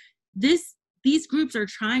stuff. These groups are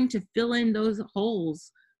trying to fill in those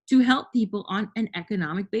holes to help people on an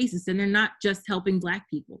economic basis. And they're not just helping Black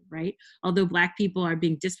people, right? Although Black people are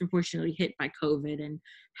being disproportionately hit by COVID and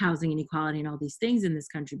housing inequality and all these things in this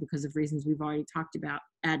country because of reasons we've already talked about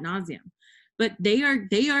ad nauseum. But they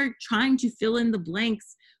are trying to fill in the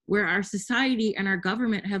blanks where our society and our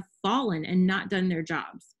government have fallen and not done their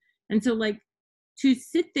jobs. And so, like, to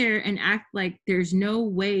sit there and act like there's no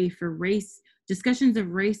way for discussions of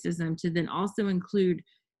racism to then also include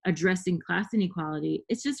addressing class inequality,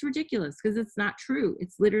 it's just ridiculous, because it's not true.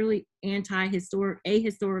 It's literally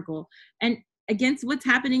ahistorical, and against what's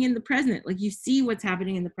happening in the present. Like, you see what's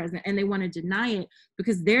happening in the present, and they want to deny it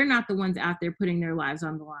because they're not the ones out there putting their lives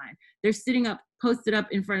on the line. They're sitting up, posted up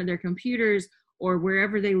in front of their computers or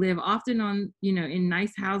wherever they live, often on, in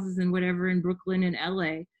nice houses and whatever in Brooklyn and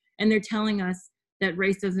LA, and they're telling us that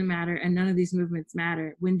race doesn't matter and none of these movements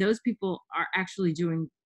matter, when those people are actually doing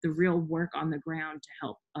the real work on the ground to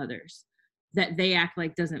help others that they act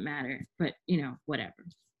like doesn't matter. But, whatever.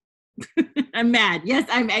 I'm mad. Yes,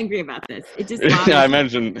 I'm angry about this. It just I bothers me.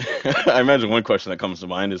 imagine I imagine one question that comes to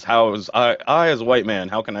mind is how is I as a white man,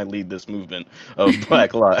 how can I lead this movement of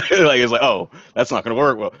Black lives? Like it's like, oh, that's not going to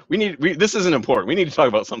work. Well, this isn't important. We need to talk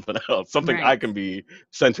about something else, something I Right. can be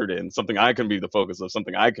centered in, something I can be the focus of,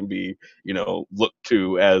 something I can be, looked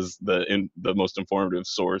to as the most informative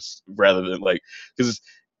source rather than like, because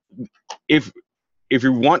if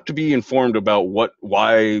you want to be informed about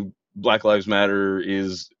why Black Lives Matter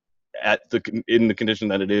is in the condition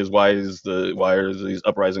that it is, why are these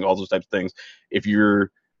uprising, all those types of things, if you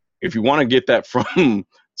want to get that from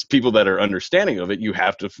people that are understanding of it, you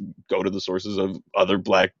have to go to the sources of other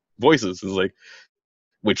Black voices. It's like,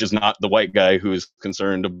 which is not the white guy who is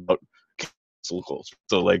concerned about cancel culture.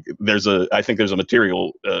 So like I think there's a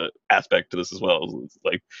material aspect to this as well. It's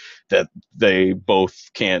like that they both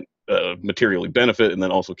can't materially benefit, and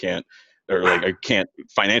then also can't, or like I can't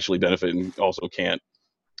financially benefit, and also can't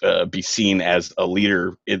be seen as a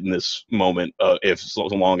leader in this moment, if so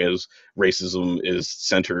long as racism is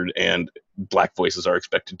centered and Black voices are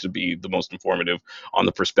expected to be the most informative on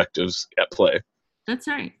the perspectives at play. That's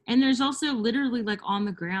right. And there's also literally like on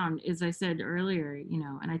the ground, as I said earlier,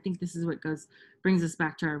 and I think this is what brings us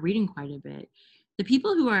back to our reading quite a bit. The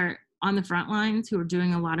people who are on the front lines, who are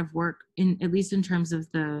doing a lot of work at least in terms of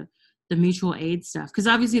the mutual aid stuff, because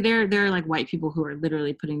obviously there are like white people who are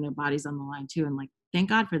literally putting their bodies on the line too, and like thank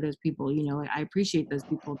God for those people. I appreciate those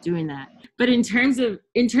people doing that. But in terms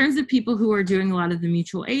of people who are doing a lot of the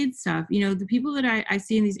mutual aid stuff, the people that I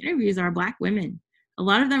see in these interviews are Black women. A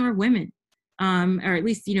lot of them are women, or at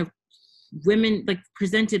least women like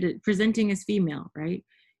presenting as female, right?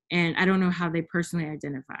 And I don't know how they personally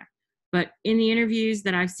identify. But in the interviews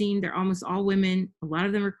that I've seen, they're almost all women. A lot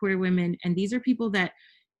of them are queer women. And these are people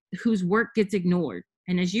whose work gets ignored.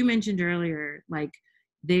 And as you mentioned earlier, like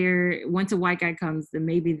once a white guy comes, then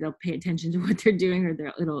maybe they'll pay attention to what they're doing, or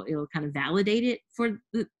it'll kind of validate it for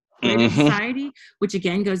the greater society, which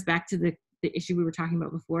again goes back to the issue we were talking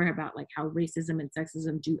about before about like how racism and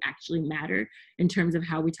sexism do actually matter in terms of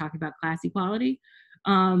how we talk about class equality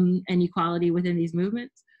and equality within these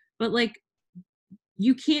movements. But like,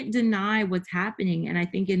 you can't deny what's happening. And I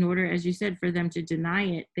think in order, as you said, for them to deny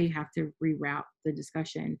it, they have to reroute the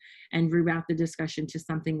discussion to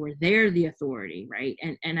something where they're the authority, right?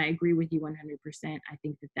 And I agree with you 100%. I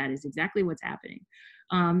think that is exactly what's happening.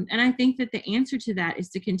 And I think that the answer to that is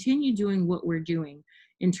to continue doing what we're doing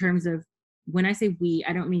in terms of, when I say we,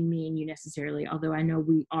 I don't mean me and you necessarily, although I know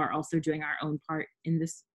we are also doing our own part in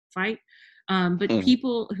this fight. But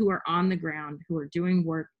people who are on the ground, who are doing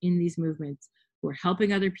work in these movements, who are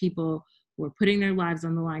helping other people, who are putting their lives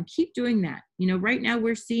on the line, keep doing that. Right now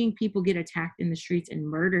we're seeing people get attacked in the streets and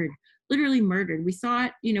murdered, literally murdered. We saw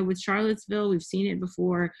it, with Charlottesville. We've seen it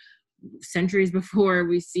before, centuries before.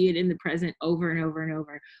 We see it in the present over and over and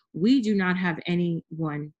over. We do not have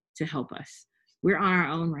anyone to help us. We're on our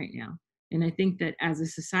own right now. And I think that as a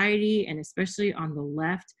society, and especially on the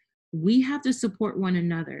left, we have to support one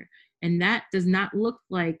another. And that does not look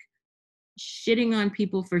like shitting on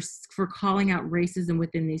people for calling out racism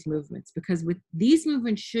within these movements, because with these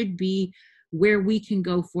movements should be where we can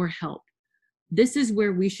go for help. This is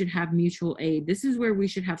where we should have mutual aid. This is where we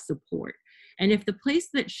should have support. And if the place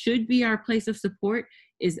that should be our place of support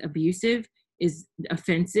is abusive, is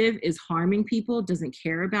offensive, is harming people, doesn't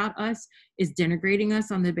care about us, is denigrating us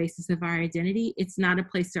on the basis of our identity, it's not a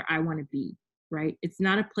place where I want to be, right? It's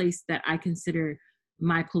not a place that I consider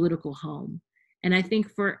my political home. And I think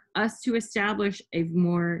for us to establish a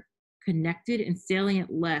more connected and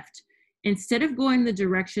salient left, instead of going the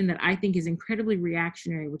direction that I think is incredibly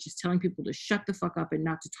reactionary, which is telling people to shut the fuck up and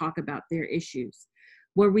not to talk about their issues,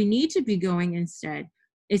 where we need to be going instead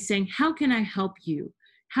is saying, how can I help you?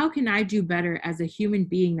 How can I do better as a human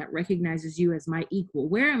being that recognizes you as my equal?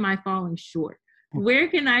 Where am I falling short? Where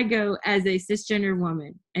can I go as a cisgender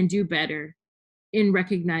woman and do better in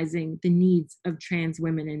recognizing the needs of trans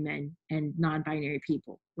women and men and non-binary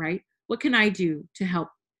people, right? What can I do to help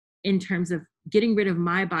in terms of getting rid of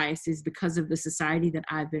my biases because of the society that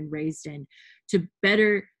I've been raised in, to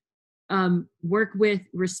better work with,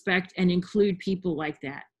 respect, and include people like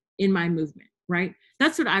that in my movement, right?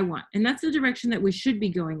 That's what I want. And that's the direction that we should be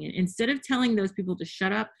going in. Instead of telling those people to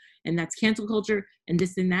shut up, and that's cancel culture and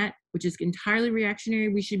this and that, which is entirely reactionary,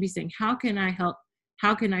 we should be saying, how can I help?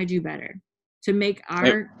 How can I do better to make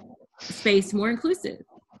our space more inclusive?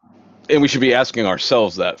 And we should be asking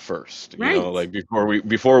ourselves that first, right. Like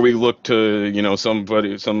before we look to, some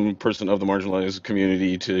person of the marginalized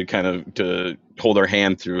community to hold our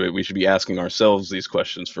hand through it. We should be asking ourselves these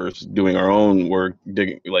questions first, doing our own work,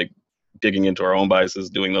 digging into our own biases,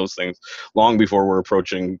 doing those things long before we're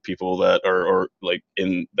approaching people that are like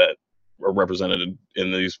in that are represented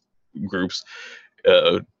in these groups,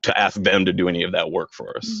 to ask them to do any of that work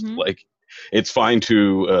for us. Mhm. Like, it's fine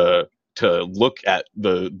to look at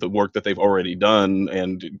the work that they've already done,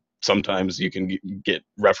 and sometimes you can get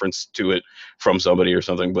reference to it from somebody or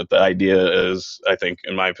something. But the idea is, I think,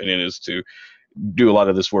 in my opinion, is to do a lot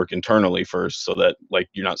of this work internally first, so that like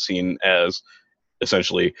you're not seen as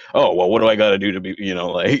essentially, oh well, what do I got to do to be,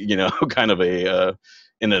 like, kind of a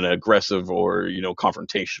in an aggressive or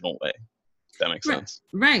confrontational way. If that makes sense.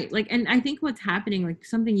 Right. Like, and I think what's happening, like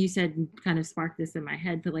something you said kind of sparked this in my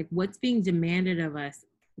head, but like what's being demanded of us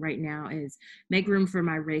right now is make room for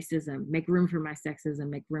my racism, make room for my sexism,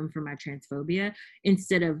 make room for my transphobia,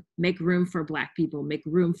 instead of make room for Black people, make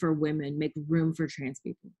room for women, make room for trans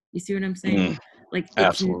people. You see what I'm saying? Like,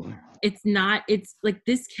 Absolutely. It's like,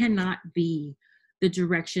 this cannot be the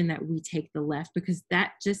direction that we take the left, because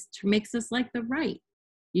that just makes us like the right,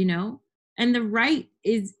 and the right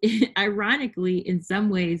is ironically in some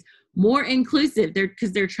ways more inclusive,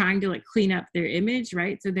 because they're trying to like clean up their image,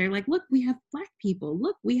 right? So they're like, look, we have Black people,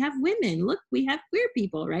 look, we have women, look, we have queer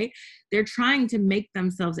people, right? They're trying to make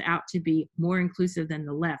themselves out to be more inclusive than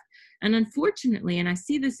the left. And unfortunately, and I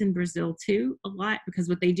see this in Brazil too a lot, because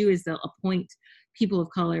what they do is they'll appoint people of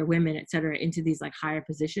color, women, et cetera, into these like higher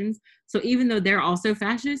positions. So even though they're also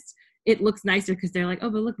fascists, it looks nicer because they're like, oh,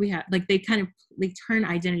 but look, we have, like, they turn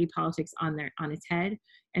identity politics on its head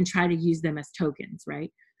and try to use them as tokens,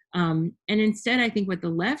 right? And instead, I think what the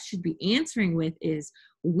left should be answering with is,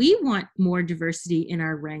 we want more diversity in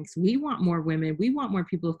our ranks. We want more women. We want more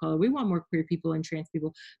people of color. We want more queer people and trans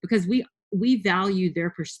people, because we value their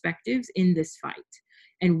perspectives in this fight.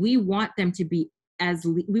 And we want them to be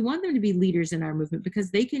leaders in our movement, because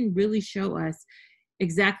they can really show us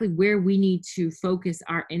exactly where we need to focus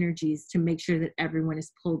our energies to make sure that everyone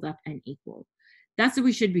is pulled up and equal. That's what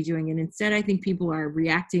we should be doing. And instead, I think people are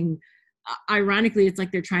reacting. Ironically, it's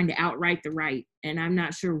like they're trying to outright the right. And I'm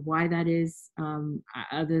not sure why that is,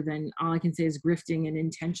 other than all I can say is grifting and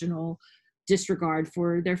intentional disregard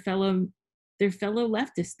for their fellow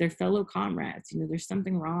leftists, their fellow comrades. There's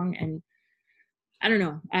something wrong. And I don't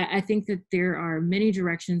know. I think that there are many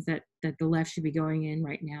directions that the left should be going in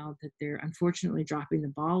right now that they're unfortunately dropping the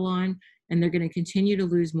ball on, and they're going to continue to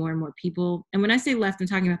lose more and more people. And when I say left, I'm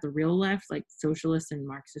talking about the real left, like socialists and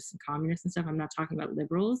Marxists and communists and stuff. I'm not talking about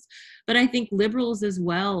liberals, but I think liberals as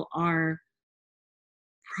well are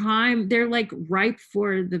they're like ripe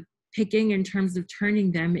for the picking in terms of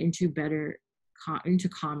turning them into into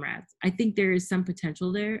comrades. I think there is some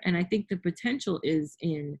potential there. And I think the potential is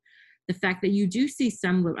in the fact that you do see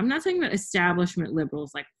some, I'm not talking about establishment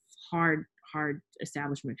liberals, like hard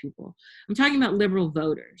establishment people. I'm talking about liberal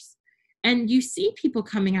voters. And you see people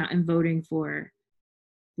coming out and voting for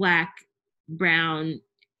Black, brown,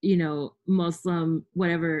 Muslim,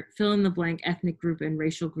 whatever, fill in the blank ethnic group and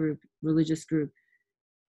racial group, religious group.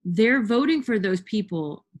 They're voting for those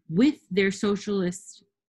people with their socialist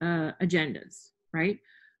agendas, right?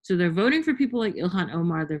 So they're voting for people like Ilhan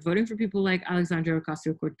Omar. They're voting for people like Alexandria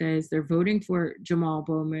Ocasio-Cortez. They're voting for Jamal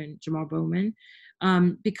Bowman,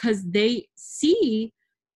 because they see,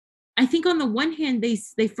 I think on the one hand,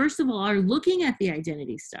 they first of all are looking at the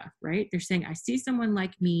identity stuff, right? They're saying, I see someone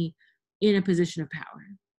like me in a position of power.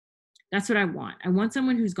 That's what I want. I want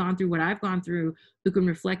someone who's gone through what I've gone through, who can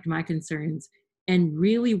reflect my concerns and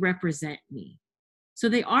really represent me. So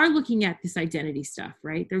they are looking at this identity stuff,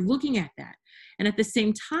 right? They're looking at that. And at the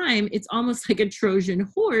same time, it's almost like a Trojan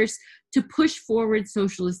horse to push forward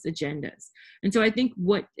socialist agendas. And so I think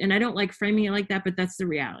and I don't like framing it like that, but that's the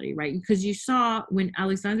reality, right? Because you saw when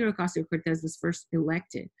Alexandria Ocasio-Cortez was first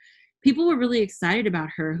elected, people were really excited about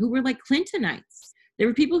her who were like Clintonites. There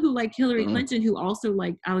were people who liked Hillary Clinton who also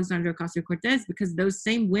liked Alexandria Ocasio-Cortez, because those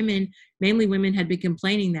same women, mainly women, had been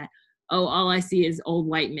complaining that, oh, all I see is old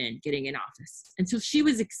white men getting in office. And so she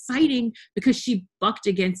was exciting because she bucked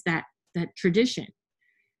against that tradition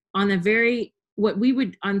on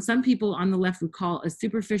on some people on the left would call a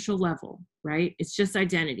superficial level, right? It's just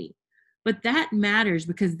identity. But that matters,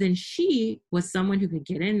 because then she was someone who could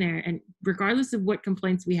get in there, and regardless of what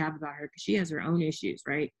complaints we have about her, because she has her own issues,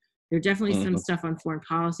 right? There are definitely some stuff on foreign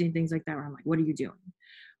policy and things like that where I'm like, what are you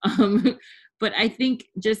doing? But I think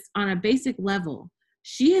just on a basic level,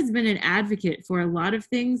 she has been an advocate for a lot of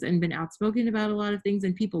things and been outspoken about a lot of things,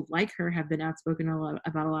 and people like her have been outspoken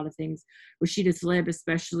about a lot of things. Rashida Tlaib,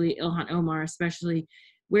 especially, Ilhan Omar, especially,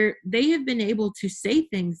 where they have been able to say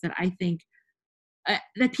things that I think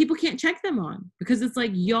that people can't check them on, because it's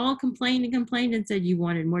like y'all complained and said you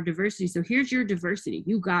wanted more diversity. So here's your diversity.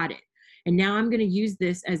 You got it. And now I'm going to use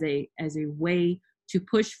this as a way to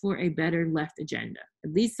push for a better left agenda,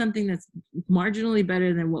 at least something that's marginally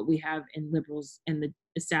better than what we have in liberals and the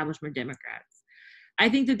establishment Democrats. I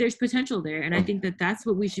think that there's potential there, and I think that that's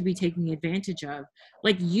what we should be taking advantage of.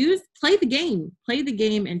 Like, play the game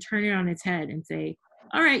and turn it on its head and say,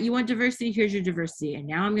 all right, you want diversity, here's your diversity, and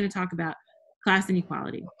now I'm going to talk about class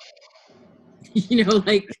inequality.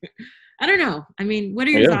 Like, I don't know. I mean, what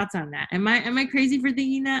are your thoughts on that? Am I crazy for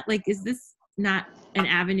thinking that? Like, is this not an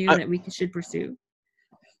avenue that we should pursue?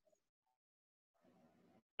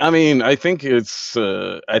 I mean, I think it's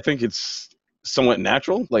somewhat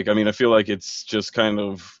natural. Like, I mean, I feel like it's just kind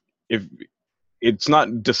of, if it's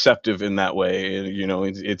not deceptive in that way,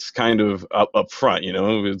 it's kind of up front,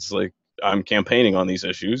 it's like, I'm campaigning on these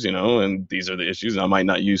issues, and these are the issues, and I might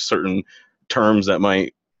not use certain terms that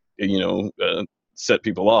might, set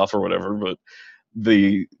people off or whatever, but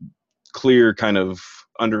the clear kind of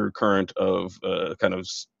undercurrent of kind of,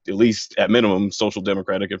 at least at minimum, social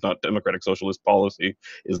democratic, if not democratic socialist policy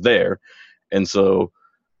is there. And so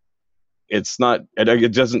it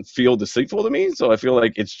doesn't feel deceitful to me. So I feel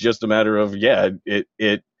like it's just a matter of,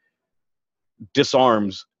 it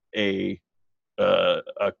disarms a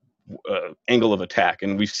angle of attack,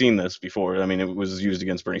 and we've seen this before. I mean, it was used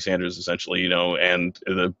against Bernie Sanders essentially, and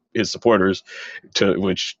his supporters,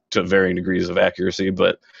 to varying degrees of accuracy,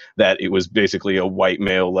 but that it was basically a white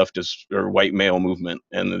male leftist or white male movement,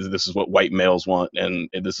 and this is what white males want, and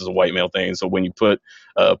this is a white male thing. So when you put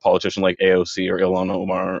a politician like AOC or Ilhan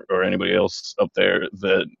Omar or anybody else up there,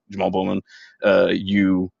 Jamal Bowman,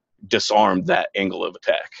 you disarm that angle of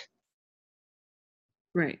attack.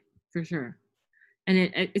 Right, for sure. And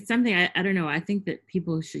it's something, I don't know, I think that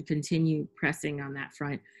people should continue pressing on that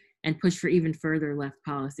front and push for even further left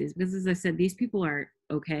policies. Because as I said, these people are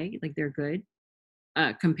okay, like they're good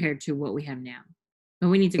compared to what we have now. But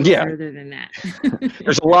we need to go further than that.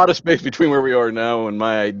 There's a lot of space between where we are now and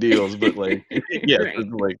my ideals, but like, right.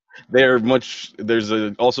 Like there's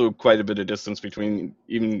also quite a bit of distance between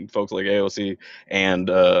even folks like AOC and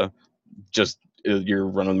just your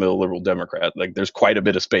run-of-the-mill liberal Democrat. Like, there's quite a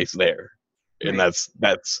bit of space there. And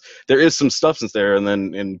that's there is some substance there,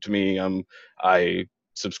 and to me, I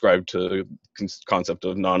subscribe to concept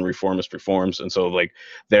of non-reformist reforms, and so like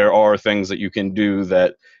there are things that you can do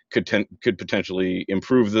that could potentially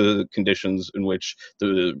improve the conditions in which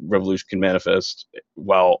the revolution can manifest,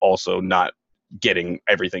 while also not getting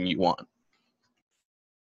everything you want.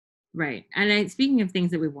 Right. And speaking of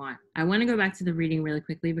things that we want, I want to go back to the reading really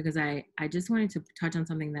quickly, because I just wanted to touch on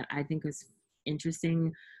something that I think was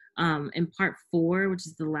interesting. In part 4, which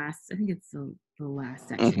is the last, I think it's the last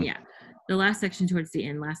section. Mm-hmm. Yeah. The last section towards the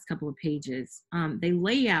end, last couple of pages, they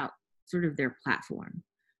lay out sort of their platform,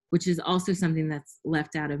 which is also something that's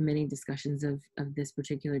left out of many discussions of this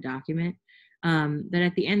particular document. That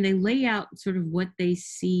at the end, they lay out sort of what they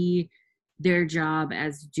see their job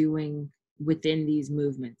as doing within these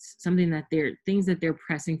movements, things that they're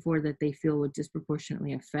pressing for that they feel would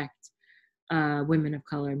disproportionately affect women of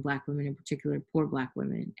color, and Black women in particular, poor Black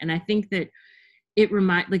women. And I think that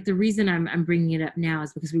the reason I'm bringing it up now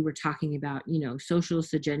is because we were talking about,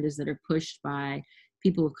 socialist agendas that are pushed by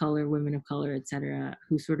people of color, women of color, et cetera,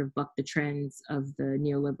 who sort of buck the trends of the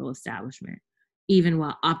neoliberal establishment, even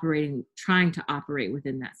while trying to operate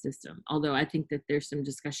within that system. Although I think that there's some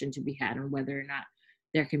discussion to be had on whether or not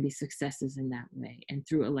there can be successes in that way and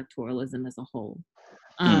through electoralism as a whole.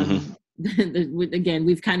 Again,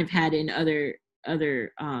 we've kind of had in other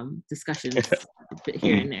discussions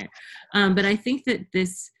here and there, but I think that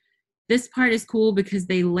this part is cool because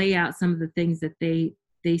they lay out some of the things that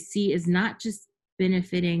they see as not just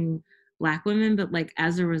benefiting Black women, but like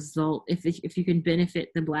as a result, if you can benefit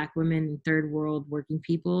the Black women and third world working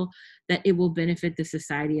people, that it will benefit the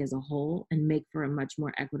society as a whole and make for a much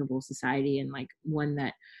more equitable society, and like one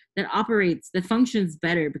that functions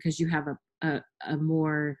better because you have a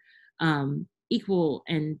more equal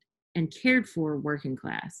and cared for working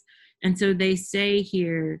class. And so they say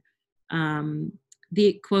here,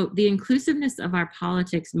 the quote, "The inclusiveness of our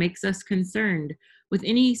politics makes us concerned with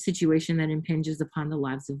any situation that impinges upon the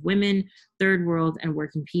lives of women, third world, and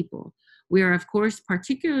working people. We are, of course,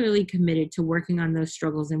 particularly committed to working on those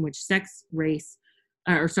struggles in which race,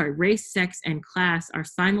 sex, and class are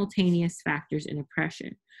simultaneous factors in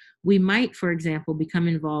oppression. We might, for example, become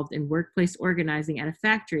involved in workplace organizing at a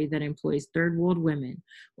factory that employs third world women,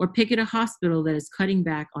 or picket a hospital that is cutting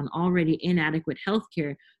back on already inadequate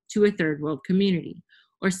healthcare to a third world community,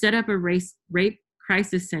 or set up a rape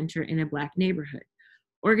crisis center in a Black neighborhood.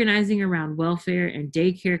 Organizing around welfare and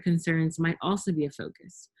daycare concerns might also be a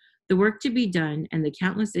focus. The work to be done and the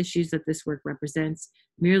countless issues that this work represents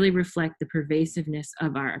merely reflect the pervasiveness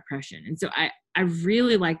of our oppression. And so I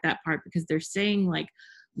really like that part, because they're saying, like,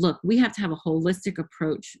 look, we have to have a holistic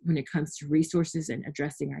approach when it comes to resources and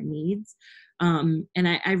addressing our needs. And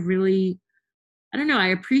I really, I don't know, I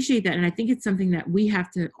appreciate that. And I think it's something that we have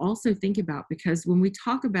to also think about, because when we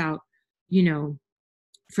talk about, you know,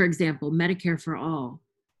 for example, Medicare for all,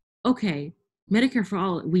 okay, Medicare for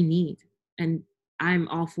all we need, and I'm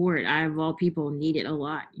all for it. I, of all people, need it a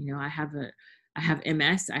lot. You know, I have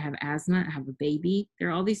MS, I have asthma, I have a baby. There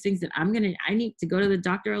are all these things that I need to go to the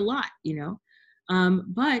doctor a lot, you know.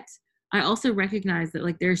 But I also recognize that,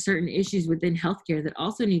 like, there are certain issues within healthcare that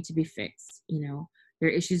also need to be fixed. You know, there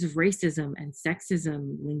are issues of racism and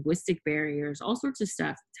sexism, linguistic barriers, all sorts of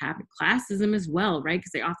stuff that's happened. Classism as well, right?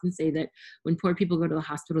 Because they often say that when poor people go to the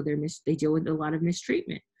hospital, they deal with a lot of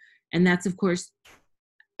mistreatment. And that's, of course,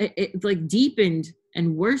 it's like deepened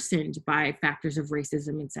and worsened by factors of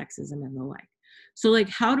racism and sexism and the like. So, like,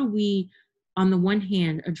 how do we, on the one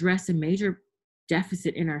hand, address a major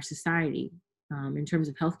deficit in our society in terms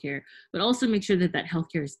of healthcare, but also make sure that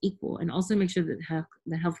healthcare is equal, and also make sure that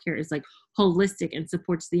the healthcare is, like, holistic and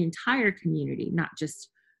supports the entire community, not just,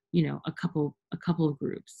 you know, a couple of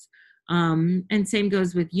groups. And same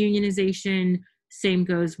goes with unionization. Same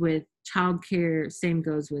goes with childcare. Same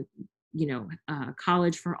goes with, you know,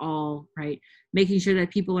 college for all, right? Making sure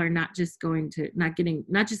that people are not just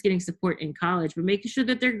getting support in college, but making sure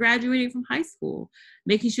that they're graduating from high school,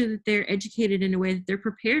 making sure that they're educated in a way that they're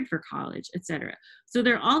prepared for college, etc. So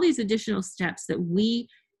there are all these additional steps that we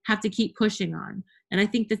have to keep pushing on. And I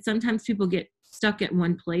think that sometimes people get stuck at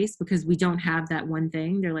one place because we don't have that one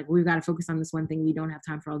thing. They're like, we've got to focus on this one thing. We don't have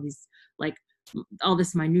time for all these, like, all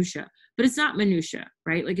this minutia. But it's not minutia,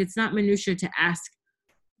 right? Like, it's not minutia to ask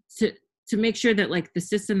to make sure that, like, the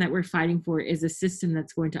system that we're fighting for is a system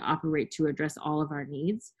that's going to operate to address all of our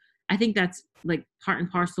needs. I think that's, like, part and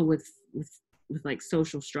parcel with like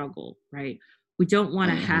social struggle, right? We don't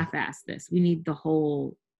want to half-ass this. We need the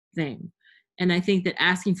whole thing. And I think that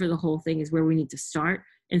asking for the whole thing is where we need to start,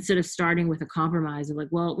 instead of starting with a compromise of, like,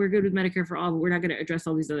 well, we're good with Medicare for all, but we're not going to address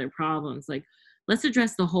all these other problems. Like, let's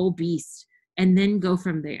address the whole beast and then go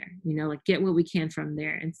from there, you know, like, get what we can from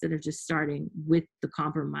there, instead of just starting with the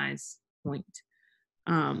compromise point.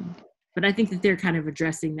 But I think that they're kind of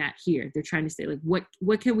addressing that here. They're trying to say, like,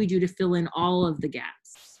 what can we do to fill in all of the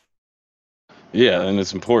gaps? Yeah, and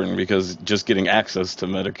it's important, because just getting access to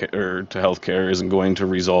Medicare or to healthcare isn't going to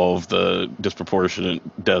resolve the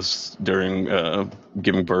disproportionate deaths during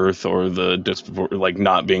giving birth, or the like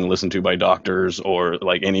not being listened to by doctors, or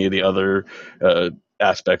like any of the other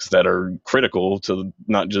aspects that are critical to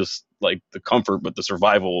not just, like, the comfort but the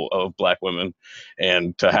survival of Black women.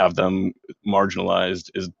 And to have them marginalized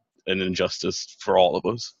is an injustice for all of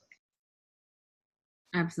us.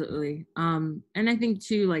 Absolutely. And I think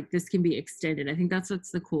too, like, this can be extended. I think that's what's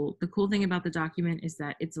the cool thing about the document, is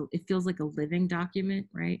that it feels like a living document,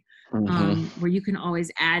 right? Where you can always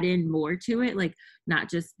add in more to it, like, not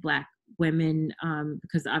just Black women,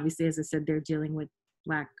 because obviously, as I said, they're dealing with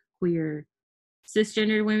Black, queer,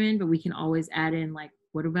 cisgendered women, but we can always add in, like,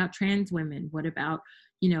 what about trans women? What about,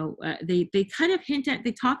 you know, they kind of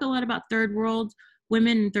they talk a lot about third world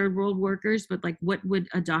women and third world workers, but, like, what would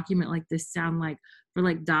a document like this sound like for,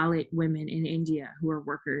 like, Dalit women in India who are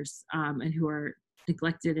workers and who are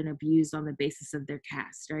neglected and abused on the basis of their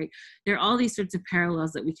caste, right? There are all these sorts of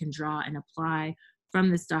parallels that we can draw and apply from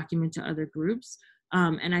this document to other groups.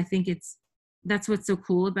 And I think that's what's so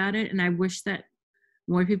cool about it. And I wish that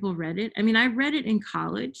more people read it. I mean, I read it in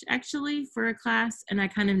college, actually, for a class, and I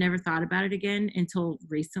kind of never thought about it again until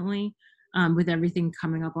recently, with everything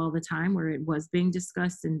coming up all the time where it was being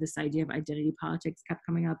discussed, and this idea of identity politics kept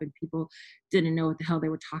coming up, and people didn't know what the hell they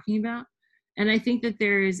were talking about. And I think that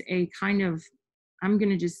there is a kind of, I'm going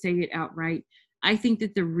to just say it outright, I think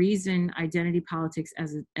that the reason identity politics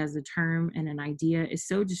as a term and an idea is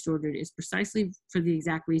so distorted is precisely for the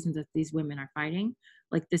exact reasons that these women are fighting,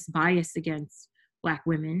 like this bias against Black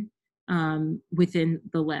women within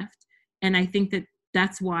the left. And I think that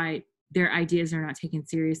that's why their ideas are not taken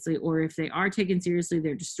seriously, or if they are taken seriously,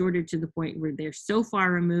 they're distorted to the point where they're so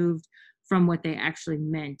far removed from what they actually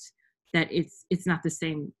meant that it's not the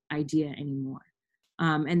same idea anymore.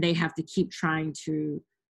 And they have to keep trying to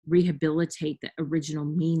rehabilitate the original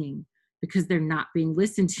meaning because they're not being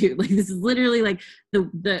listened to. Like, this is literally like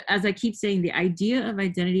the as I keep saying, the idea of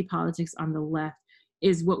identity politics on the left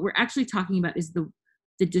is what we're actually talking about, is the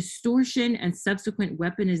distortion and subsequent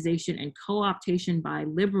weaponization and co-optation by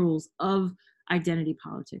liberals of identity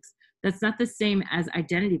politics. That's not the same as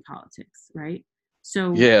identity politics, right?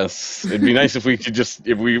 So yes, it'd be nice if we could just,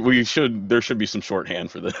 there should be some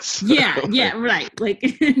shorthand for this. yeah, right.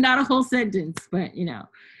 Like not a whole sentence, but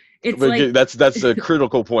it's but like that's a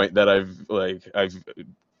critical point that I've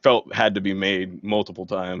felt had to be made multiple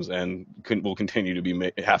times and will continue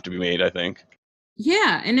to have to be made, I think.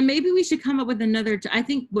 Yeah, and then maybe we should come up with another. I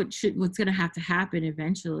think what's going to have to happen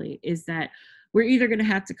eventually is that we're either going to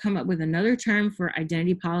have to come up with another term for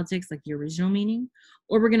identity politics, like the original meaning,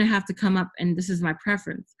 or we're going to have to come up, and this is my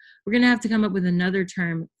preference, we're going to have to come up with another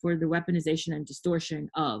term for the weaponization and distortion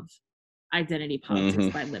of identity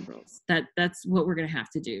politics by liberals. That's what we're going to have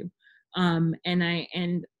to do. And I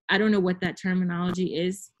don't know what that terminology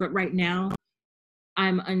is, but right now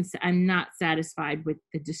I'm not satisfied with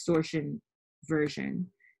the distortion version,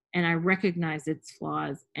 and I recognize its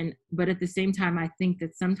flaws, but at the same time I think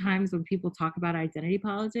that sometimes when people talk about identity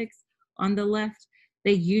politics on the left,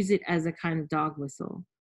 they use it as a kind of dog whistle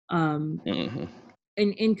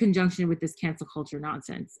in conjunction with this cancel culture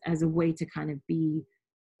nonsense, as a way to kind of be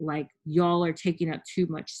like, y'all are taking up too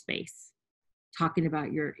much space talking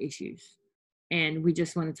about your issues, and we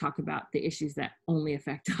just want to talk about the issues that only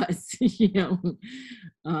affect us, and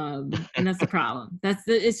that's the problem.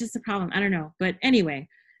 It's just a problem. I don't know. But anyway,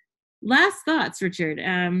 last thoughts, Richard.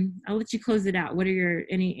 I'll let you close it out. What are your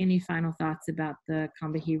any final thoughts about the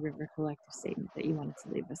Combahee River Collective statement that you wanted to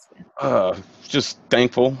leave us with? Just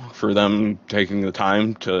thankful for them taking the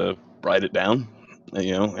time to write it down,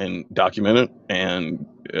 and document it. And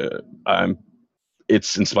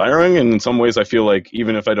it's inspiring, and in some ways I feel like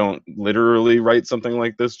even if I don't literally write something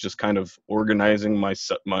like this, just kind of organizing my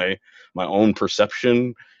own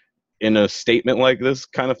perception in a statement like this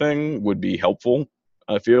kind of thing would be helpful,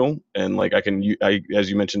 I feel. And like as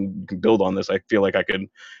you mentioned, you can build on this. I feel like I could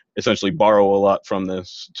essentially borrow a lot from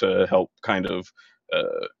this to help kind of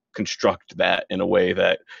construct that in a way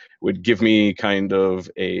that would give me kind of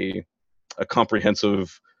a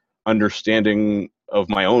comprehensive understanding of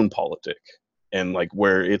my own politic, and like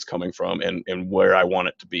where it's coming from and where I want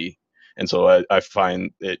it to be. And so I find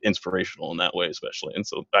it inspirational in that way, especially. And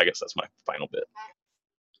so I guess that's my final bit.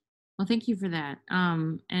 Well, thank you for that.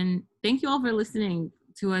 And thank you all for listening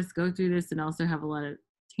to us go through this and also have a lot of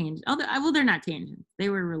tangents. Well, they're not tangents. They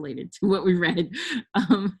were related to what we read.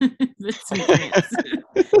 It's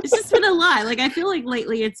just been a lot. Like, I feel like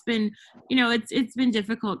lately it's been, it's been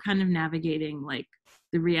difficult kind of navigating like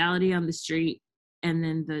the reality on the street and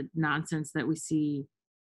then the nonsense that we see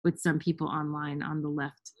with some people online on the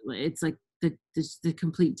left. It's like the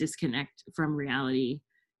complete disconnect from reality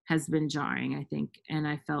has been jarring, I think. And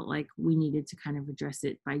I felt like we needed to kind of address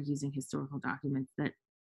it by using historical documents that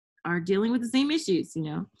are dealing with the same issues,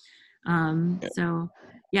 So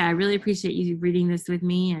yeah, I really appreciate you reading this with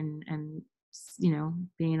me and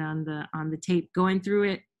being on the tape, going through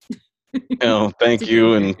it. Thank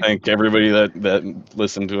you, and thank everybody that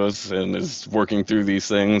listened to us and is working through these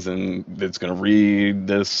things and that's going to read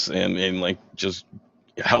this and like just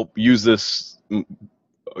help use this,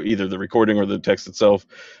 either the recording or the text itself,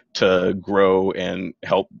 to grow and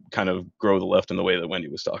help kind of grow the left in the way that Wendy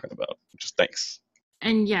was talking about. Just thanks.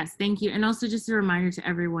 And yes, thank you. And also just a reminder to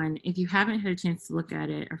everyone, if you haven't had a chance to look at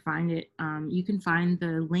it or find it, you can find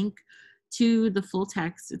the link to the full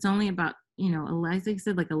text. It's only about, like I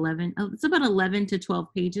said, like 11, it's about 11 to 12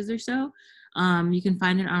 pages or so. You can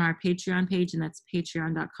find it on our Patreon page, and that's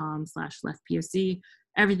patreon.com/leftpoc.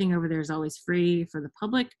 Everything over there is always free for the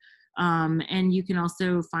public. And you can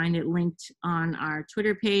also find it linked on our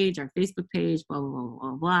Twitter page, our Facebook page, blah, blah, blah,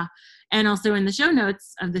 blah, blah, and also in the show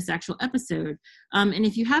notes of this actual episode. And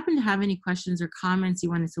if you happen to have any questions or comments you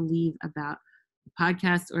wanted to leave about the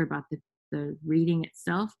podcast or about the reading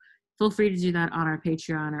itself, feel free to do that on our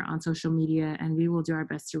Patreon or on social media, and we will do our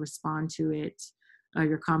best to respond to it,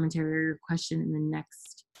 your commentary or your question in the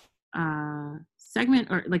next segment,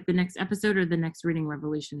 or like the next episode or the next reading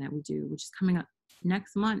revolution that we do, which is coming up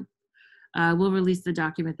next month. We'll release the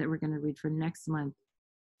document that we're going to read for next month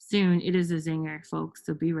soon. It is a zinger, folks,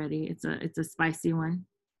 so be ready. It's a spicy one.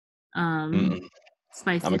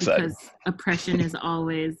 Spicy because oppression is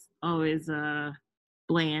always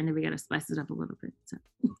bland, and we got to spice it up a little bit. So.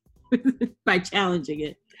 By challenging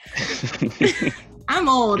it. I'm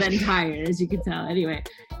old and tired, as you can tell. Anyway,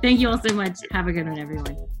 thank you all so much. Have a good one,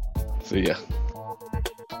 everyone. See ya.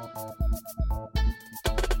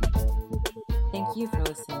 Thank you for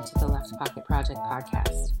listening to the Left Pocket Project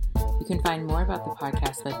podcast. You can find more about the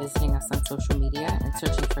podcast by visiting us on social media and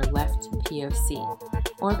searching for Left POC,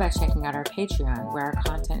 or by checking out our Patreon, where our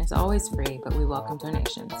content is always free, but we welcome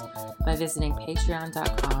donations, by visiting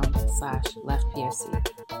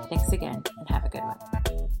patreon.com/leftpoc. Thanks again, and have a good one.